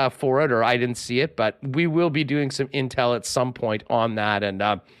busy for it, or I didn't see it, but we will be doing some intel at some point on that. And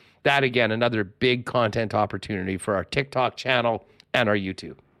that, again, another big content opportunity for our TikTok channel and our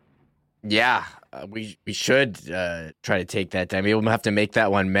YouTube. Yeah, we should try to take that down. Maybe we'll have to make that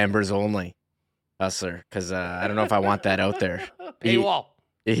one members only, Hustler, because I don't know if I want that out there. Paywall.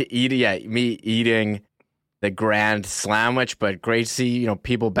 Me eating the Grand Slamwich, but great to see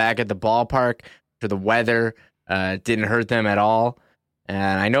people back at the ballpark for the weather. Didn't hurt them at all.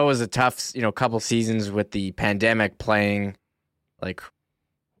 And I know it was a tough, couple seasons with the pandemic, playing like,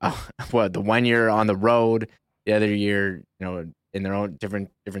 the 1 year on the road, the other year, in their own different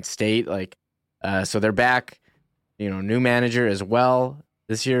state. So they're back, new manager as well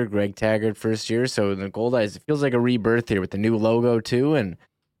this year, Greg Taggart, first year. So the Gold Eyes, it feels like a rebirth here with the new logo too. And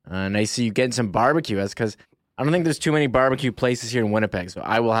nice to see you getting some barbecue. That's because I don't think there's too many barbecue places here in Winnipeg. So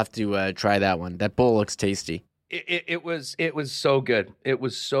I will have to try that one. That bowl looks tasty. It was so good. It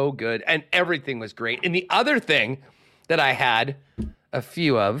was so good. And everything was great. And the other thing that I had a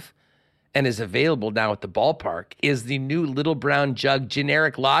few of and is available now at the ballpark is the new Little Brown Jug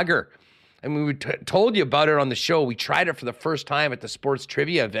generic lager. I mean, we told you about it on the show. We tried it for the first time at the sports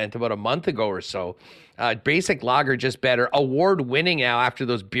trivia event about a month ago or so. Basic lager, just better. Award-winning now after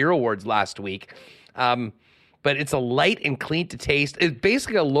those beer awards last week. But it's a light and clean to taste. It's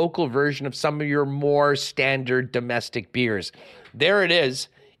basically a local version of some of your more standard domestic beers. There it is,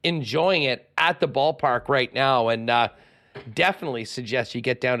 enjoying it at the ballpark right now, and definitely suggest you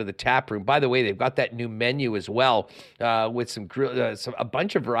get down to the tap room. By the way, they've got that new menu as well with a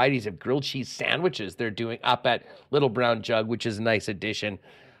bunch of varieties of grilled cheese sandwiches they're doing up at Little Brown Jug, which is a nice addition.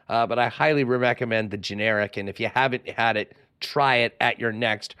 But I highly recommend the generic, and if you haven't had it, try it at your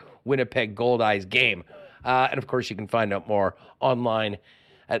next Winnipeg Gold Eyes game. And, of course, you can find out more online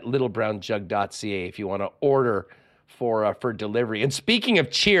at littlebrownjug.ca if you want to order for delivery. And speaking of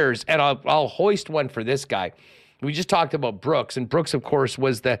cheers, and I'll hoist one for this guy. We just talked about Brooks, and Brooks, of course,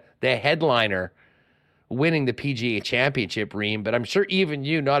 was the headliner winning the PGA Championship, Reem. But I'm sure even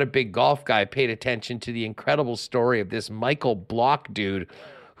you, not a big golf guy, paid attention to the incredible story of this Michael Block dude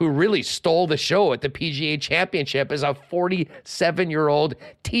who really stole the show at the PGA Championship as a 47-year-old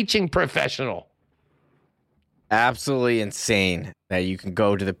teaching professional. Absolutely insane that you can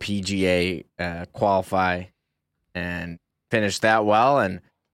go to the PGA, qualify, and finished that well. And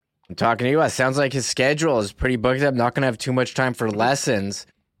I'm talking to you. It sounds like his schedule is pretty booked up. Not going to have too much time for lessons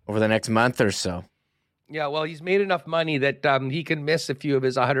over the next month or so. Yeah, well, he's made enough money that he can miss a few of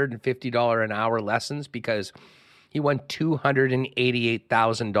his $150 an hour lessons because he won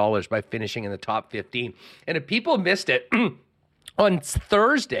 $288,000 by finishing in the top 15. And if people missed it, on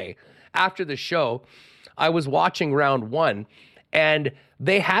Thursday after the show, I was watching round one, and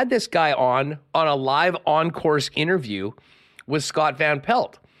they had this guy on a live on-course interview with Scott Van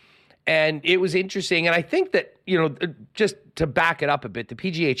Pelt. And it was interesting. And I think that, just to back it up a bit, the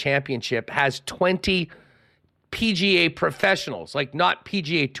PGA Championship has 20 PGA professionals, like not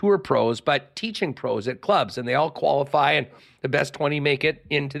PGA Tour pros, but teaching pros at clubs. And they all qualify, and the best 20 make it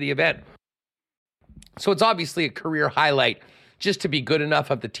into the event. So it's obviously a career highlight just to be good enough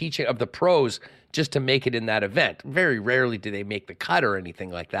of the teaching of the pros just to make it in that event. Very rarely do they make the cut or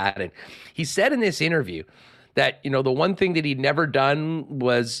anything like that. And he said in this interview that, the one thing that he'd never done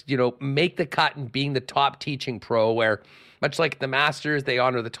was, make the cut and being the top teaching pro, where much like the Masters, they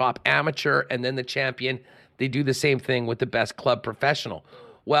honor the top amateur and then the champion. They do the same thing with the best club professional.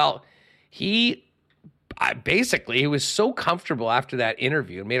 Well, he was so comfortable after that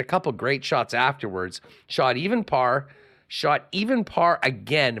interview and made a couple great shots afterwards, shot even par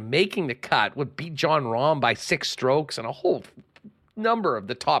again, making the cut, would beat John Rahm by 6 strokes and a whole number of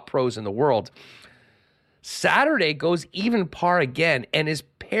the top pros in the world. Saturday goes even par again and is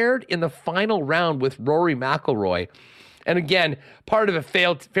paired in the final round with Rory McIlroy. And again, part of a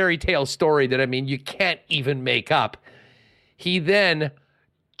fairy tale story that, you can't even make up. He then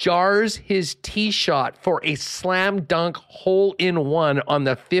jars his tee shot for a slam dunk hole-in-one on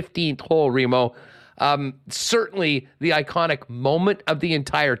the 15th hole, Remo. Certainly the iconic moment of the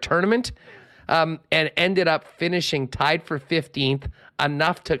entire tournament, and ended up finishing tied for 15th,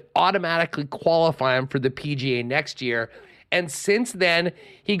 enough to automatically qualify him for the PGA next year. And since then,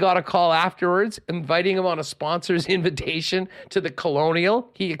 he got a call afterwards inviting him on a sponsor's invitation to the Colonial.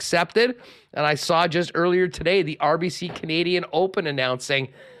 He accepted. And I saw just earlier today the RBC Canadian Open announcing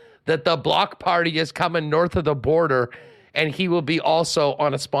that the block party is coming north of the border, and he will be also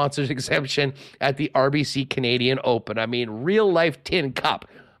on a sponsor's exemption at the RBC Canadian Open. Real life tin cup.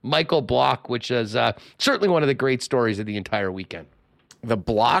 Michael Block, which is certainly one of the great stories of the entire weekend. The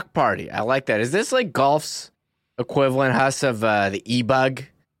block party. I like that. Is this like golf's equivalent, Huss, of the e-bug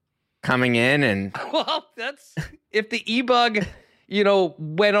coming in? And well, that's if the e-bug,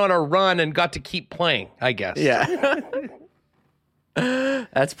 went on a run and got to keep playing, I guess. Yeah.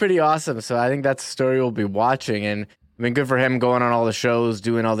 That's pretty awesome. So I think that's the story we'll be watching. And good for him going on all the shows,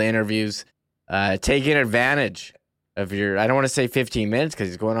 doing all the interviews, taking advantage of your, I don't want to say 15 minutes because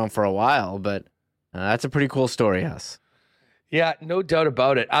he's going on for a while, but that's a pretty cool story, Huss. Yeah, no doubt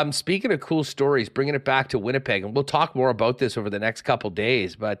about it. Speaking of cool stories, bringing it back to Winnipeg, and we'll talk more about this over the next couple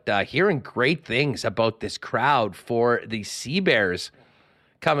days, but hearing great things about this crowd for the Sea Bears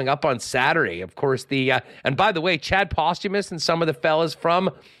coming up on Saturday. Of course, and by the way, Chad Posthumus and some of the fellas from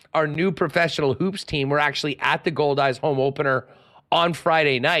our new professional hoops team were actually at the Gold Eyes home opener on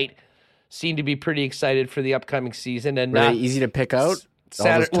Friday night. Seem to be pretty excited for the upcoming season. And really easy to pick out.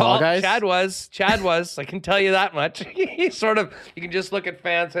 Saturday, guys? Chad was. I can tell you that much. He's sort of, you can just look at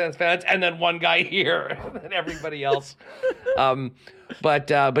fans, and then one guy here, and everybody else. But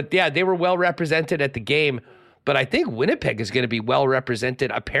yeah, they were well represented at the game. But I think Winnipeg is going to be well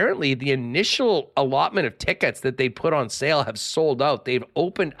represented. Apparently, the initial allotment of tickets that they put on sale have sold out. They've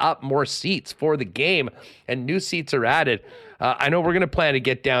opened up more seats for the game, and new seats are added. I know we're going to plan to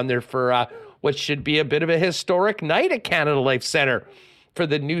get down there for what should be a bit of a historic night at Canada Life Centre for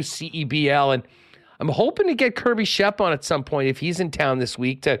the new CEBL. And I'm hoping to get Kirby Shep on at some point if he's in town this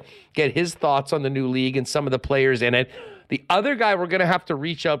week to get his thoughts on the new league and some of the players in it. The other guy we're going to have to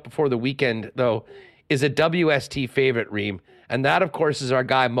reach out before the weekend, though, is a WST favorite, Reem. And that, of course, is our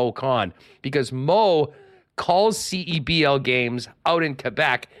guy Mo Khan, because Mo calls CEBL games out in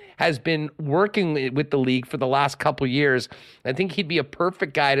Quebec, has been working with the league for the last couple years. I think he'd be a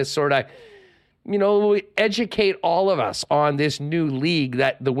perfect guy to sort of, educate all of us on this new league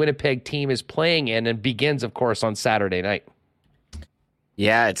that the Winnipeg team is playing in, and begins, of course, on Saturday night.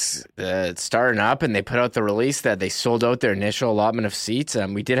 Yeah, it's starting up, and they put out the release that they sold out their initial allotment of seats.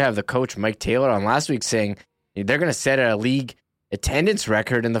 We did have the coach, Mike Taylor, on last week saying they're going to set a league attendance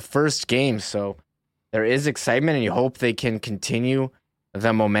record in the first game. So there is excitement, and you hope they can continue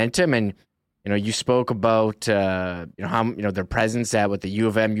the momentum. And, you spoke about, how, their presence with the U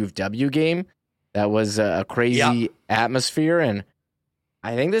of M, U of W game. That was a crazy atmosphere. And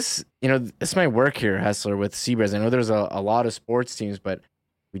I think this might work here, Hessler, with Seabreeze. I know there's a lot of sports teams, but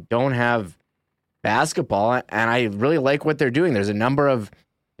we don't have basketball, and I really like what they're doing. There's a number of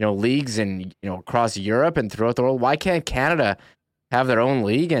leagues and across Europe and throughout the world. Why can't Canada have their own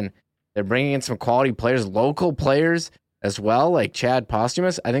league? And they're bringing in some quality players, local players as well, like Chad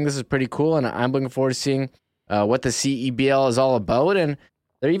Posthumus. I think this is pretty cool, and I'm looking forward to seeing what the CEBL is all about. And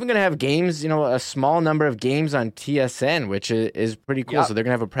they're even going to have games, a small number of games on TSN, which is pretty cool. Yep. So they're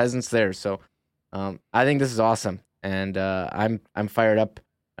going to have a presence there. So I think this is awesome, and I'm fired up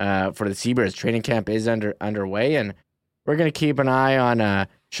for the Seabirds. Training camp is underway, and we're going to keep an eye on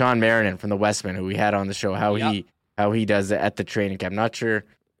Sean Marinan from the Westman, who we had on the show, how he does it at the training camp. Not sure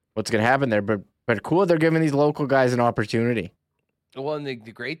what's going to happen there, but cool. They're giving these local guys an opportunity. Well, and the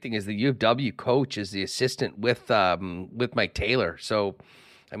great thing is the U of W coach is the assistant with Mike Taylor. So,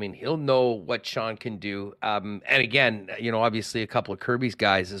 I mean, he'll know what Sean can do. And again, obviously a couple of Kirby's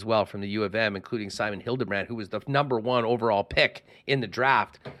guys as well from the U of M, including Simon Hildebrand, who was the number 1 overall pick in the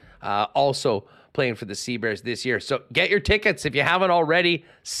draft, also playing for the Seabears this year. So get your tickets if you haven't already.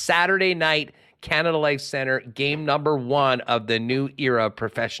 Saturday night, Canada Life Center, game number 1 of the new era of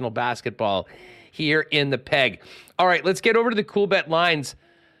professional basketball here in the Peg. All right, let's get over to the Cool Bet lines.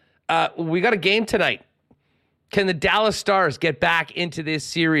 We got a game tonight. Can the Dallas Stars get back into this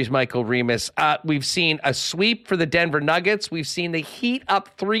series, Michael Remis? We've seen a sweep for the Denver Nuggets. We've seen the Heat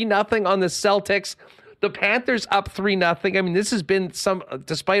up 3-0 on the Celtics. The Panthers up 3-0. I mean, this has been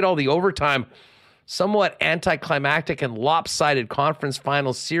despite all the overtime, somewhat anticlimactic and lopsided conference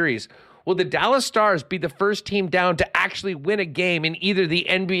final series. Will the Dallas Stars be the first team down to actually win a game in either the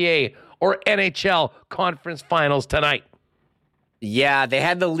NBA or NHL conference finals tonight? Yeah, they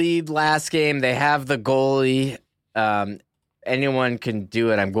had the lead last game. They have the goalie. Anyone can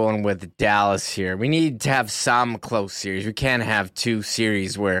do it. I'm going with Dallas here. We need to have some close series. We can't have 2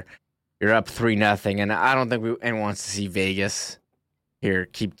 series where you're up 3-0, and I don't think anyone wants to see Vegas here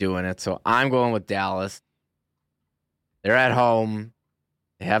keep doing it. So I'm going with Dallas. They're at home.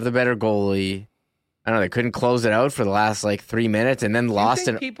 They have the better goalie. I don't know. They couldn't close it out for the last 3 minutes and then lost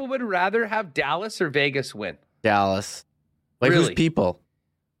it. People would rather have Dallas or Vegas win? Dallas. Really? Who's people?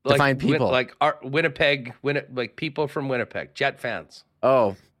 Define people. Winnipeg, people from Winnipeg, Jet fans.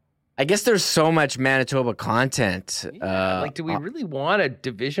 Oh, I guess there's so much Manitoba content. Yeah, do we really want a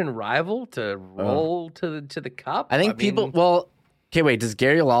division rival to roll to the cup? I think people. Okay, wait. Does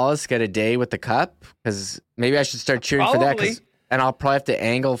Gary Lawless get a day with the cup? Because maybe I should start cheering for that. And I'll probably have to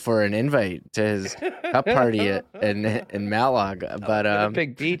angle for an invite to his cup party in Matlog. But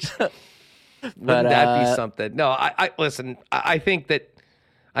Big Beach. Wouldn't that be something? No, I listen. I think that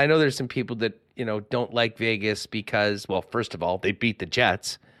I know there's some people that don't like Vegas because, well, first of all, they beat the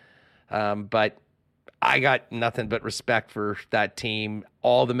Jets. But I got nothing but respect for that team,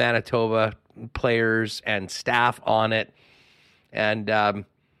 all the Manitoba players and staff on it, and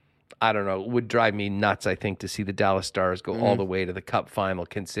I don't know, it would drive me nuts, I think, to see the Dallas Stars go all the way to the Cup final,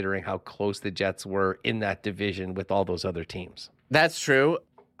 considering how close the Jets were in that division with all those other teams. That's true.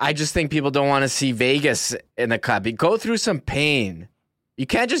 I just think people don't want to see Vegas in the Cup. You go through some pain. You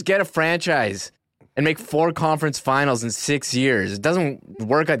can't just get a franchise and make 4 conference finals in 6 years. It doesn't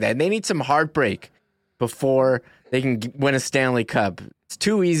work like that. They need some heartbreak before they can win a Stanley Cup. It's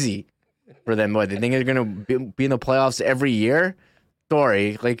too easy for them. What, they think they're going to be in the playoffs every year?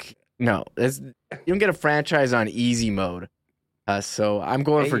 Sorry, no, you don't get a franchise on easy mode. So I'm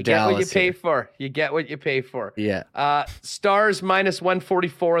going for Dallas. You get what you pay for. You get what you pay for. Yeah. Stars minus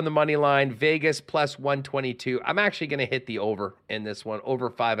 144 on the money line. Vegas plus 122. I'm actually going to hit the over in this one. Over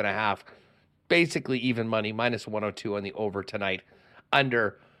 5.5. Basically even money. Minus 102 on the over tonight.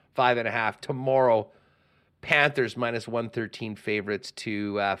 Under 5.5. Tomorrow, Panthers minus 113 favorites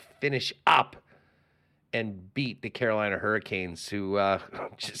to finish up and beat the Carolina Hurricanes, who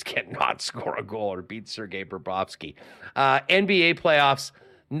just cannot score a goal, or beat Sergei Bobrovsky. NBA playoffs,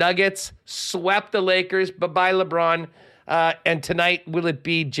 Nuggets swept the Lakers. Bye-bye, LeBron. And tonight, will it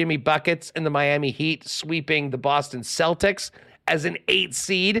be Jimmy Buckets and the Miami Heat sweeping the Boston Celtics as an 8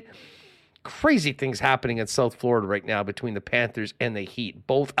 seed? Crazy things happening in South Florida right now between the Panthers and the Heat.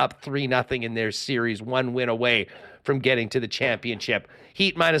 Both up 3-0 in their series, 1 win away from getting to the championship.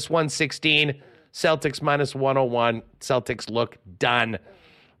 Heat minus 116. Celtics minus 101. Celtics look done.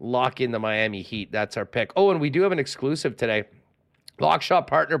 Lock in the Miami Heat. That's our pick. Oh, and we do have an exclusive today. Lock Shop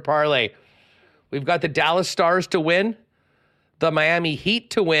Partner Parlay. We've got the Dallas Stars to win, the Miami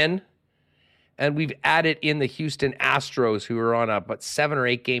Heat to win, and we've added in the Houston Astros, who are on a 7 or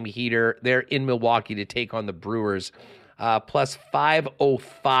 8 game heater. They're in Milwaukee to take on the Brewers. Plus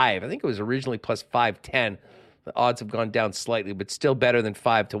 505. I think it was originally plus 510. The odds have gone down slightly, but still better than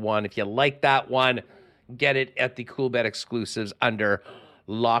 5-1. If you like that one, get it at the Cool Bet exclusives under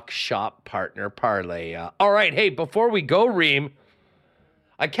lock shop partner parlay. All right. Hey, before we go, Reem,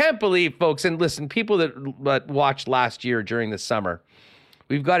 I can't believe, folks, and listen, people that watched last year during the summer,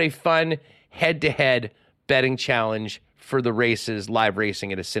 we've got a fun head-to-head betting challenge for the races, live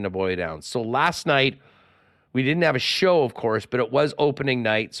racing at Assiniboia Downs. So last night, we didn't have a show, of course, but it was opening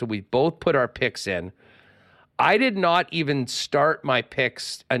night, so we both put our picks in. I did not even start my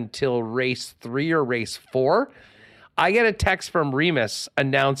picks until race 3 or race 4. I get a text from Remus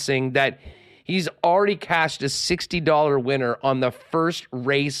announcing that he's already cashed a $60 winner on the first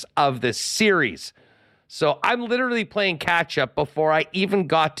race of the series. So I'm literally playing catch up before I even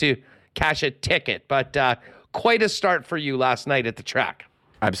got to cash a ticket. But quite a start for you last night at the track.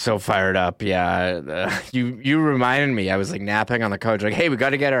 I'm so fired up. Yeah. You reminded me. I was like napping on the couch, like, hey, we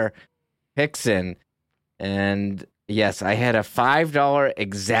got to get our picks in. And yes, I had a $5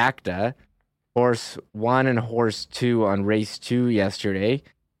 exacta, horse 1 and horse 2 on race 2 yesterday.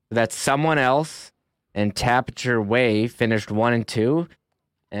 That's someone else and Tapiture Way finished 1 and 2,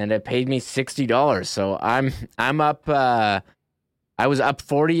 and it paid me $60. So I'm up. I was up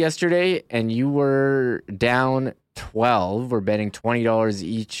 40 yesterday, and you were down 12. We're betting $20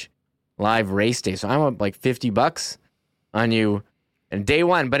 each live race day. So I'm up like $50 on you. And day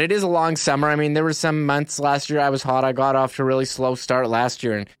one, but it is a long summer. I mean, there were some months last year I was hot. I got off to a really slow start last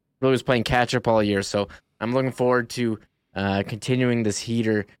year and really was playing catch up all year. So I'm looking forward to continuing this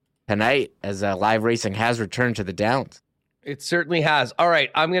heater tonight as live racing has returned to the Downs. It certainly has. All right,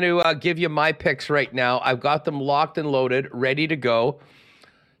 I'm going to give you my picks right now. I've got them locked and loaded, ready to go.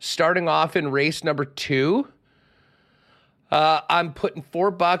 Starting off in race number 2. I'm putting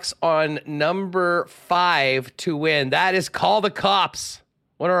 $4 on number 5 to win. That is Call the Cops,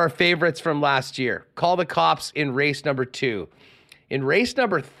 one of our favorites from last year. Call the Cops in race number 2. In race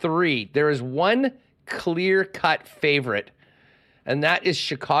number 3, there is one clear-cut favorite, and that is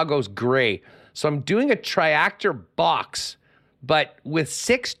Chicago's Gray. So I'm doing a triactor box, but with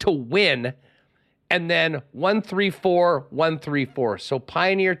 6 to win, and then 1-3-4, 1-3-4. So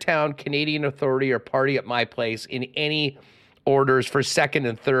Pioneer Town, Canadian Authority, or Party at My Place in any orders for second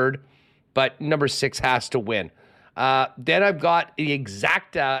and third, but number 6 has to win. Then I've got the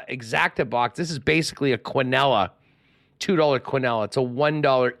exacta box. This is basically a quinella, $2 quinella. It's a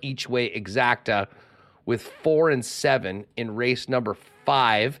 $1 each way exacta with 4 and 7 in race number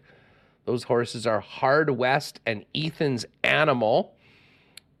 5. Those horses are Hard West and Ethan's Animal.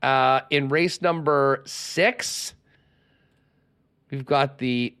 In race number 6, we've got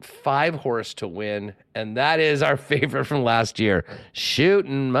the 5 horse to win, and that is our favorite from last year,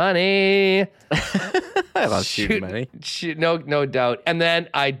 Shooting Money. I love Shooting Money. No doubt. And then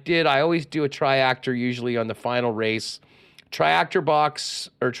I always do a triactor usually on the final race. Triactor box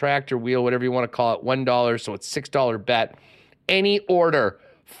or triactor wheel, whatever you want to call it, $1, so it's $6 bet. Any order: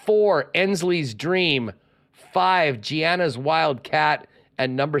 4, Ensley's Dream; 5, Gianna's Wildcat;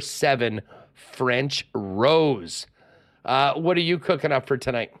 and number 7, French Rose. What are you cooking up for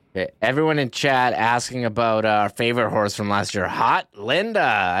tonight? Okay, everyone in chat asking about our favorite horse from last year, Hot Linda.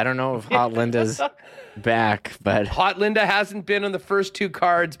 I don't know if Hot Linda's back, but Hot Linda hasn't been on the first 2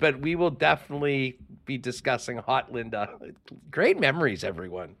 cards, but we will definitely be discussing Hot Linda. Great memories,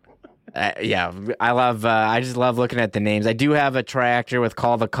 everyone. Yeah, I just love looking at the names. I do have a triactor with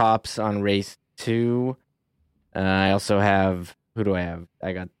Call the Cops on race 2. I also have, who do I have?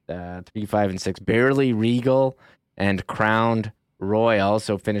 I got 3, 5, and 6. Barely Regal and Crowned Royal.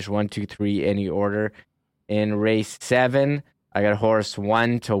 So finish 1, 2, 3, any order. In race 7, I got horse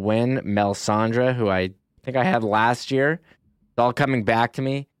 1 to win, Melisandre, who I think I had last year. It's all coming back to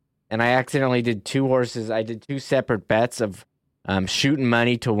me. And I accidentally did 2 horses. I did 2 separate bets of Shooting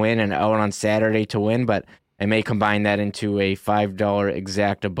Money to win and out on Saturday to win, but I may combine that into a $5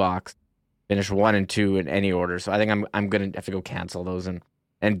 exacta box. Finish 1 and 2 in any order. So I think I'm gonna have to go cancel those and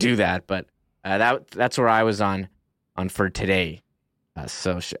do that. But that's where I was on for today.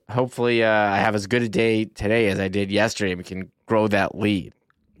 So hopefully I have as good a day today as I did yesterday. We can grow that lead.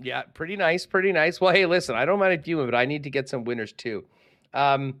 Yeah, pretty nice. Well, hey, listen, I don't mind you, but I need to get some winners too.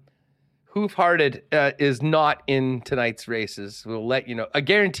 Hoof-Hearted is not in tonight's races. We'll let you know. I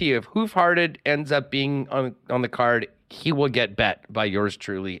guarantee you, if Hoof-Hearted ends up being on the card, he will get bet by yours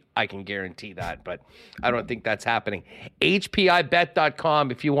truly. I can guarantee that, but I don't think that's happening.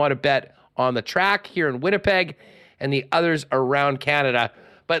 HPIBet.com if you want to bet on the track here in Winnipeg and the others around Canada.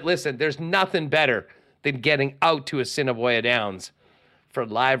 But listen, there's nothing better than getting out to Assiniboia Downs for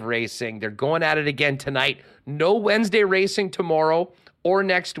live racing. They're going at it again tonight. No Wednesday racing tomorrow or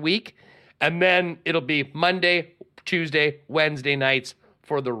next week. And then it'll be Monday, Tuesday, Wednesday nights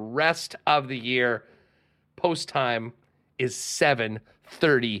for the rest of the year. Post time is 7:30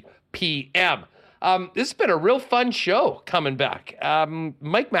 6:30 p.m. This has been a real fun show coming back.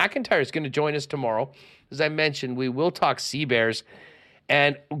 Mike McIntyre is going to join us tomorrow. As I mentioned, we will talk Sea Bears,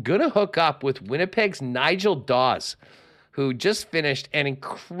 and I'm going to hook up with Winnipeg's Nigel Dawes, who just finished an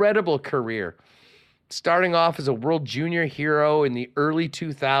incredible career, starting off as a World Junior hero in the early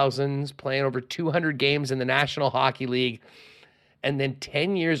 2000s, playing over 200 games in the National Hockey League, and then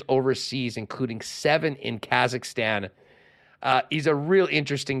 10 years overseas, including 7 in Kazakhstan. He's a real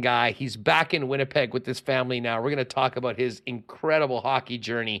interesting guy. He's back in Winnipeg with his family now. We're going to talk about his incredible hockey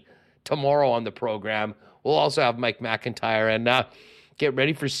journey tomorrow on the program. We'll also have Mike McIntyre, and get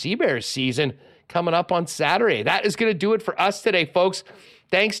ready for Sea Bears season coming up on Saturday. That is going to do it for us today, folks.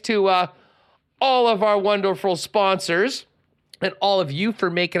 Thanks to all of our wonderful sponsors and all of you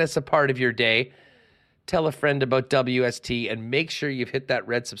for making us a part of your day. Tell a friend about WST and make sure you've hit that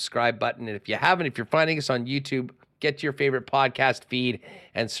red subscribe button. And if you haven't, if you're finding us on YouTube, get to your favorite podcast feed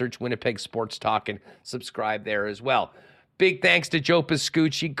and search Winnipeg Sports Talk and subscribe there as well. Big thanks to Joe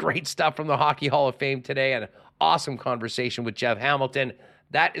Pascucci. Great stuff from the Hockey Hall of Fame today, and an awesome conversation with Jeff Hamilton.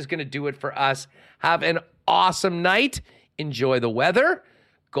 That is going to do it for us. Have an awesome night. Enjoy the weather.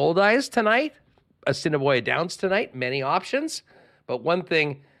 Goldeyes tonight. Assiniboia Downs tonight. Many options. But one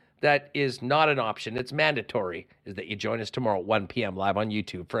thing that is not an option, it's mandatory, is that you join us tomorrow at 1 p.m. live on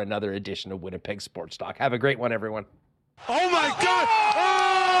YouTube for another edition of Winnipeg Sports Talk. Have a great one, everyone. Oh, my God!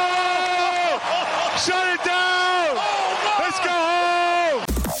 Oh! Shut it down! Let's go home!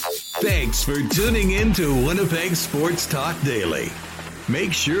 Thanks for tuning in to Winnipeg Sports Talk Daily.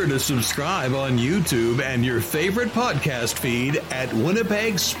 Make sure to subscribe on YouTube and your favorite podcast feed at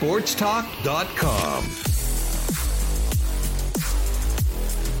winnipegsportstalk.com.